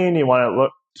clean, you want it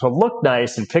to look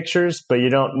nice in pictures, but you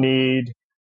don't need,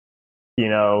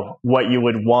 what you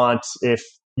would want if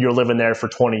you're living there for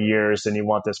 20 years and you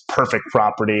want this perfect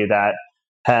property that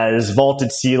has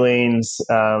vaulted ceilings,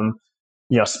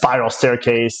 spiral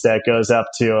staircase that goes up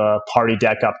to a party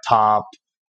deck up top.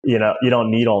 You don't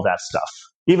need all that stuff.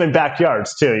 Even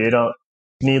backyards too. You don't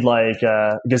need like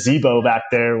a gazebo back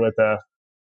there with a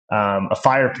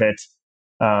fire pit.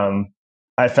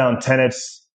 I found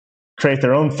tenants create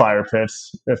their own fire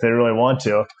pits if they really want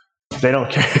to. They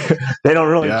don't care. They don't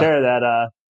really care that.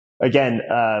 Again,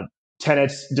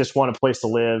 tenants just want a place to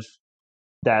live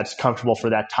that's comfortable for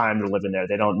that time they're living there.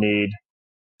 They don't need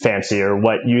fancy or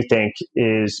what you think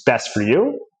is best for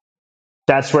you.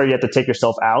 That's where you have to take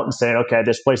yourself out and say, okay,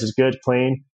 this place is good,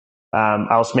 clean.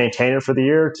 I'll just maintain it for the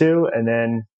year or two, and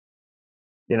then,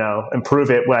 improve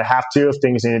it when I have to if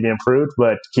things need to be improved,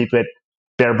 but keep it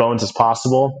bare bones as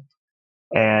possible,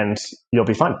 and you'll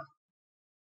be fine.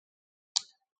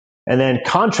 And then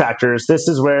contractors, this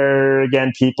is where,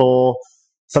 again, people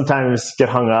sometimes get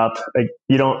hung up. Like,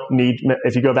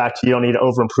 if you go back to, you don't need to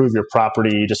over improve your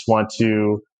property. You just want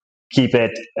to keep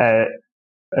it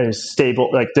stable,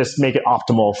 like just make it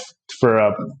optimal for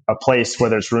a place where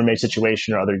there's roommate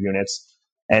situation or other units,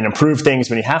 and improve things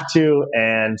when you have to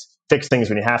and fix things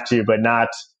when you have to, but not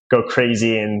go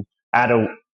crazy and add a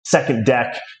second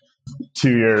deck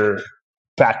to your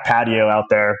back patio out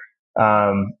there.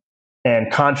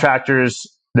 And contractors,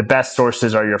 the best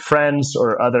sources are your friends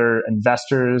or other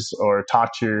investors, or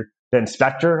talk to the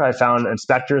inspector. I found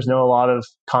inspectors know a lot of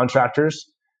contractors,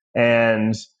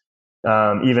 and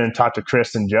even talk to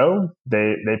Chris and Joe.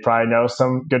 They probably know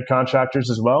some good contractors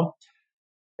as well.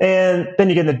 And then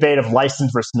you get the debate of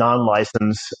licensed versus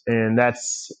non-licensed. And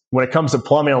that's when it comes to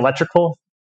plumbing and electrical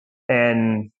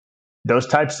and those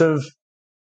types of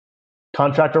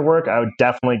contractor work, I would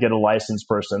definitely get a licensed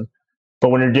person. But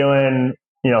when you're doing,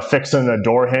 fixing a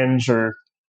door hinge or,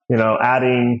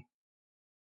 adding,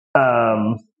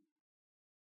 redoing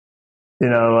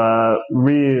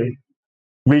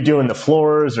the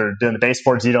floors or doing the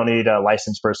baseboards, you don't need a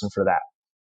licensed person for that.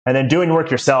 And then doing work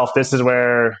yourself, this is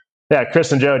where,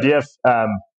 Chris and Joe, do you have,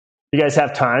 you guys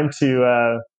have time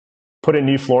to put in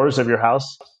new floors of your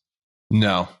house?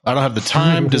 No, I don't have the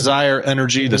time, desire,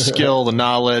 energy, the skill, the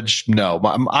knowledge. No,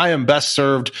 I am best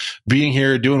served being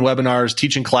here, doing webinars,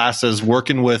 teaching classes,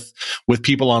 working with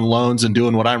people on loans, and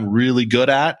doing what I'm really good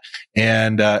at.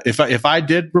 And if I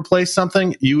did replace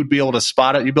something, you would be able to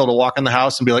spot it. You'd be able to walk in the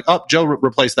house and be like, "Oh, Joe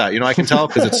replaced that." I can tell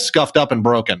because it's scuffed up and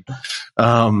broken.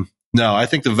 No, I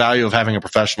think the value of having a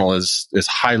professional is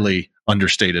highly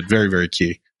understated. Very, very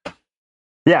key.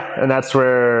 Yeah, and that's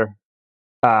where.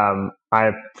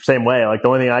 Same way. Like, the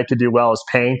only thing I could do well is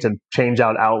paint and change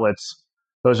out outlets.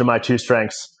 Those are my two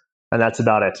strengths, and that's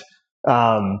about it.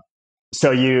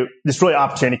 So it's really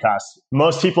opportunity cost.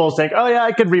 Most people think, oh yeah,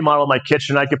 I could remodel my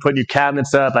kitchen. I could put new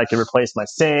cabinets up. I could replace my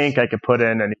sink. I could put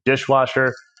in a new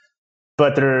dishwasher.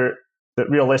 But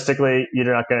realistically,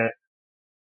 you're not going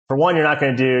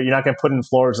to put in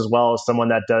floors as well as someone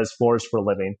that does floors for a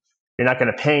living. You're not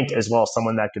going to paint as well as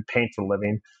someone that could paint for a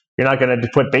living. You're not going to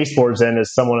put baseboards in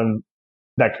as someone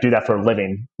that could do that for a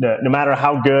living. No matter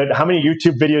how many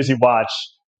YouTube videos you watch,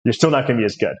 you're still not going to be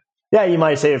as good. Yeah, you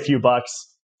might save a few bucks,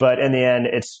 but in the end,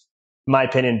 it's, in my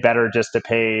opinion, better just to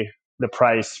pay the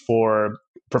price for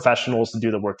professionals to do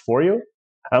the work for you,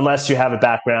 unless you have a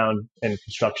background in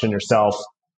construction yourself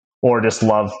or just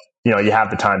love, you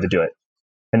have the time to do it.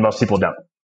 And most people don't.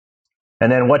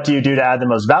 And then what do you do to add the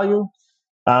most value?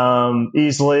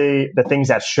 Easily the things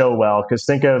that show well, because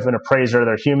think of an appraiser,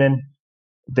 they're human.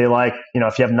 They like,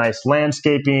 if you have nice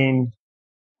landscaping,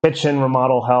 kitchen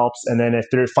remodel helps. And then if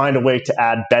they find a way to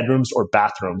add bedrooms or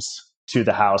bathrooms to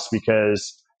the house,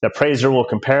 because the appraiser will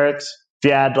compare it. If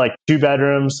you add like 2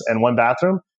 bedrooms and 1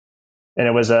 bathroom, and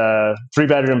it was a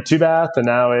 3-bedroom, 2-bath, and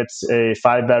now it's a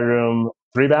 5-bedroom,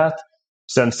 3-bath.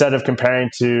 So instead of comparing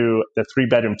to the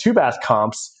 3-bedroom, 2-bath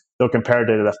comps, they'll compare it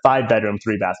to the 5-bedroom,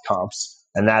 3-bath comps.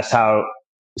 And that's how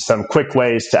some quick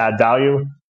ways to add value.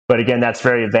 But again, that's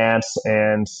very advanced,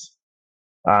 and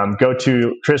go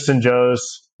to Chris and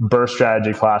Joe's BRRRR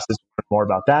strategy classes to learn more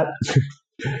about that.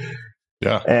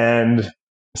 Yeah. And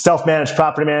self-managed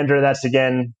property manager, that's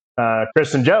again,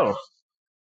 Chris and Joe.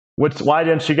 Why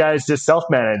didn't you guys just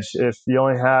self-manage if you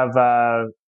only have,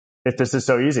 if this is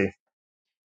so easy?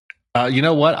 You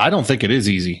know what? I don't think it is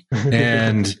easy.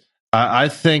 And I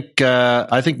think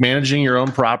managing your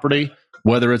own property,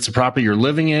 whether it's a property you're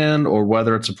living in or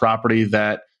whether it's a property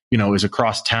that, is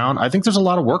across town, I think there's a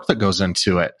lot of work that goes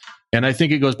into it. And I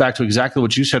think it goes back to exactly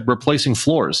what you said, replacing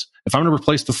floors. If I'm going to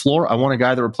replace the floor, I want a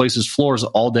guy that replaces floors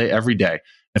all day, every day.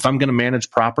 If I'm going to manage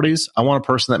properties, I want a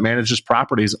person that manages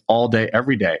properties all day,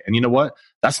 every day. And you know what?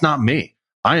 That's not me.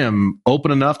 I am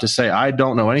open enough to say I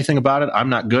don't know anything about it. I'm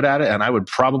not good at it, and I would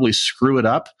probably screw it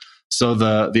up. So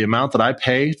the amount that I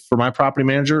pay for my property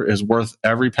manager is worth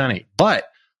every penny. But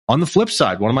on the flip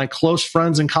side, one of my close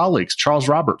friends and colleagues, Charles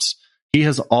Roberts, he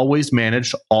has always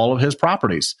managed all of his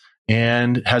properties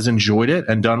and has enjoyed it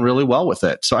and done really well with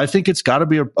it. So I think it's got to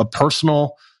be a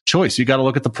personal choice. You got to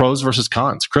look at the pros versus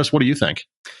cons. Chris, what do you think?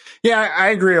 Yeah, I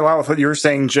agree a lot with what you were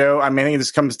saying, Joe. I mean, I think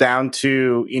this comes down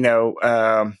to,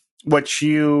 what if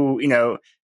you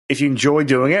enjoy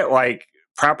doing it, like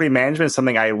property management is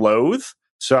something I loathe.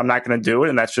 So I'm not going to do it.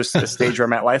 And that's just the stage where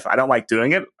I'm at in life. I don't like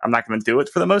doing it. I'm not going to do it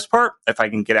for the most part if I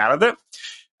can get out of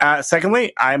it.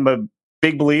 Secondly, I'm a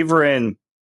big believer in,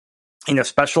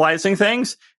 specializing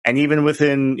things. And even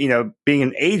within, being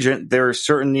an agent, there are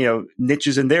certain,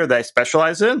 niches in there that I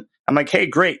specialize in. I'm like, hey,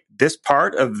 great. This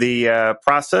part of the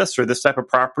process or this type of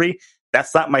property,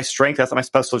 that's not my strength. That's not my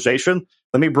specialization.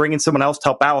 Let me bring in someone else to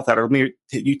help out with that. Or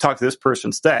you talk to this person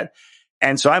instead.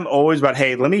 And so I'm always about,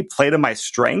 hey, let me play to my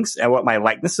strengths and what my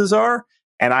likenesses are.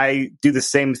 And I do the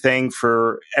same thing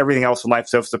for everything else in life.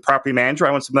 So if it's a property manager,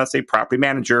 I want someone that's a property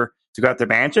manager to go out there and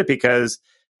manage it, because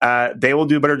they will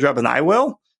do a better job than I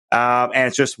will. And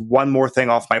it's just one more thing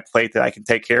off my plate that I can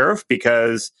take care of,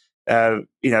 because, that's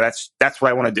what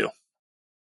I want to do.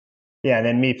 Yeah. And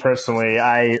then me personally,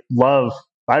 I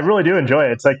really do enjoy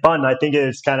it. It's like fun. I think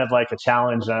it's kind of like a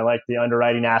challenge, and I like the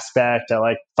underwriting aspect. I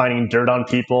like finding dirt on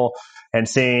people and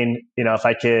seeing, if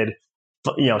I could,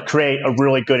 create a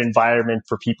really good environment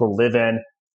for people to live in,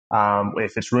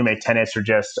 if it's roommate tenants or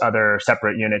just other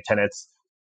separate unit tenants,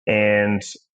 and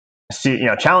see,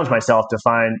 challenge myself to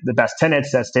find the best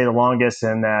tenants that stay the longest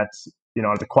and that,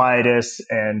 are the quietest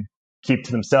and keep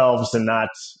to themselves and not,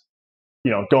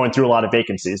 going through a lot of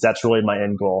vacancies. That's really my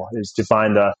end goal, is to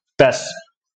find the best,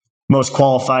 most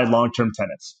qualified long-term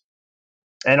tenants.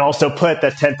 And also put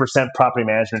that 10% property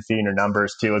management fee in your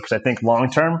numbers too, because I think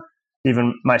long-term,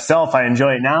 even myself, I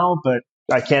enjoy it now, but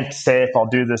I can't say if I'll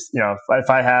do this, if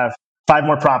I have 5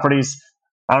 more properties,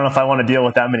 I don't know if I want to deal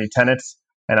with that many tenants,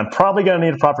 and I'm probably going to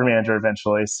need a property manager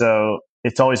eventually. So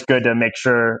it's always good to make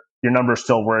sure your numbers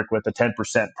still work with the 10%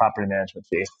 property management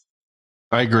fee.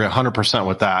 I agree 100%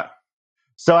 with that.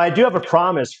 So I do have a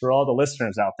promise for all the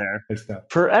listeners out there.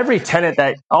 For every tenant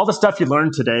all the stuff you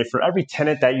learned today, for every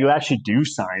tenant that you actually do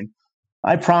sign,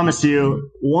 I promise you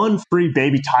 1 free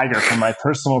baby tiger from my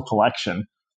personal collection.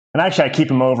 And actually, I keep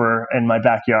them over in my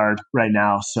backyard right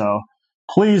now. So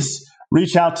please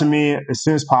reach out to me as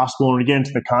soon as possible and get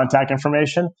into the contact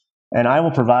information, and I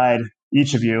will provide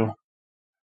each of you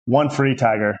 1 free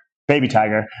baby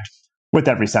tiger, with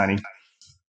every signing.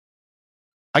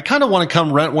 I kind of want to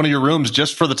come rent one of your rooms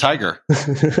just for the tiger.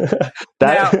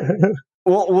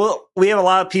 we have a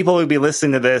lot of people who'd be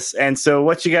listening to this, and so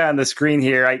what you got on the screen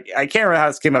here, I can't remember how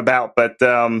this came about, but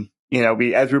as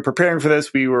we were preparing for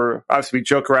this, we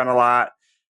joke around a lot,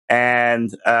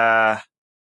 and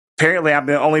apparently I'm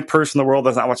the only person in the world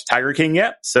that's not watched Tiger King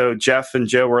yet. So Jeff and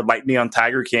Joe were lighting me on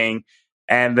Tiger King,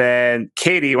 and then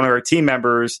Katie, one of our team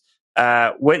members,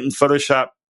 went and photoshopped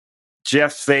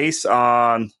Jeff's face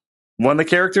on one of the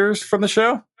characters from the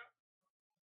show.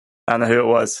 I don't know who it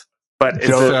was. But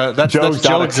that's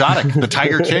Joe Exotic, the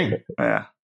Tiger King. Yeah.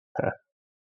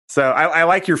 So I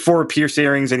like your 4 pierced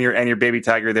earrings and your baby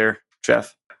tiger there,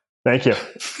 Jeff. Thank you.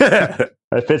 That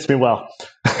fits me well.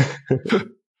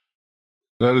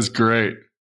 That is great.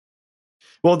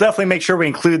 We'll definitely make sure we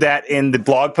include that in the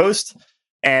blog post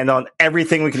and on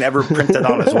everything we can ever print it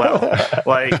on as well.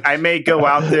 Like I may go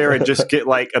out there and just get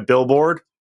like a billboard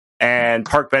and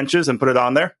park benches and put it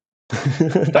on there.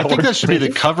 I think that should be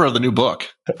the cover of the new book.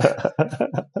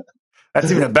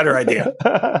 That's even a better idea.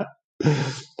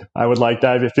 I would like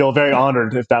that. I feel very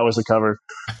honored if that was the cover.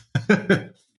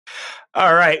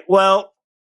 All right. Well,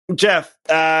 Jeff,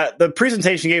 the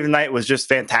presentation you gave tonight was just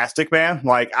fantastic, man.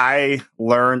 Like I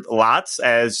learned lots,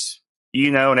 as you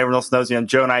know, and everyone else knows,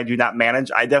 Joe and I do not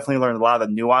manage. I definitely learned a lot of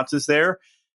the nuances there.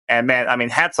 And man, I mean,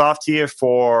 hats off to you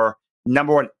for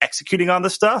number 1, executing on the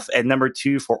stuff, and number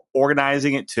 2, for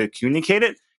organizing it to communicate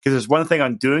it. Because there's one thing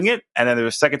on doing it, and then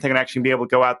there's a second thing on actually being able to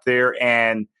go out there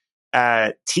and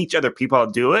teach other people how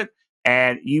to do it.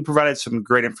 And you provided some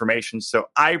great information. So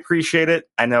I appreciate it.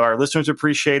 I know our listeners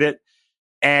appreciate it.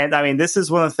 And I mean, this is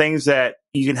one of the things that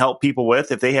you can help people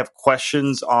with. If they have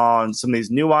questions on some of these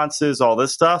nuances, all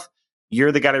this stuff,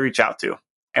 you're the guy to reach out to.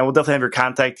 And we'll definitely have your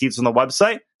contact details on the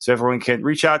website so everyone can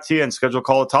reach out to you and schedule a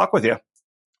call to talk with you.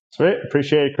 Sweet.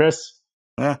 Appreciate it, Chris.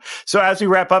 Yeah. So as we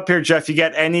wrap up here, Jeff, you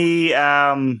got any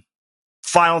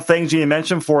final things you need to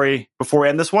mention before we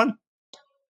end this one?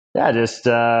 Yeah, just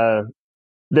it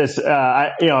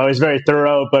was very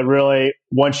thorough, but really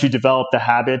once you develop the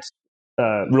habits,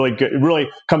 really good, it really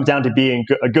comes down to being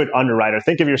a good underwriter.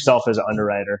 Think of yourself as an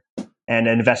underwriter and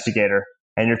an investigator,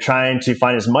 and you're trying to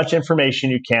find as much information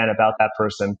you can about that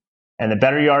person. And the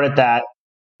better you are at that,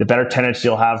 the better tenants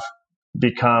you'll have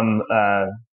become,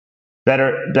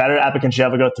 better applicants you'll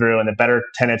ever go through, and the better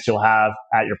tenants you'll have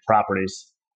at your properties.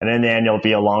 And in the end, you'll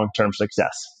be a long-term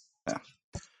success. Yeah.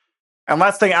 And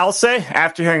last thing I'll say,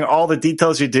 after hearing all the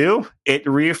details you do, it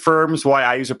reaffirms why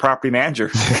I use a property manager.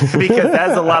 Because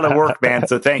that's a lot of work, man.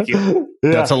 So thank you.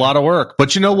 Yeah. That's a lot of work.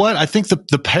 But you know what? I think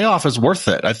the payoff is worth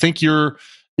it. I think your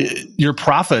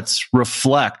profits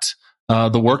reflect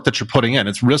the work that you're putting in.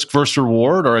 It's risk versus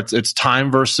reward, or it's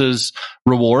time versus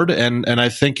reward. And I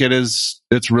think it's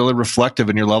really reflective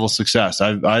in your level of success.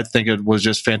 I think it was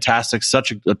just fantastic.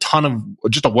 Such a ton of,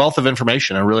 just a wealth of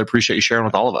information. I really appreciate you sharing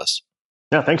with all of us.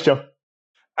 Yeah. Thanks, Joe.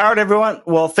 All right, everyone.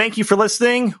 Well, thank you for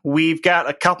listening. We've got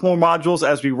a couple more modules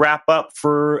as we wrap up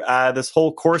for this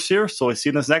whole course here. So we'll see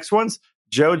you in those next ones.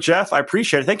 Joe, Jeff, I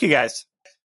appreciate it. Thank you, guys.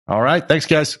 All right. Thanks,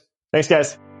 guys. Thanks,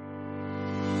 guys.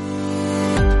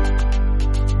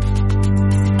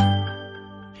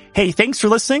 Hey, thanks for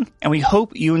listening, and we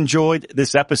hope you enjoyed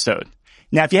this episode.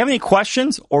 Now, if you have any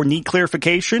questions or need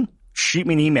clarification, shoot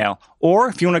me an email. Or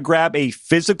if you want to grab a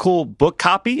physical book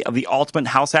copy of the Ultimate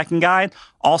House Hacking Guide,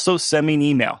 also send me an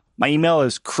email. My email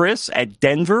is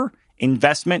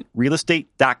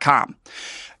chris@denverinvestmentrealestate.com.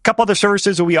 A couple other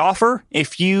services that we offer.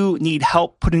 If you need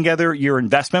help putting together your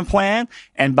investment plan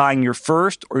and buying your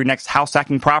first or your next house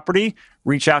hacking property,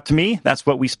 reach out to me. That's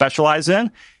what we specialize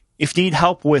in. If you need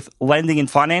help with lending and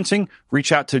financing,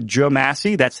 reach out to Joe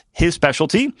Massey. That's his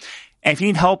specialty. And if you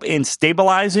need help in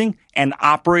stabilizing and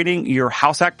operating your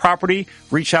house hack property,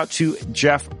 reach out to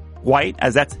Jeff White,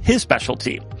 as that's his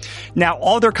specialty. Now,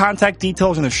 all their contact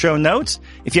details in the show notes.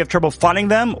 If you have trouble finding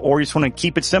them or you just want to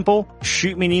keep it simple,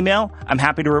 shoot me an email. I'm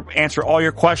happy to answer all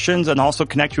your questions and also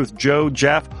connect you with Joe,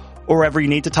 Jeff, or whoever you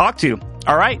need to talk to.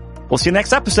 All right. We'll see you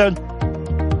next episode.